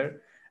live in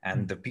there,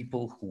 and the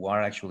people who are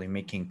actually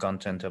making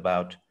content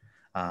about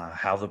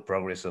how the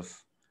progress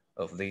of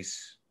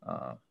these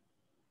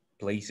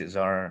places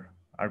are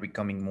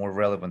becoming more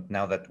relevant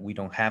now that we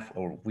don't have,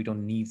 or we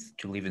don't need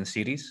to live in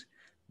cities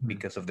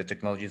because of the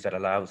technologies that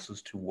allows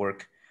us to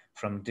work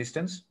from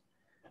distance.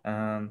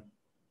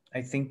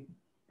 I think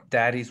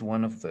that is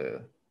one of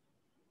the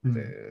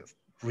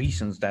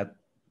reasons that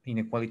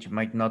inequality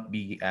might not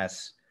be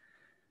as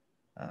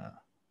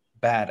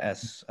bad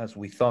as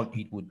we thought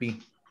it would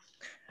be.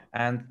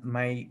 And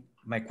my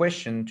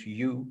question to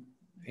you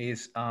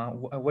is,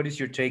 what is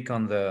your take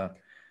on the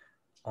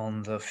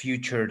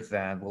future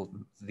that, well,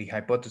 the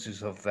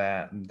hypothesis of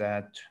that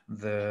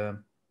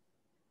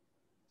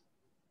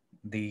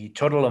the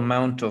total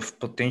amount of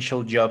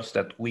potential jobs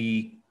that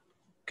we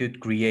could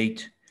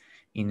create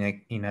in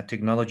a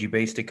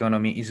technology-based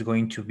economy is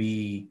going to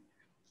be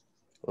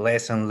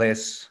less and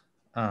less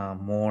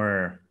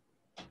more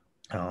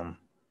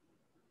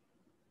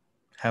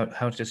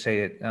how to say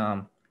it,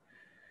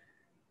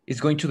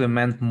 it's going to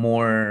demand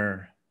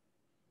more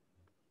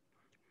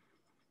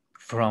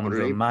from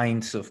the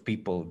minds of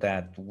people,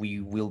 that we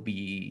will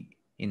be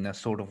in a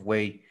sort of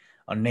way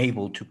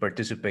unable to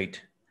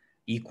participate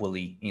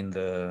equally in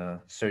the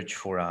search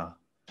for a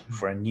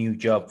new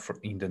job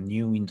in the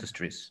new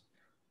industries.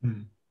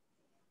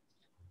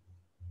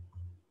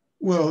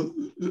 Well,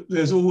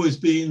 there's always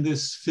been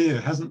this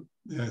fear, hasn't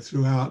there,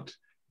 throughout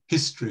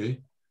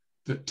history,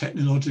 that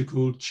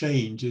technological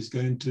change is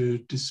going to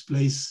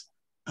displace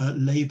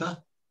labor,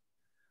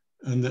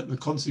 and that the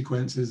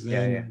consequences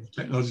then of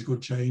technological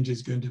change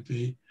is going to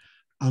be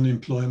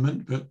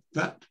unemployment. But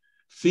that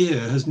fear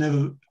has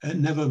never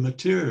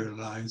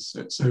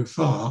materialized so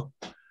far.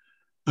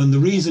 And the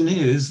reason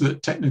is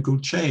that technical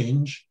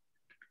change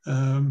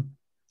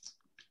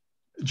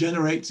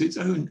generates its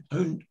own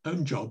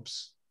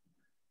jobs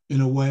in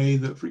a way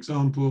that, for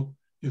example,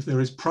 if there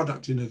is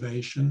product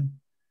innovation,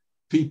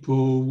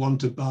 people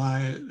want to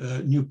buy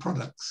new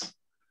products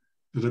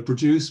that are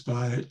produced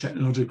by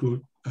technological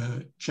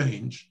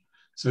change.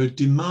 So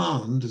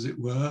demand, as it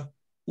were,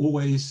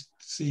 always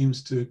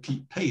seems to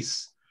keep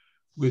pace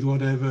with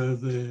whatever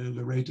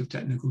the rate of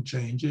technical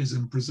change is,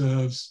 and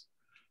preserves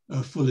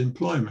full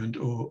employment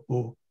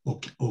or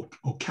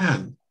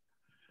can.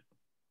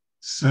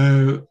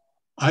 So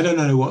I don't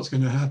know what's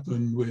going to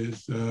happen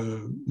with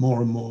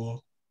more and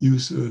more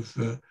use of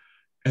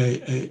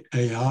AI.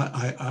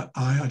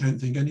 I don't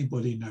think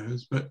anybody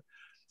knows, but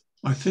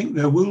I think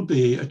there will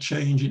be a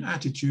change in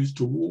attitudes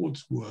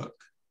towards work.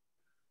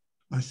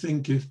 I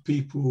think if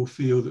people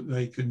feel that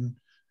they can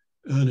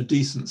earn a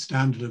decent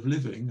standard of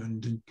living,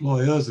 and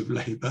employers of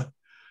labor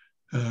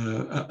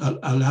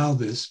allow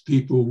this,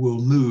 people will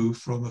move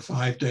from a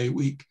 5-day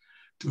week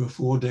to a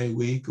 4-day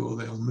week, or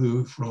they'll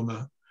move from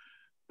a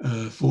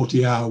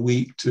 40-hour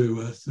week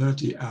to a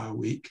 30-hour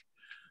week,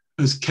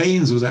 as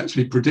Keynes was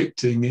actually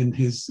predicting in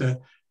his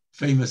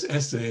famous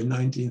essay in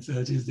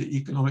 1930s, The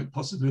Economic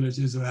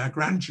Possibilities of Our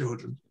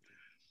Grandchildren.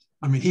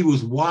 I mean, he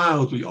was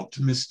wildly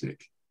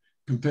optimistic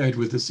compared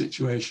with the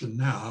situation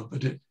now,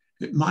 but it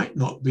might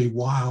not be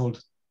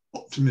wild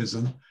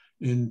optimism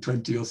in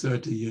 20 or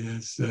 30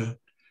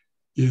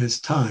 years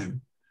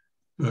time.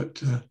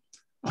 But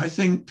I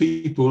think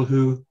people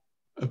who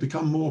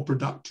become more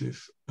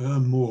productive,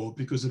 earn more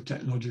because of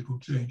technological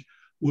change,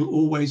 will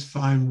always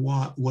find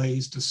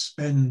ways to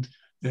spend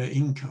their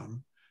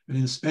income. And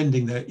in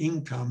spending their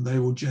income, they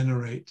will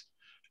generate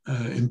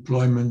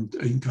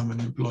income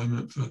and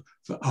employment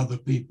for other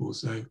people.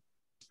 So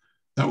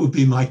that would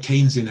be my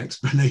Keynesian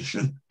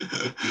explanation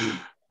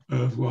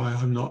of why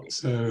I'm not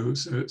so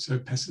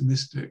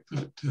pessimistic.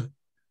 But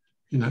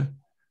you know,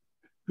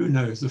 who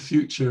knows? The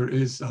future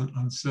is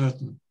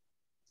uncertain.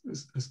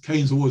 As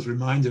Keynes always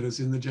reminded us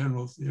in the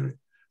general theory,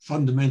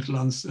 fundamental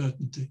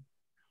uncertainty.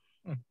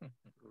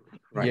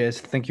 Right. Yes,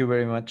 thank you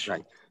very much.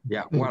 Right.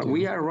 Yeah. Well,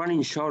 we are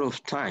running short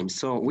of time,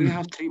 so we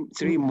have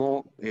three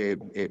more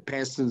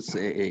persons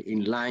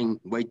in line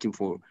waiting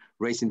for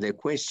raising their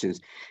questions.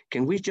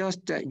 Can we just,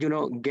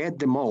 get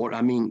them all?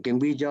 I mean, can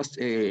we just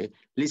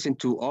listen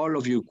to all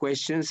of your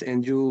questions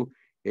and you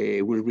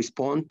will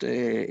respond,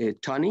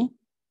 Tony?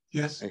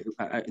 Yes.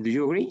 Do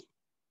you agree?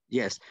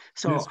 Yes.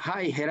 So, yes.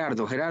 Hi,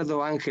 Gerardo.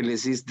 Gerardo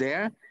Angeles is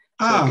there.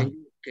 Ah. So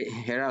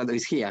Gerardo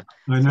is here.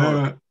 I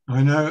know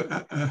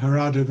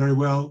Gerardo very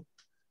well.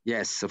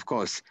 Yes, of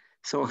course.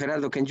 So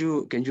Gerardo, can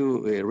you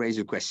raise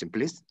your question,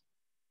 please?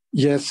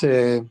 Yes,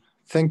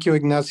 thank you,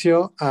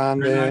 Ignacio.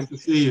 And very nice to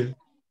see you.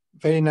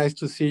 Very nice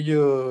to see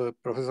you,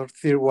 Professor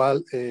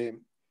Thirlwall.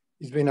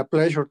 It's been a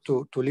pleasure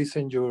to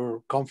listen to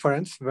your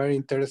conference. Very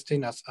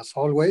interesting as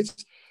always.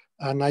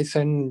 And I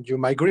send you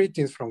my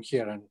greetings from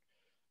here and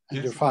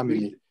yes, your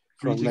family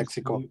from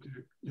Mexico.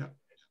 Yeah.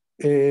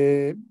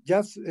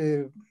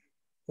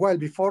 Well,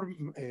 before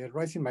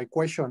raising my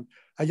question,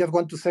 I just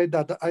want to say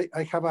that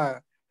I have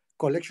a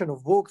collection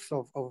of books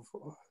of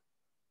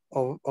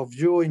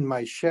you in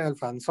my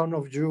shelf, and some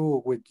of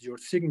you with your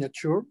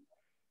signature.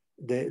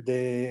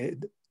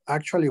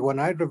 Actually, when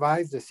I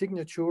revised the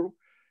signature,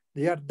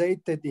 they are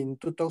dated in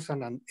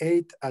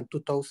 2008 and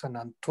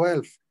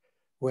 2012,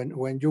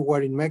 when you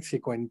were in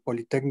Mexico in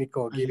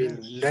Polytechnico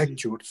giving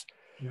lectures.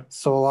 Yeah.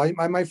 So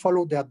I might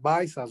follow the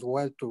advice as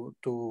well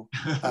to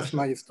ask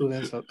my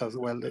students as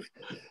well.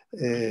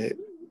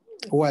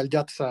 Well,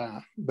 that's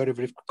a very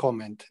brief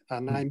comment.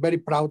 And I'm very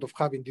proud of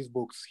having these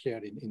books here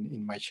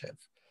in my shelf.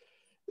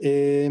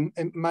 And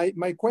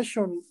my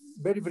question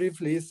very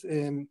briefly is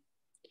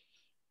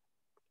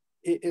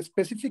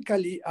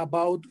specifically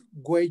about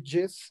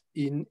wages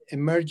in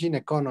emerging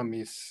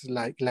economies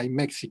like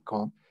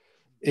Mexico.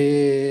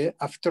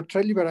 After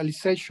trade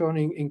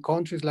liberalization in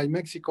countries like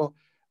Mexico,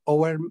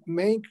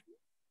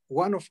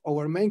 one of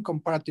our main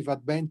comparative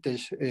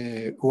advantage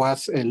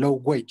was low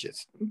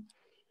wages.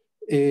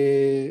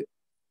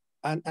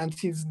 And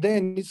since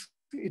then,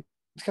 it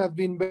has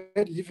been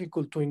very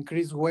difficult to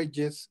increase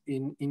wages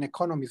in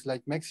economies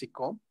like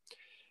Mexico.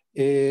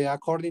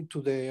 According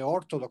to the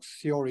orthodox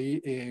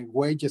theory,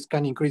 wages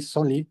can increase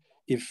only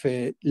if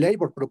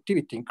labor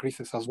productivity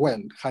increases as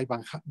well,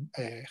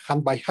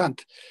 hand by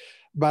hand.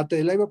 But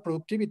the labor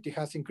productivity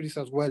has increased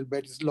as well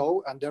very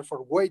slow, and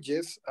therefore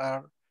wages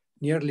are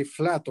nearly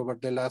flat over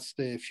the last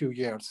few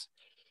years.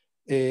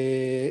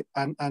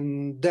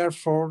 And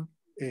therefore,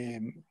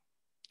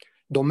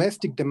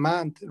 domestic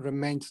demand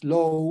remains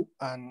low,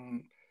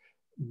 and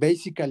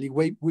basically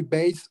we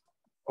base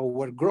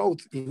our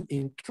growth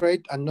in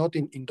trade and not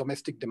in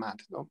domestic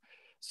demand. No?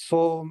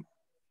 So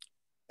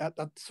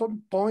at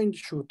some point,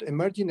 should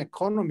emerging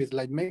economies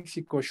like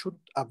Mexico should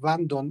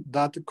abandon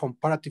that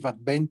comparative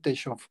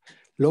advantage of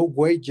low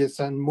wages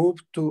and move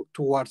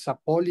towards a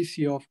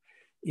policy of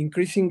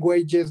increasing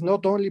wages,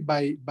 not only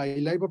by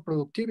labor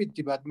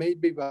productivity, but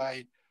maybe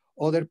by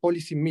other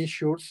policy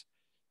measures.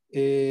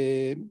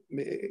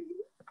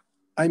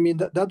 I mean,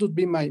 that would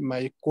be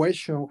my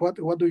question.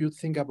 What do you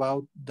think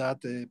about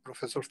that,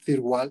 Professor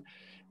Thirlwall?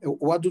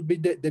 What would be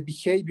the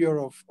behavior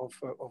of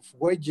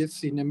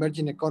wages in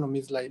emerging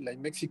economies like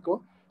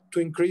Mexico to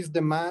increase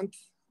demand,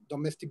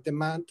 domestic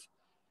demand,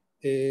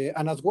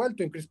 and as well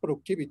to increase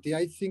productivity?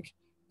 I think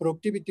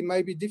productivity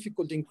might be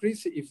difficult to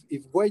increase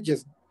if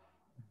wages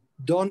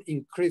don't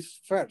increase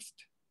first.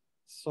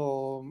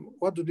 So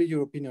what would be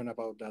your opinion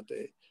about that?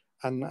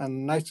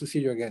 And nice to see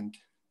you again.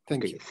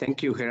 Thank you.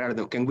 Thank you,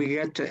 Gerardo. Can we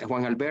get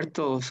Juan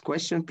Alberto's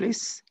question,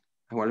 please?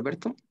 Juan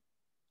Alberto?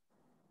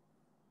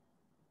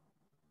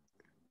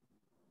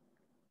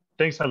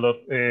 Thanks a lot.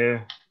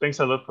 Thanks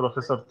a lot,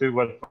 Professor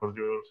Thirlwall, for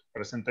your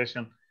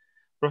presentation.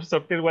 Professor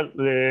Thirlwall,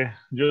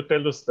 you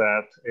tell us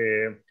that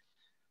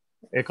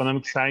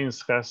economic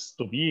science has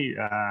to be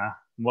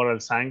moral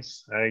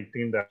science. I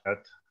think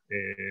that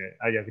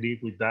I agree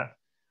with that.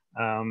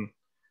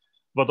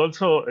 But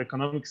also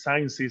economic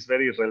science is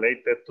very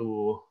related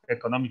to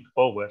economic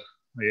power,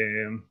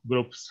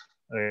 groups,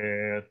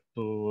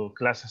 to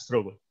class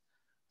struggle.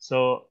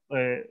 So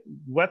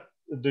what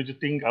do you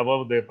think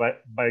about the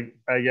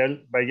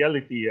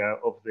viability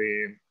of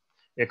the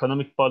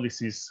economic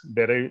policies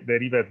derived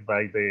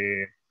by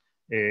the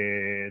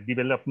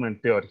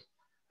development theory?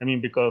 I mean,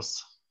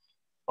 because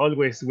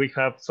always we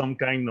have some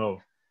kind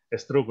of a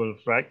struggle,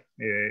 right,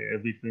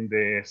 between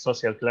the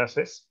social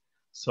classes.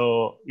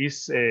 So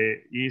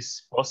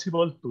is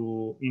possible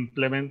to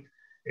implement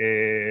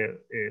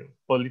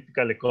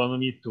political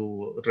economy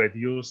to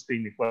reduce the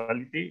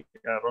inequality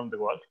around the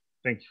world?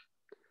 Thank you.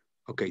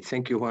 Okay,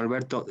 thank you, Juan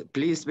Alberto.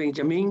 Please,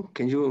 Benjamin,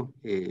 can you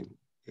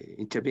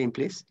intervene,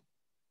 please?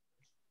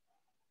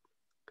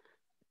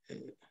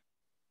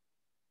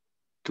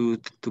 Tu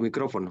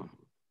micrófono.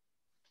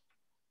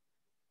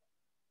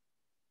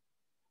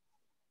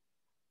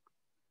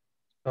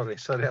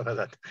 Sorry about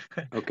that.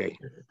 Okay.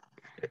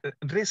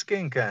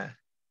 Risking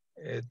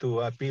to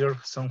appear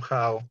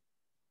somehow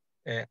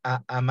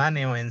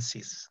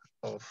amanuensis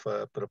of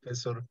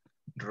Professor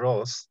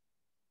Ross,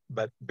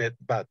 but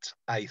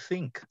I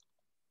think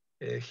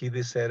he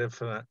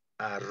deserves a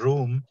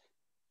room,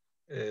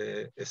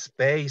 a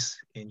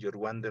space in your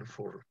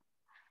wonderful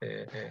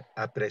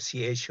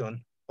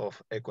appreciation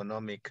of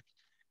economic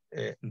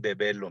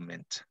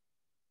development.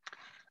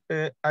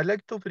 I'd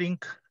like to bring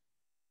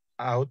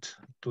out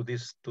to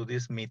this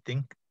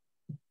meeting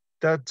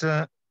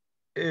that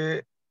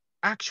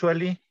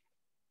actually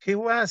he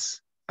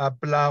was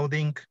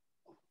applauding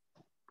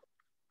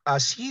a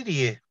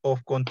series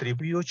of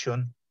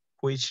contributions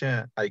which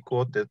I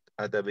quoted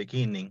at the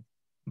beginning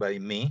by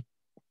me,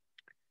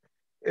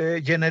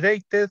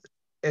 generated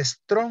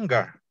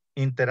stronger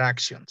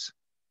interactions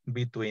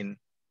between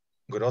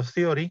growth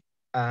theory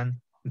and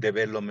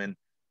development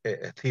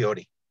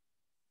theory.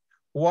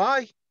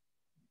 Why?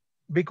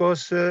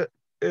 Because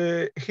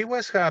he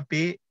was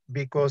happy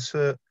because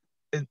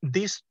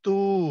these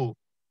two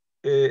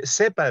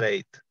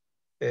separate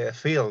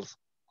fields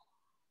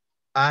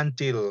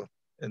until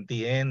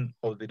the end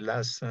of the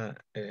last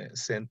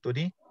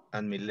century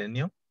and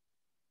millennium,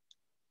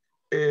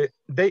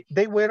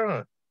 they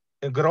were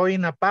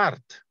growing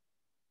apart,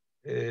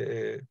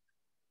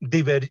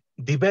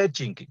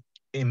 diverging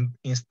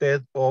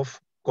instead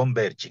of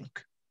converging.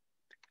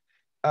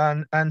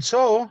 And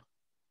so,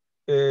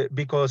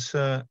 because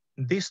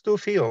these two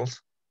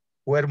fields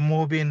were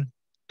moving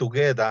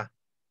together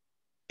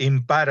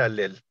in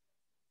parallel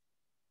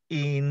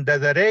in the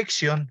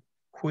direction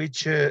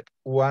which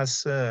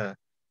was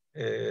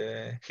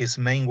his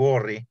main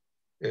worry,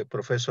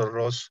 Professor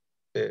Ross'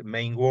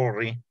 main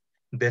worry,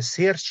 the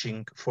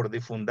searching for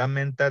the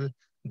fundamental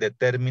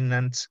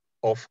determinants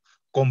of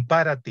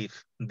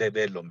comparative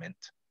development.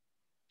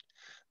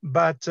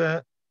 But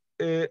at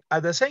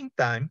the same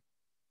time,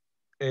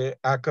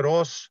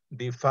 across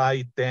the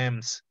 5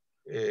 themes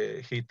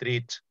he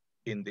treats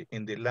in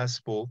the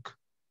last book,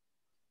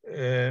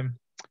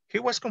 he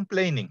was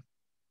complaining.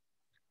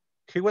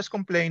 He was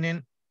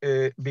complaining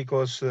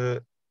because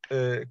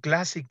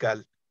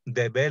classical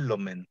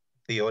development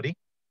theory,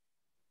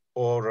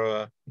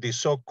 or the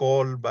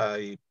so-called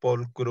by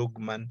Paul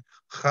Krugman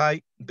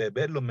high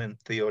development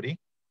theory,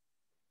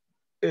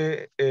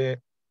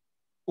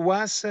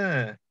 was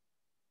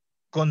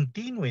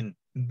continuing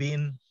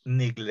being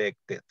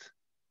neglected.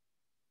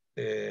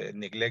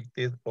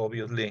 Neglected,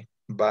 obviously,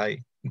 by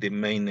the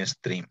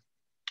mainstream.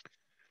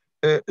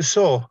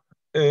 So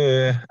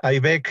I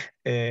beg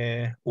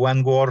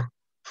one word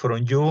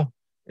from you,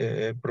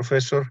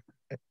 Professor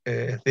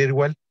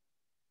Thirlwall.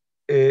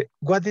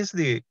 What is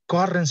the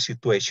current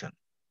situation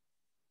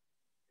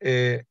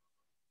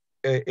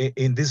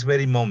in this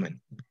very moment,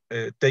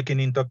 taking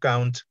into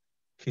account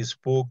his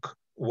book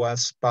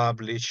was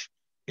published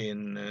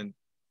in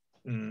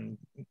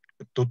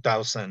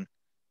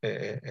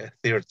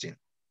 2013?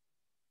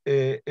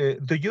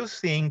 Do you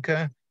think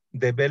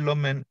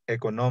development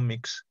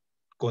economics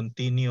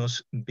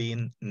continues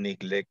being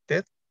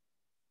neglected?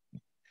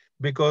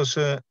 Because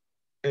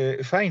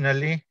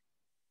finally,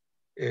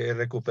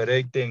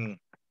 recuperating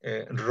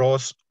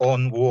Ross'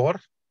 own word,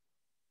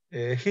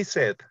 he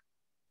said,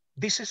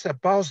 this is a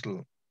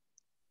puzzle.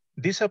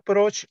 This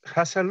approach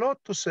has a lot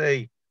to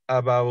say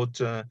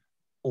about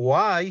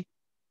why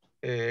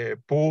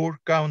poor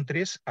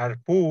countries are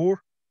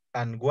poor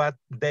and what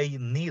they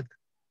need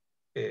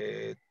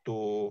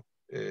to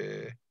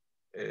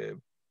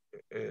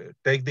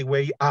take the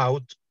way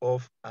out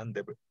of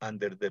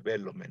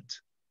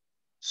underdevelopment.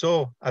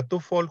 So a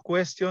twofold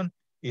question,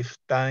 if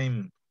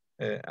time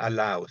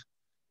allows.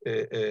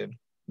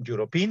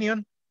 Your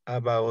opinion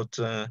about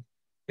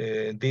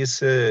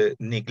this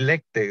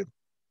neglected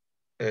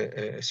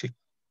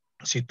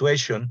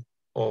situation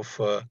of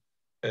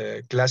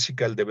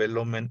classical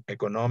development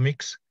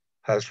economics,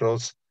 as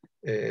Ross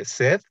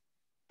said.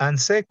 And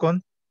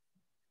second,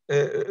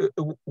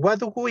 what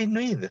do we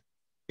need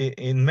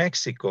in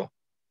Mexico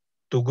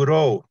to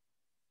grow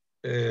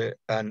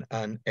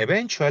and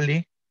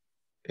eventually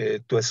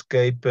to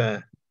escape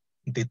the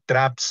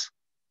traps,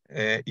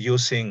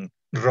 using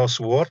Ross'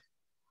 word,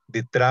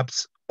 the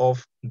traps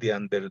of the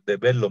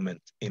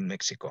underdevelopment in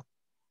Mexico?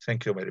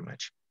 Thank you very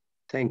much.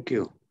 Thank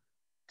you.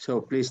 So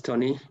please,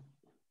 Tony.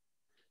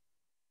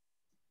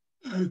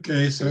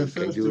 Okay, so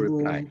first of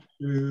reply?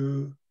 all,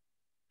 to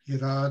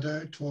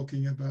Hirada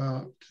talking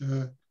about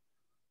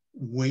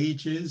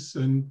wages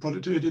and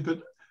productivity,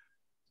 but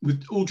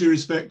with all due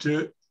respect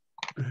to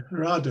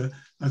Hirada,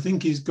 I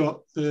think he's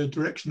got the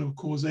direction of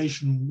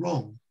causation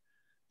wrong.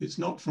 It's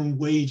not from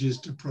wages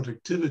to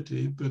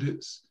productivity, but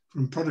it's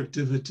from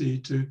productivity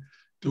to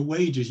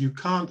wages. You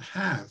can't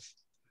have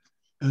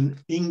an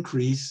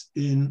increase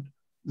in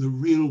the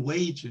real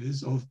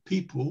wages of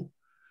people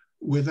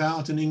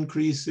without an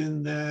increase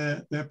in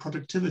their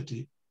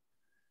productivity.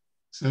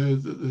 So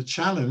the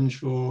challenge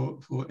for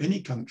any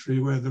country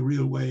where the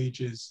real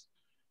wage is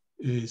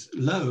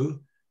low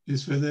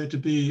is for there to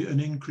be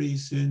an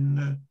increase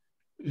in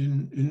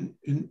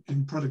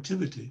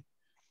productivity.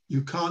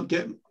 You can't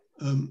get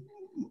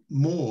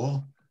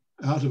more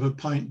out of a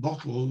pint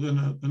bottle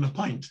than a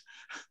pint.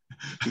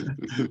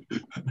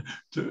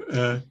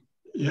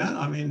 Yeah,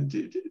 I mean,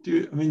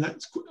 I mean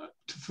that's,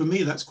 for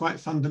me, that's quite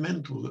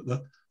fundamental,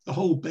 that the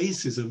whole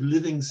basis of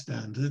living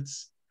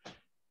standards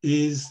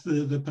is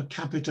the per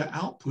capita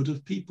output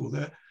of people,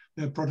 their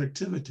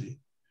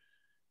productivity.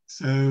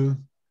 So,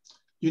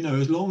 you know,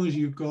 as long as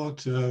you've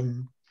got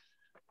an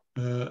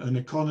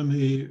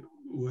economy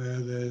where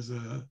there's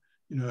a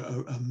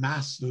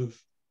mass of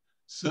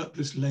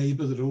surplus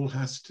labor that all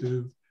has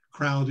to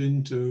crowd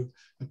into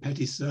a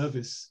petty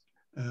service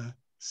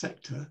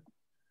sector,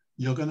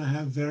 you're going to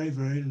have very,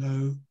 very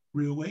low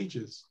real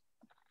wages.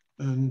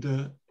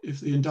 And if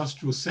the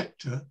industrial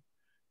sector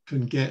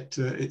can get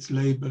its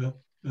labor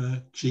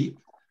cheap,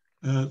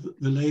 the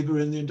labor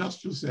in the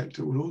industrial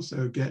sector will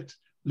also get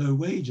low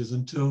wages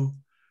until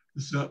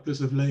the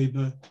surplus of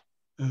labor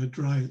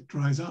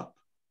dries up.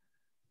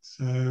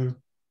 So,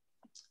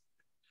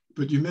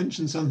 but you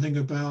mentioned something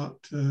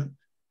about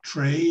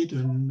trade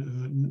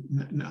and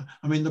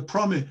I mean, the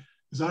promise,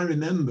 as I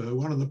remember,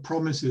 one of the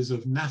promises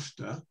of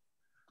NAFTA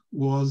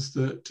was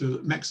that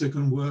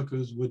Mexican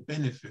workers would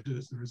benefit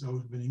as a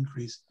result of an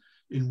increase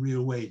in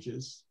real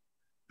wages.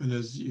 And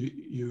as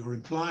you are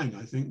implying,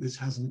 I think this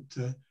hasn't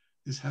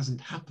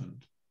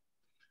happened.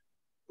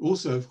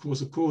 Also, of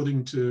course,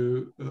 according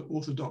to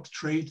orthodox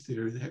trade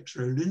theory, the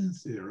Heckscher-Lin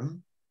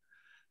theorem,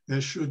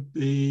 there should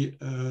be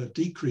a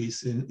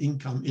decrease in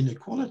income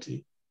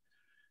inequality,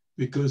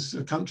 because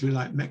a country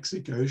like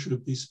Mexico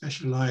should be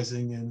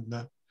specializing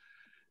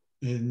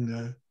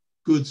in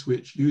goods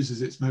which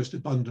uses its most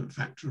abundant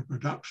factor of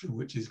production,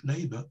 which is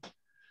labor.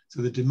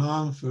 So the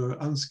demand for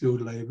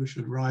unskilled labor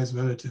should rise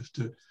relative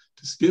to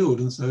skilled,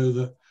 and so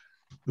the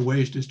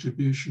wage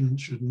distribution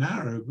should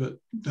narrow, but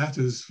that,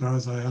 as far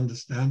as I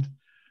understand,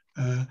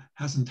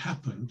 hasn't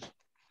happened.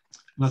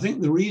 And I think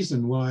the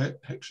reason why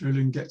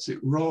Heckscher-Lin gets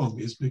it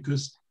wrong is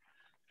because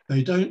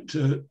they don't,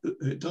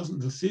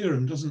 the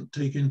theorem doesn't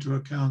take into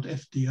account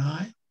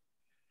FDI,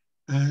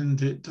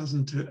 and it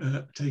doesn't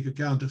take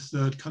account of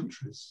third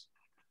countries.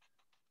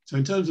 So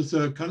in terms of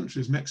third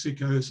countries,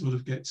 Mexico sort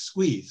of gets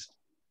squeezed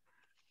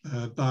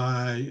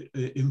by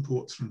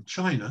imports from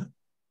China,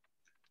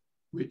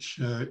 which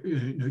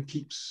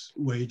keeps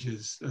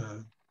wages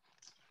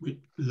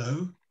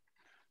low,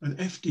 and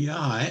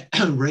FDI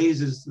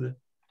raises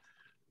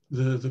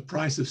the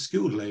price of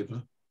skilled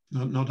labor,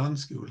 not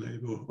unskilled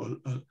labor, or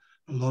a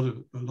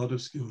lot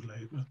of skilled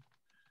labor.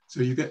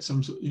 So you get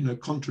some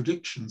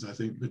contradictions, I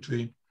think,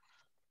 between,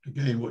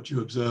 again, what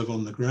you observe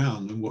on the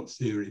ground and what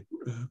theory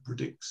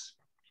predicts.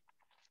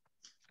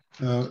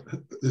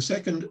 The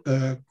second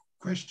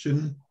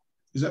question,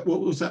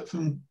 what was that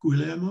from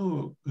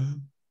Guillermo?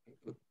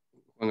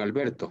 Juan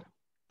Alberto.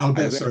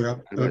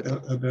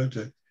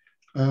 Alberto.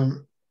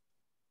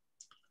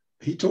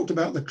 He talked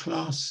about the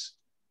class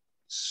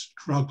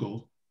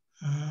struggle.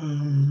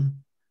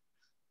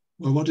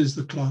 Well, what is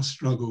the class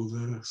struggle?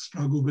 The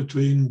struggle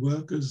between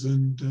workers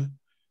and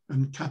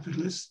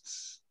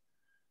capitalists,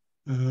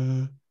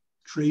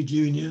 trade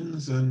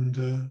unions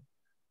and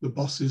the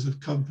bosses of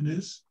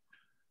companies.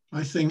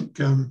 I think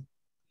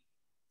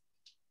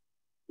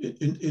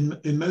in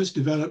most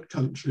developed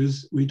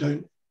countries, we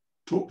don't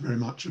talk very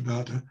much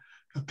about a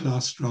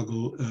class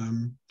struggle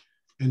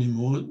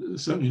anymore,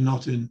 certainly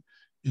not in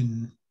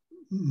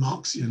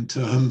Marxian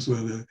terms,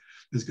 where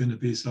there's going to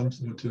be some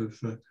sort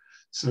of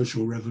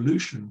social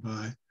revolution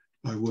by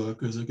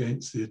workers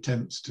against the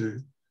attempts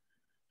to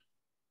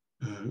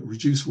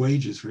reduce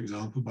wages, for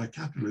example, by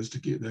capitalists to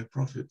keep their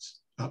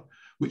profits up,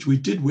 which we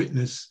did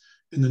witness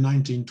in the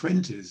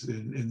 1920s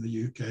in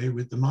the UK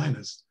with the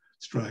miners'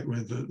 strike,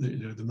 where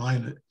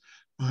the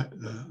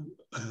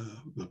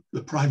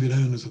private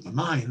owners of the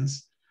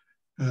mines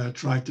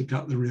tried to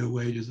cut the real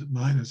wages of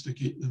miners to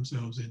keep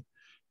themselves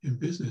in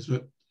business.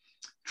 But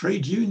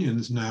trade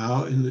unions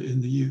now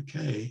in the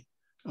UK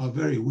are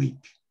very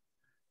weak.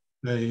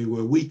 They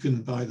were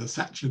weakened by the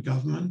Thatcher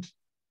government.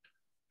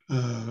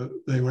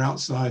 They were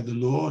outside the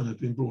law and had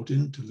been brought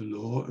into the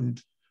law,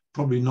 and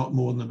probably not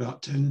more than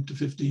about 10 to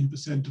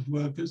 15% of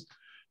workers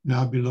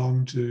now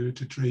belong to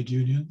trade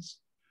unions.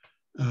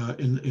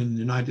 In the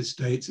United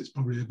States, it's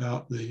probably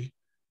about the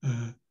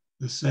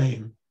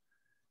same.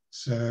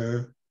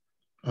 So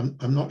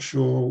I'm not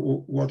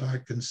sure what I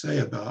can say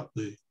about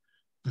the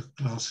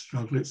class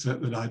struggle,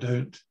 except that I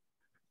don't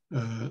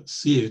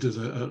see it as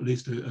at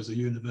least as a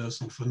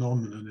universal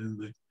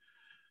phenomenon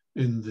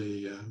in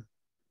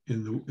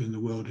the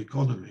world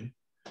economy.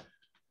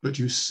 But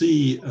you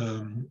see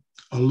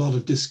a lot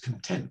of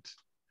discontent,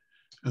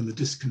 and the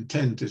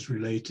discontent is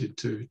related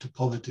to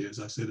poverty, as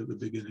I said at the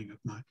beginning of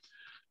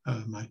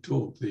my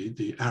talk.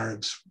 The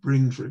Arab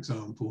Spring, for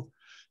example,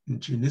 in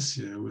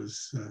Tunisia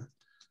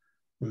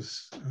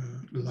was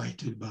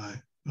lighted by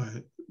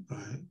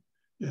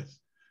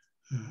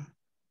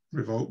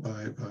revolt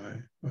by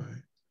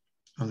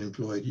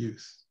unemployed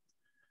youth.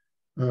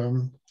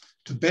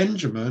 To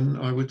Benjamin,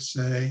 I would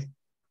say,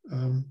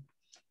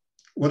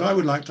 what I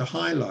would like to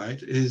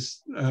highlight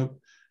is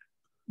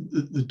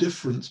the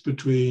difference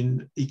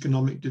between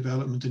economic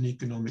development and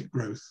economic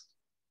growth.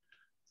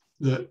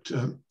 That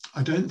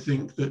I don't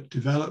think that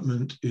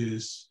development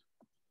is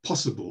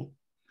possible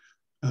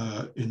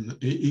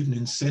even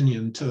in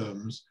Senian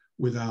terms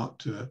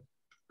without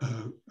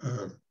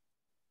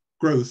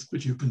growth,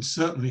 but you can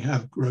certainly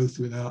have growth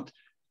without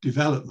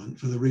development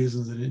for the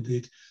reasons that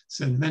indeed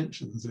Sen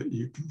mentions, that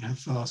you can have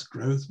fast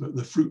growth, but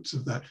the fruits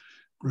of that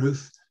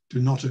growth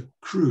do not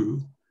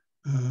accrue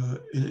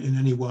in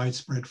any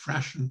widespread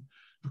fashion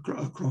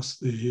across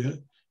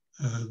the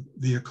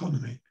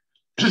economy.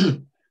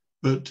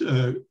 But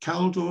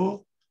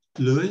Kaldor,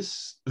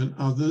 Lewis, and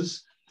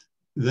others,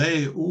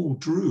 they all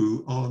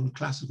drew on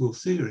classical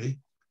theory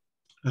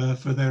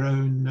for their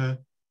own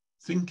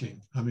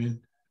thinking. I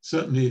mean,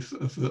 certainly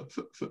for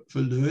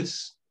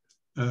Lewis,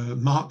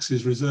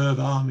 Marx's reserve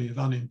army of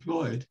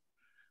unemployed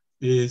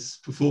is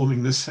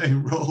performing the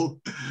same role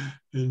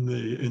in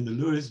the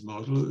Lewis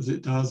model as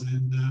it does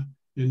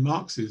in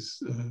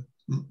Marx's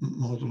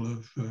model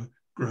of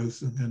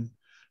growth and then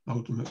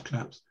ultimate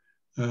collapse.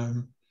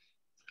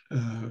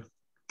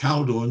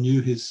 Kaldor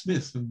knew his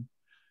Smith and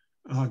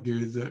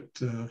argued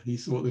that he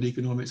thought that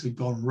economics had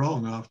gone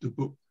wrong after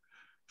book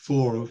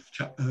 4 of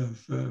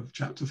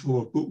chapter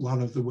 4 of book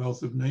 1 of The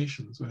Wealth of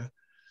Nations, where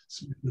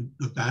Smith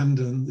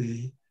abandoned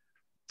the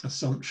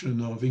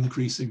assumption of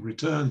increasing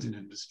returns in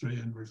industry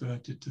and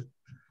reverted to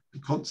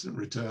constant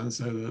returns,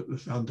 so that the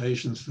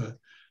foundations for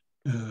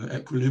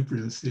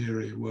equilibrium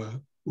theory were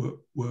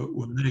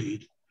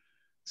made.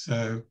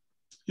 So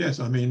yes,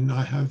 I mean,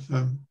 I have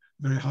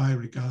very high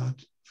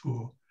regard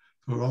for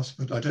Ross,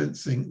 but I don't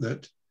think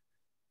that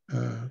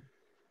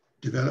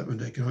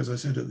development economics, as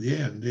I said at the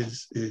end,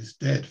 is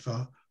dead.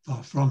 Far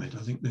from it. I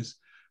think there's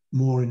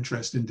more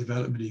interest in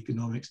development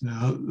economics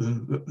now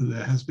than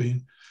there has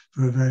been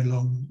for a very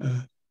long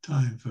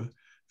time, for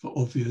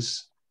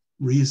obvious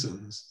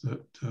reasons,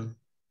 that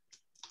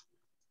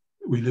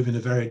we live in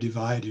a very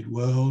divided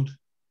world.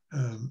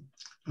 A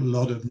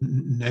lot of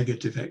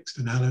negative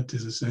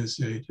externalities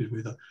associated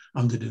with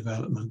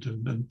underdevelopment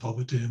and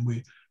poverty, and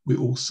we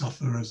all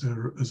suffer as a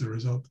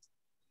result.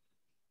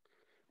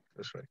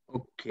 That's right.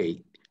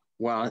 Okay.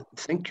 Well,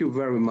 thank you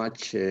very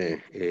much,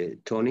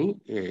 Tony,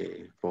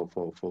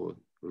 for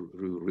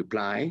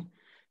reply.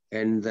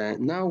 And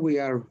now we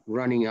are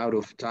running out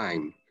of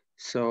time.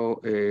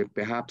 So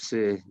perhaps,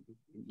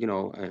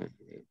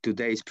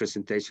 today's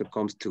presentation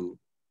comes to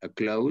a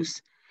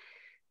close.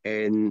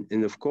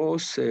 And of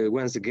course,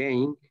 once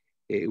again,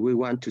 we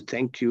want to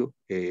thank you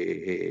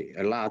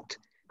a lot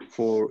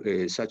for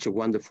such a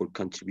wonderful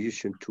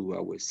contribution to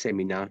our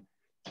seminar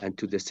and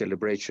to the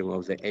celebration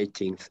of the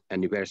 18th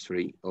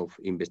anniversary of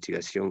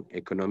Investigación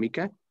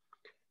Económica.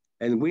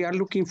 And we are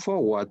looking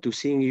forward to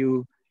seeing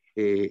you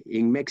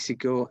in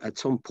Mexico at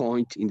some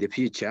point in the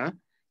future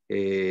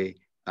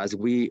as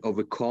we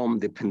overcome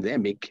the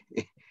pandemic.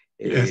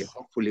 Yes.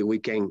 Hopefully we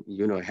can,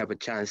 have a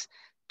chance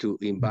to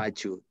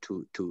invite you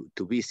to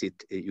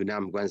visit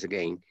UNAM once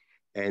again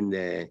and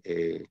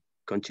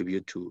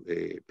contribute to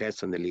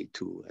personally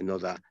to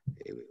another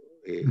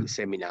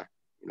seminar,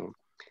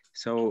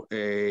 So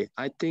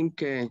I think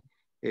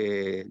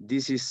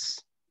this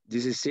is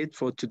it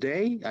for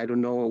today. I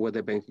don't know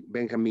whether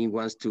Benjamín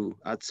wants to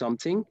add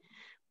something,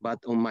 but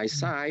on my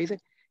side,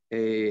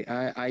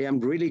 I am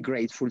really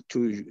grateful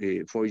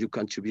for your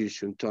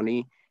contribution,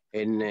 Tony,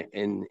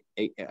 and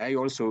I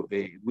also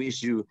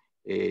wish you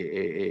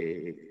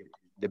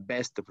the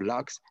best of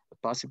lucks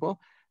possible,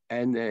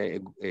 and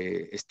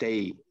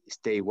stay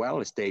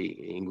well, stay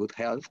in good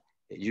health,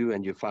 you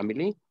and your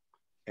family.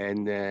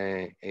 And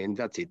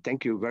that's it.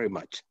 Thank you very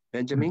much.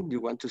 Benjamin, do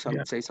you want to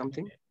say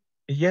something?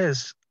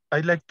 Yes,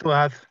 I'd like to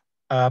add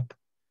up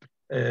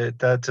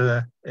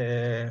that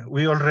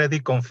we already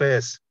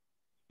confess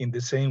in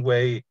the same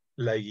way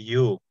like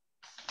you.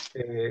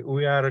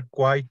 We are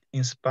quite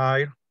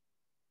inspired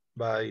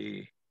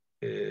by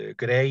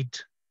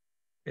great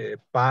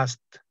past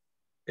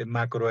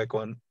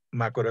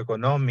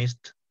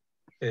macroeconomist,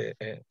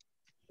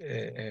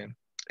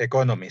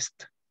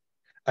 economist.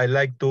 I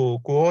like to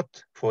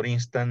quote, for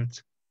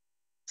instance,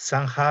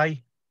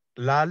 Sanjay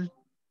Lal.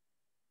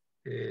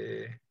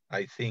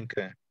 I think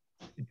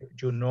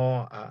you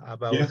know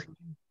about him,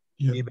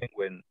 even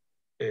when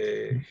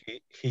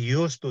he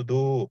used to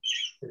do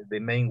the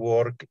main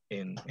work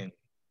in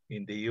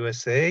the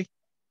USA.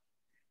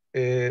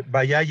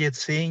 Bayayet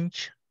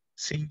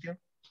Singer,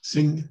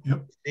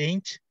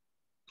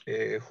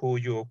 who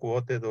you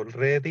quoted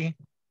already.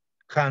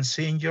 Hans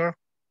Singer,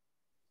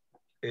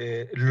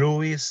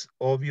 Lewis,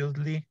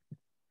 obviously,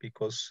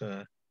 because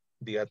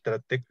the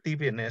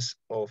attractiveness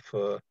of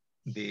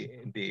the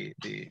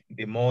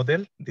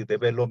model, the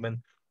development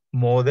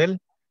model,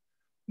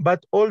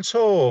 but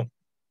also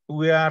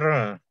we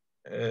are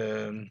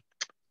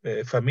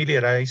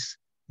familiarized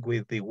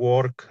with the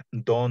work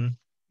done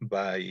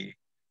by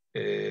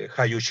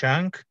Hayu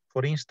Chang,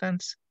 for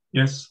instance.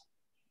 Yes.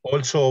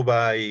 Also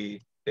by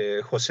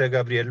Jose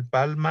Gabriel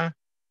Palma.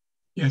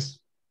 Yes.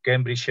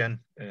 Cambridgean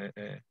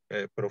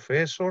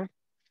professor,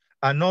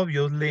 and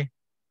obviously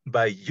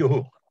by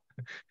you.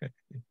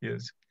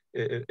 Yes.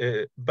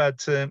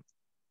 But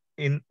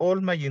in all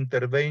my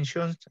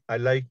interventions, I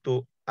like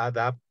to add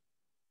up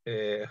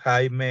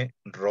Jaime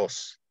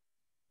Ross.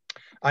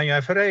 I'm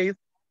afraid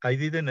I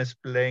didn't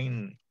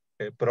explain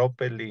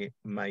properly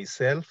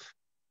myself,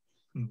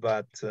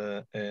 but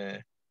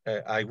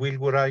I will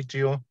encourage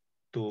you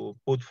to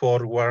put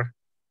forward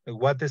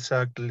what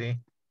exactly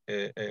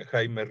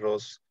Jaime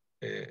Ross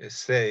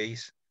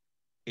says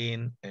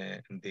in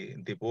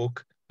the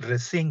book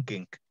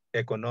Rethinking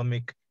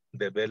Economic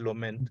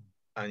Development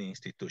and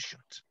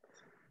Institutions.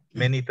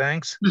 Many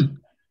thanks.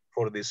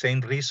 For the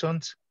same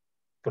reasons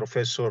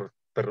Professor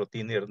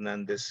Perrotini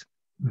Hernandez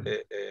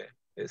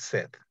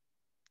said.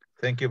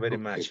 Thank you very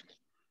much.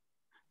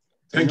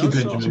 Thank you,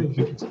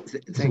 Benjamin.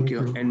 Thank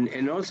you.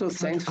 And also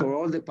thanks for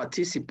all the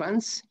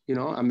participants. You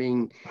know, I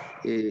mean,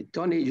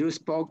 Tony, you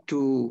spoke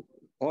to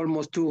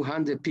almost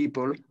 200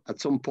 people at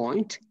some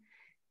point,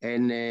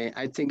 and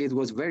I think it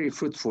was very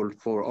fruitful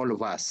for all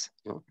of us.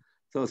 You know?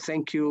 So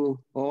thank you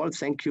all.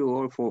 Thank you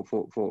all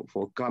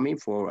for coming,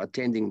 for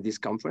attending this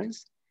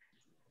conference,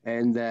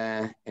 and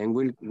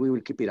we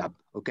will keep it up.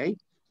 Okay.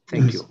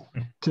 Thank you.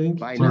 Thank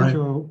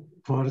you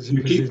for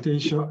the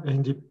presentation,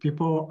 and the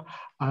people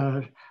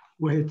are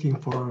waiting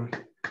for,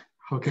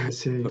 how can I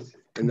say,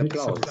 an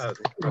applause.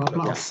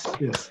 Applause.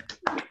 Yes.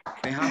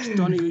 Perhaps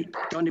Tony,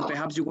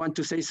 perhaps you want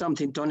to say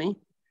something, Tony?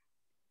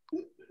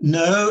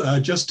 No,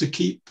 just to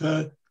keep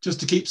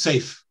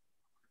safe.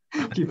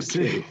 Keep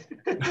safe.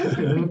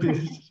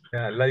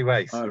 Yeah,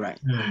 likewise. All right.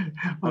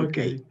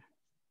 Okay.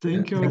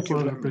 Thank you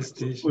for the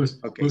presentation.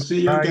 We'll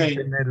see you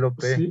again.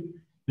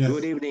 Yes.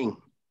 Good evening.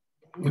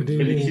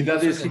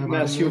 Felicidades,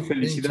 Ignacio.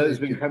 Felicidades,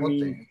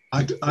 Benjamín.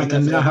 I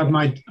can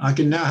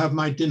now have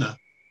my dinner.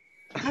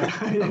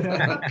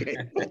 Okay.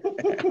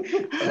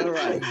 All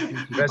right.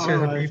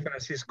 Gracias,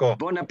 Francisco.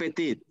 Bon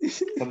appetit.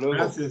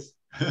 Gracias.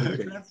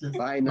 Okay.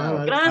 Bye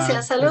now.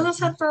 Gracias.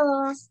 Saludos a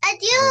todos.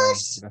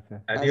 Adiós.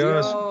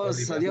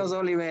 Adiós. Adiós,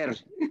 Oliver.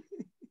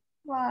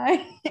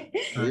 Bye.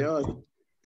 Adiós.